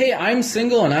like, hey, I'm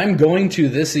single and I'm going to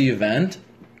this event.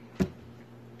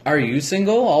 Are you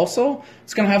single also?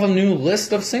 It's going to have a new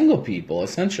list of single people,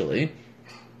 essentially.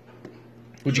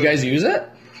 Would you guys use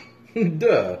it?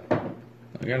 Duh.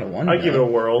 I gotta wonder. I'd give it a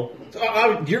whirl.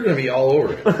 You're going to be all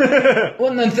over it.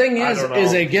 Well, and the thing I is don't know.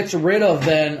 it gets rid of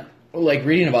then, like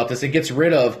reading about this, it gets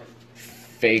rid of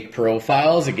fake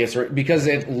profiles. It gets because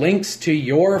it links to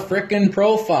your frickin'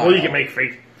 profile. Well, you can make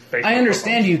fake I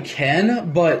understand you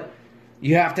can, but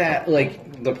you have to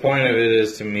like The point of it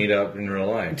is to meet up in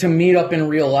real life. to meet up in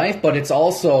real life, but it's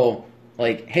also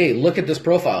like, hey, look at this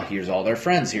profile. Here's all their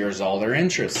friends. Here's all their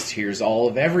interests. Here's all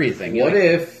of everything. What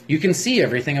if you can see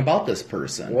everything about this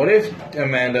person? What if,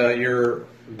 Amanda, your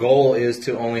goal is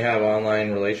to only have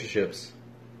online relationships?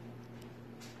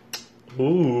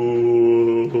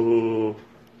 Ooh.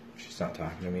 She's not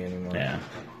talking to me anymore. Yeah,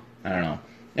 I don't know.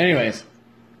 Anyways,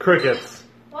 Crickets.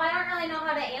 Well, I don't really know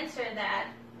how to answer that.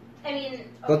 I mean,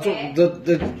 That's okay.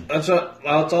 that's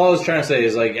all I was trying to say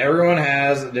is like everyone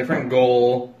has a different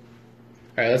goal.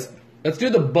 all right, let's do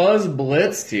the Buzz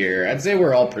Blitz here. I'd say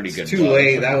we're all pretty good. Too Buzz.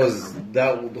 late. That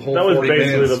whole That was 40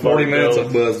 basically minutes. the 40 minutes Buzz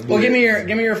of buzz. Well, blitz.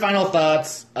 give me your final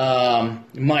thoughts,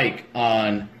 Mike,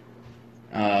 on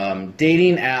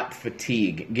dating app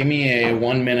fatigue. Give me a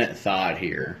 1 minute thought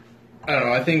here. I don't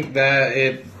know. I think that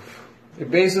it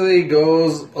basically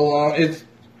goes along.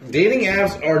 Dating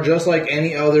apps are just like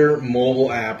any other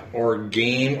mobile app or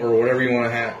game or whatever you want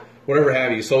to have, whatever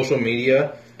have you, social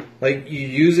media. Like you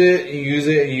use it,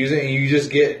 and you just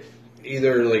get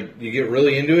either like you get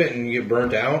really into it and you get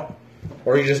burnt out,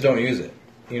 or you just don't use it.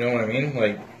 You know what I mean?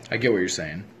 Like I get what you're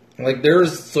saying. Like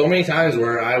there's so many times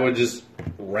where I would just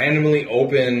randomly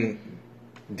open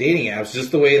dating apps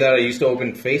just the way that I used to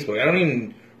open Facebook. I don't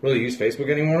even really use Facebook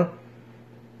anymore.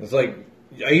 It's like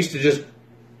I used to just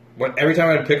every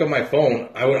time I'd pick up my phone,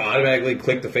 I would automatically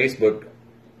click the Facebook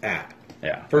app.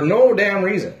 Yeah. For no damn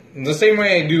reason. The same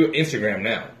way I do Instagram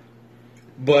now.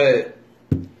 But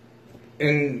like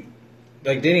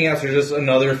dating apps are just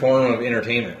another form of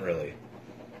entertainment, really.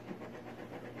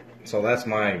 So that's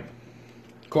my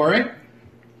Corey?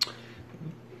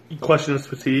 Question is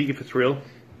fatigue, if it's real.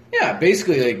 Yeah,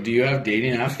 basically, like, do you have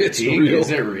dating app fatigue? real. Is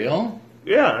it real?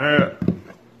 Yeah, I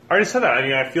already said that. I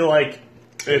mean, I feel like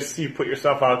is you put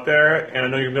yourself out there, and I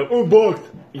know you're going to go, oh, booked.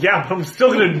 Yeah, but I'm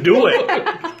still going to do it.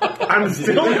 I'm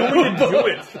still going to do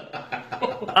it.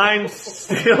 I'm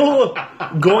still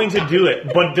going to do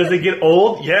it. But does it get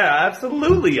old? Yeah,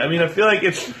 absolutely. I mean, I feel like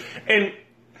it's... And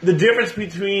the difference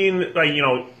between, like, you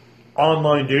know,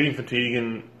 online dating fatigue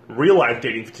and real-life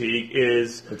dating fatigue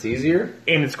is... It's easier?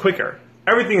 And it's quicker.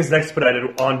 Everything is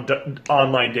expedited on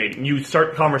online dating. You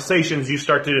start conversations, you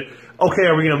start to, okay,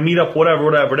 are we going to meet up,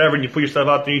 whatever, and you put yourself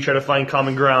out there, you try to find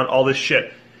common ground, all this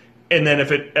shit. And then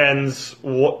if it ends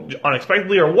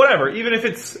unexpectedly or whatever, even if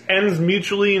it ends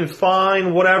mutually and it's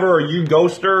fine, whatever, or you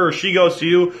ghost her or she goes to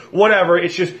you, whatever,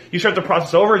 it's just, you start the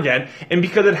process over again. And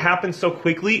because it happens so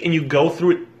quickly and you go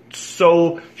through it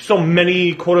so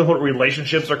many quote-unquote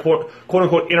relationships or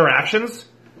quote-unquote interactions,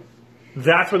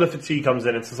 that's where the fatigue comes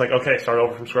in. It's just like, okay, start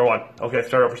over from square one. Okay,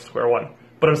 start over from square one.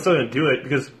 But I'm still going to do it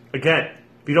because, again,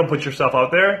 if you don't put yourself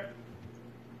out there,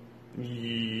 what are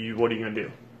you going to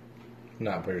do?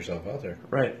 Not put yourself out there.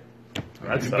 Right.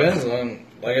 That Depends on,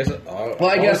 like I said,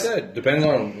 I guess depends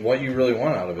on what you really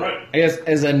want out of it. Right. I guess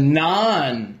as a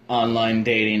non-online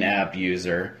dating app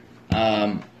user,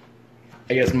 I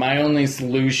guess my only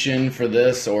solution for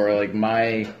this, or like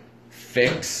my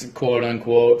fix, quote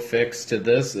unquote, fix to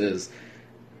this is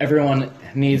everyone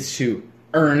needs to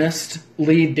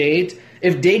earnestly date.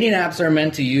 If dating apps are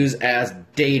meant to use as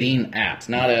dating apps,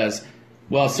 not as,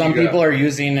 well, some people are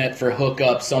using it for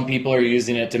hookups, some people are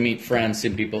using it to meet friends,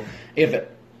 some people,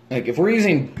 if we're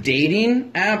using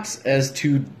dating apps as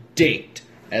to date,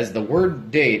 as the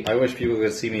word date. I wish people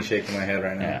could see me shaking my head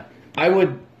right now.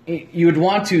 Yeah. You would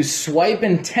want to swipe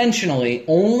intentionally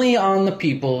only on the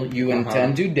people you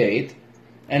intend to date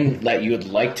and that you would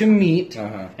like to meet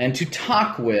and to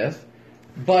talk with,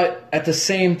 but at the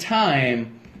same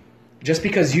time, just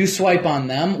because you swipe on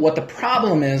them, what the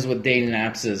problem is with dating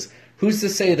apps is, who's to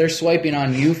say they're swiping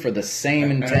on you for the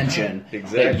same intention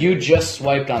that you just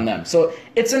swiped on them? So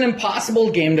it's an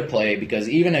impossible game to play because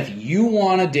even if you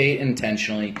want to date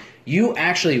intentionally, you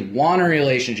actually want a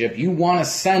relationship, you want to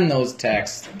send those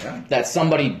texts that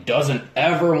somebody doesn't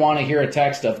ever want to hear a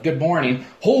text of good morning.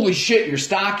 Holy shit, you're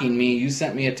stalking me. You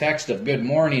sent me a text of good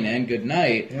morning and good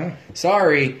night. Yeah.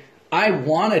 Sorry, I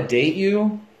want to date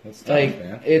you. That's tough, like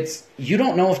man. It's you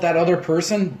don't know if that other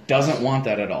person doesn't want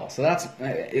that at all. So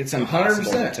it's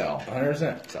impossible to tell.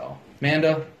 100%. So,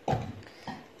 Amanda?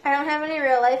 I don't have any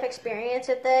real life experience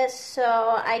with this, so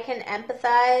I can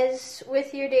empathize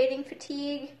with your dating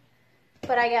fatigue.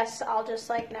 But I guess I'll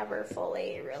just never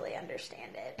fully really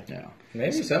understand it. Yeah.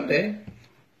 Maybe someday.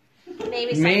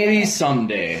 Maybe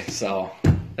someday. So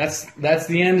that's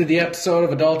the end of the episode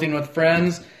of Adulting with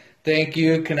Friends. Thank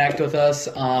you. Connect with us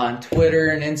on Twitter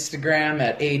and Instagram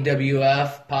at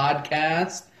AWF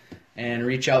Podcast. And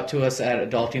reach out to us at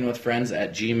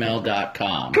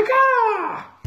adultingwithfriends@gmail.com.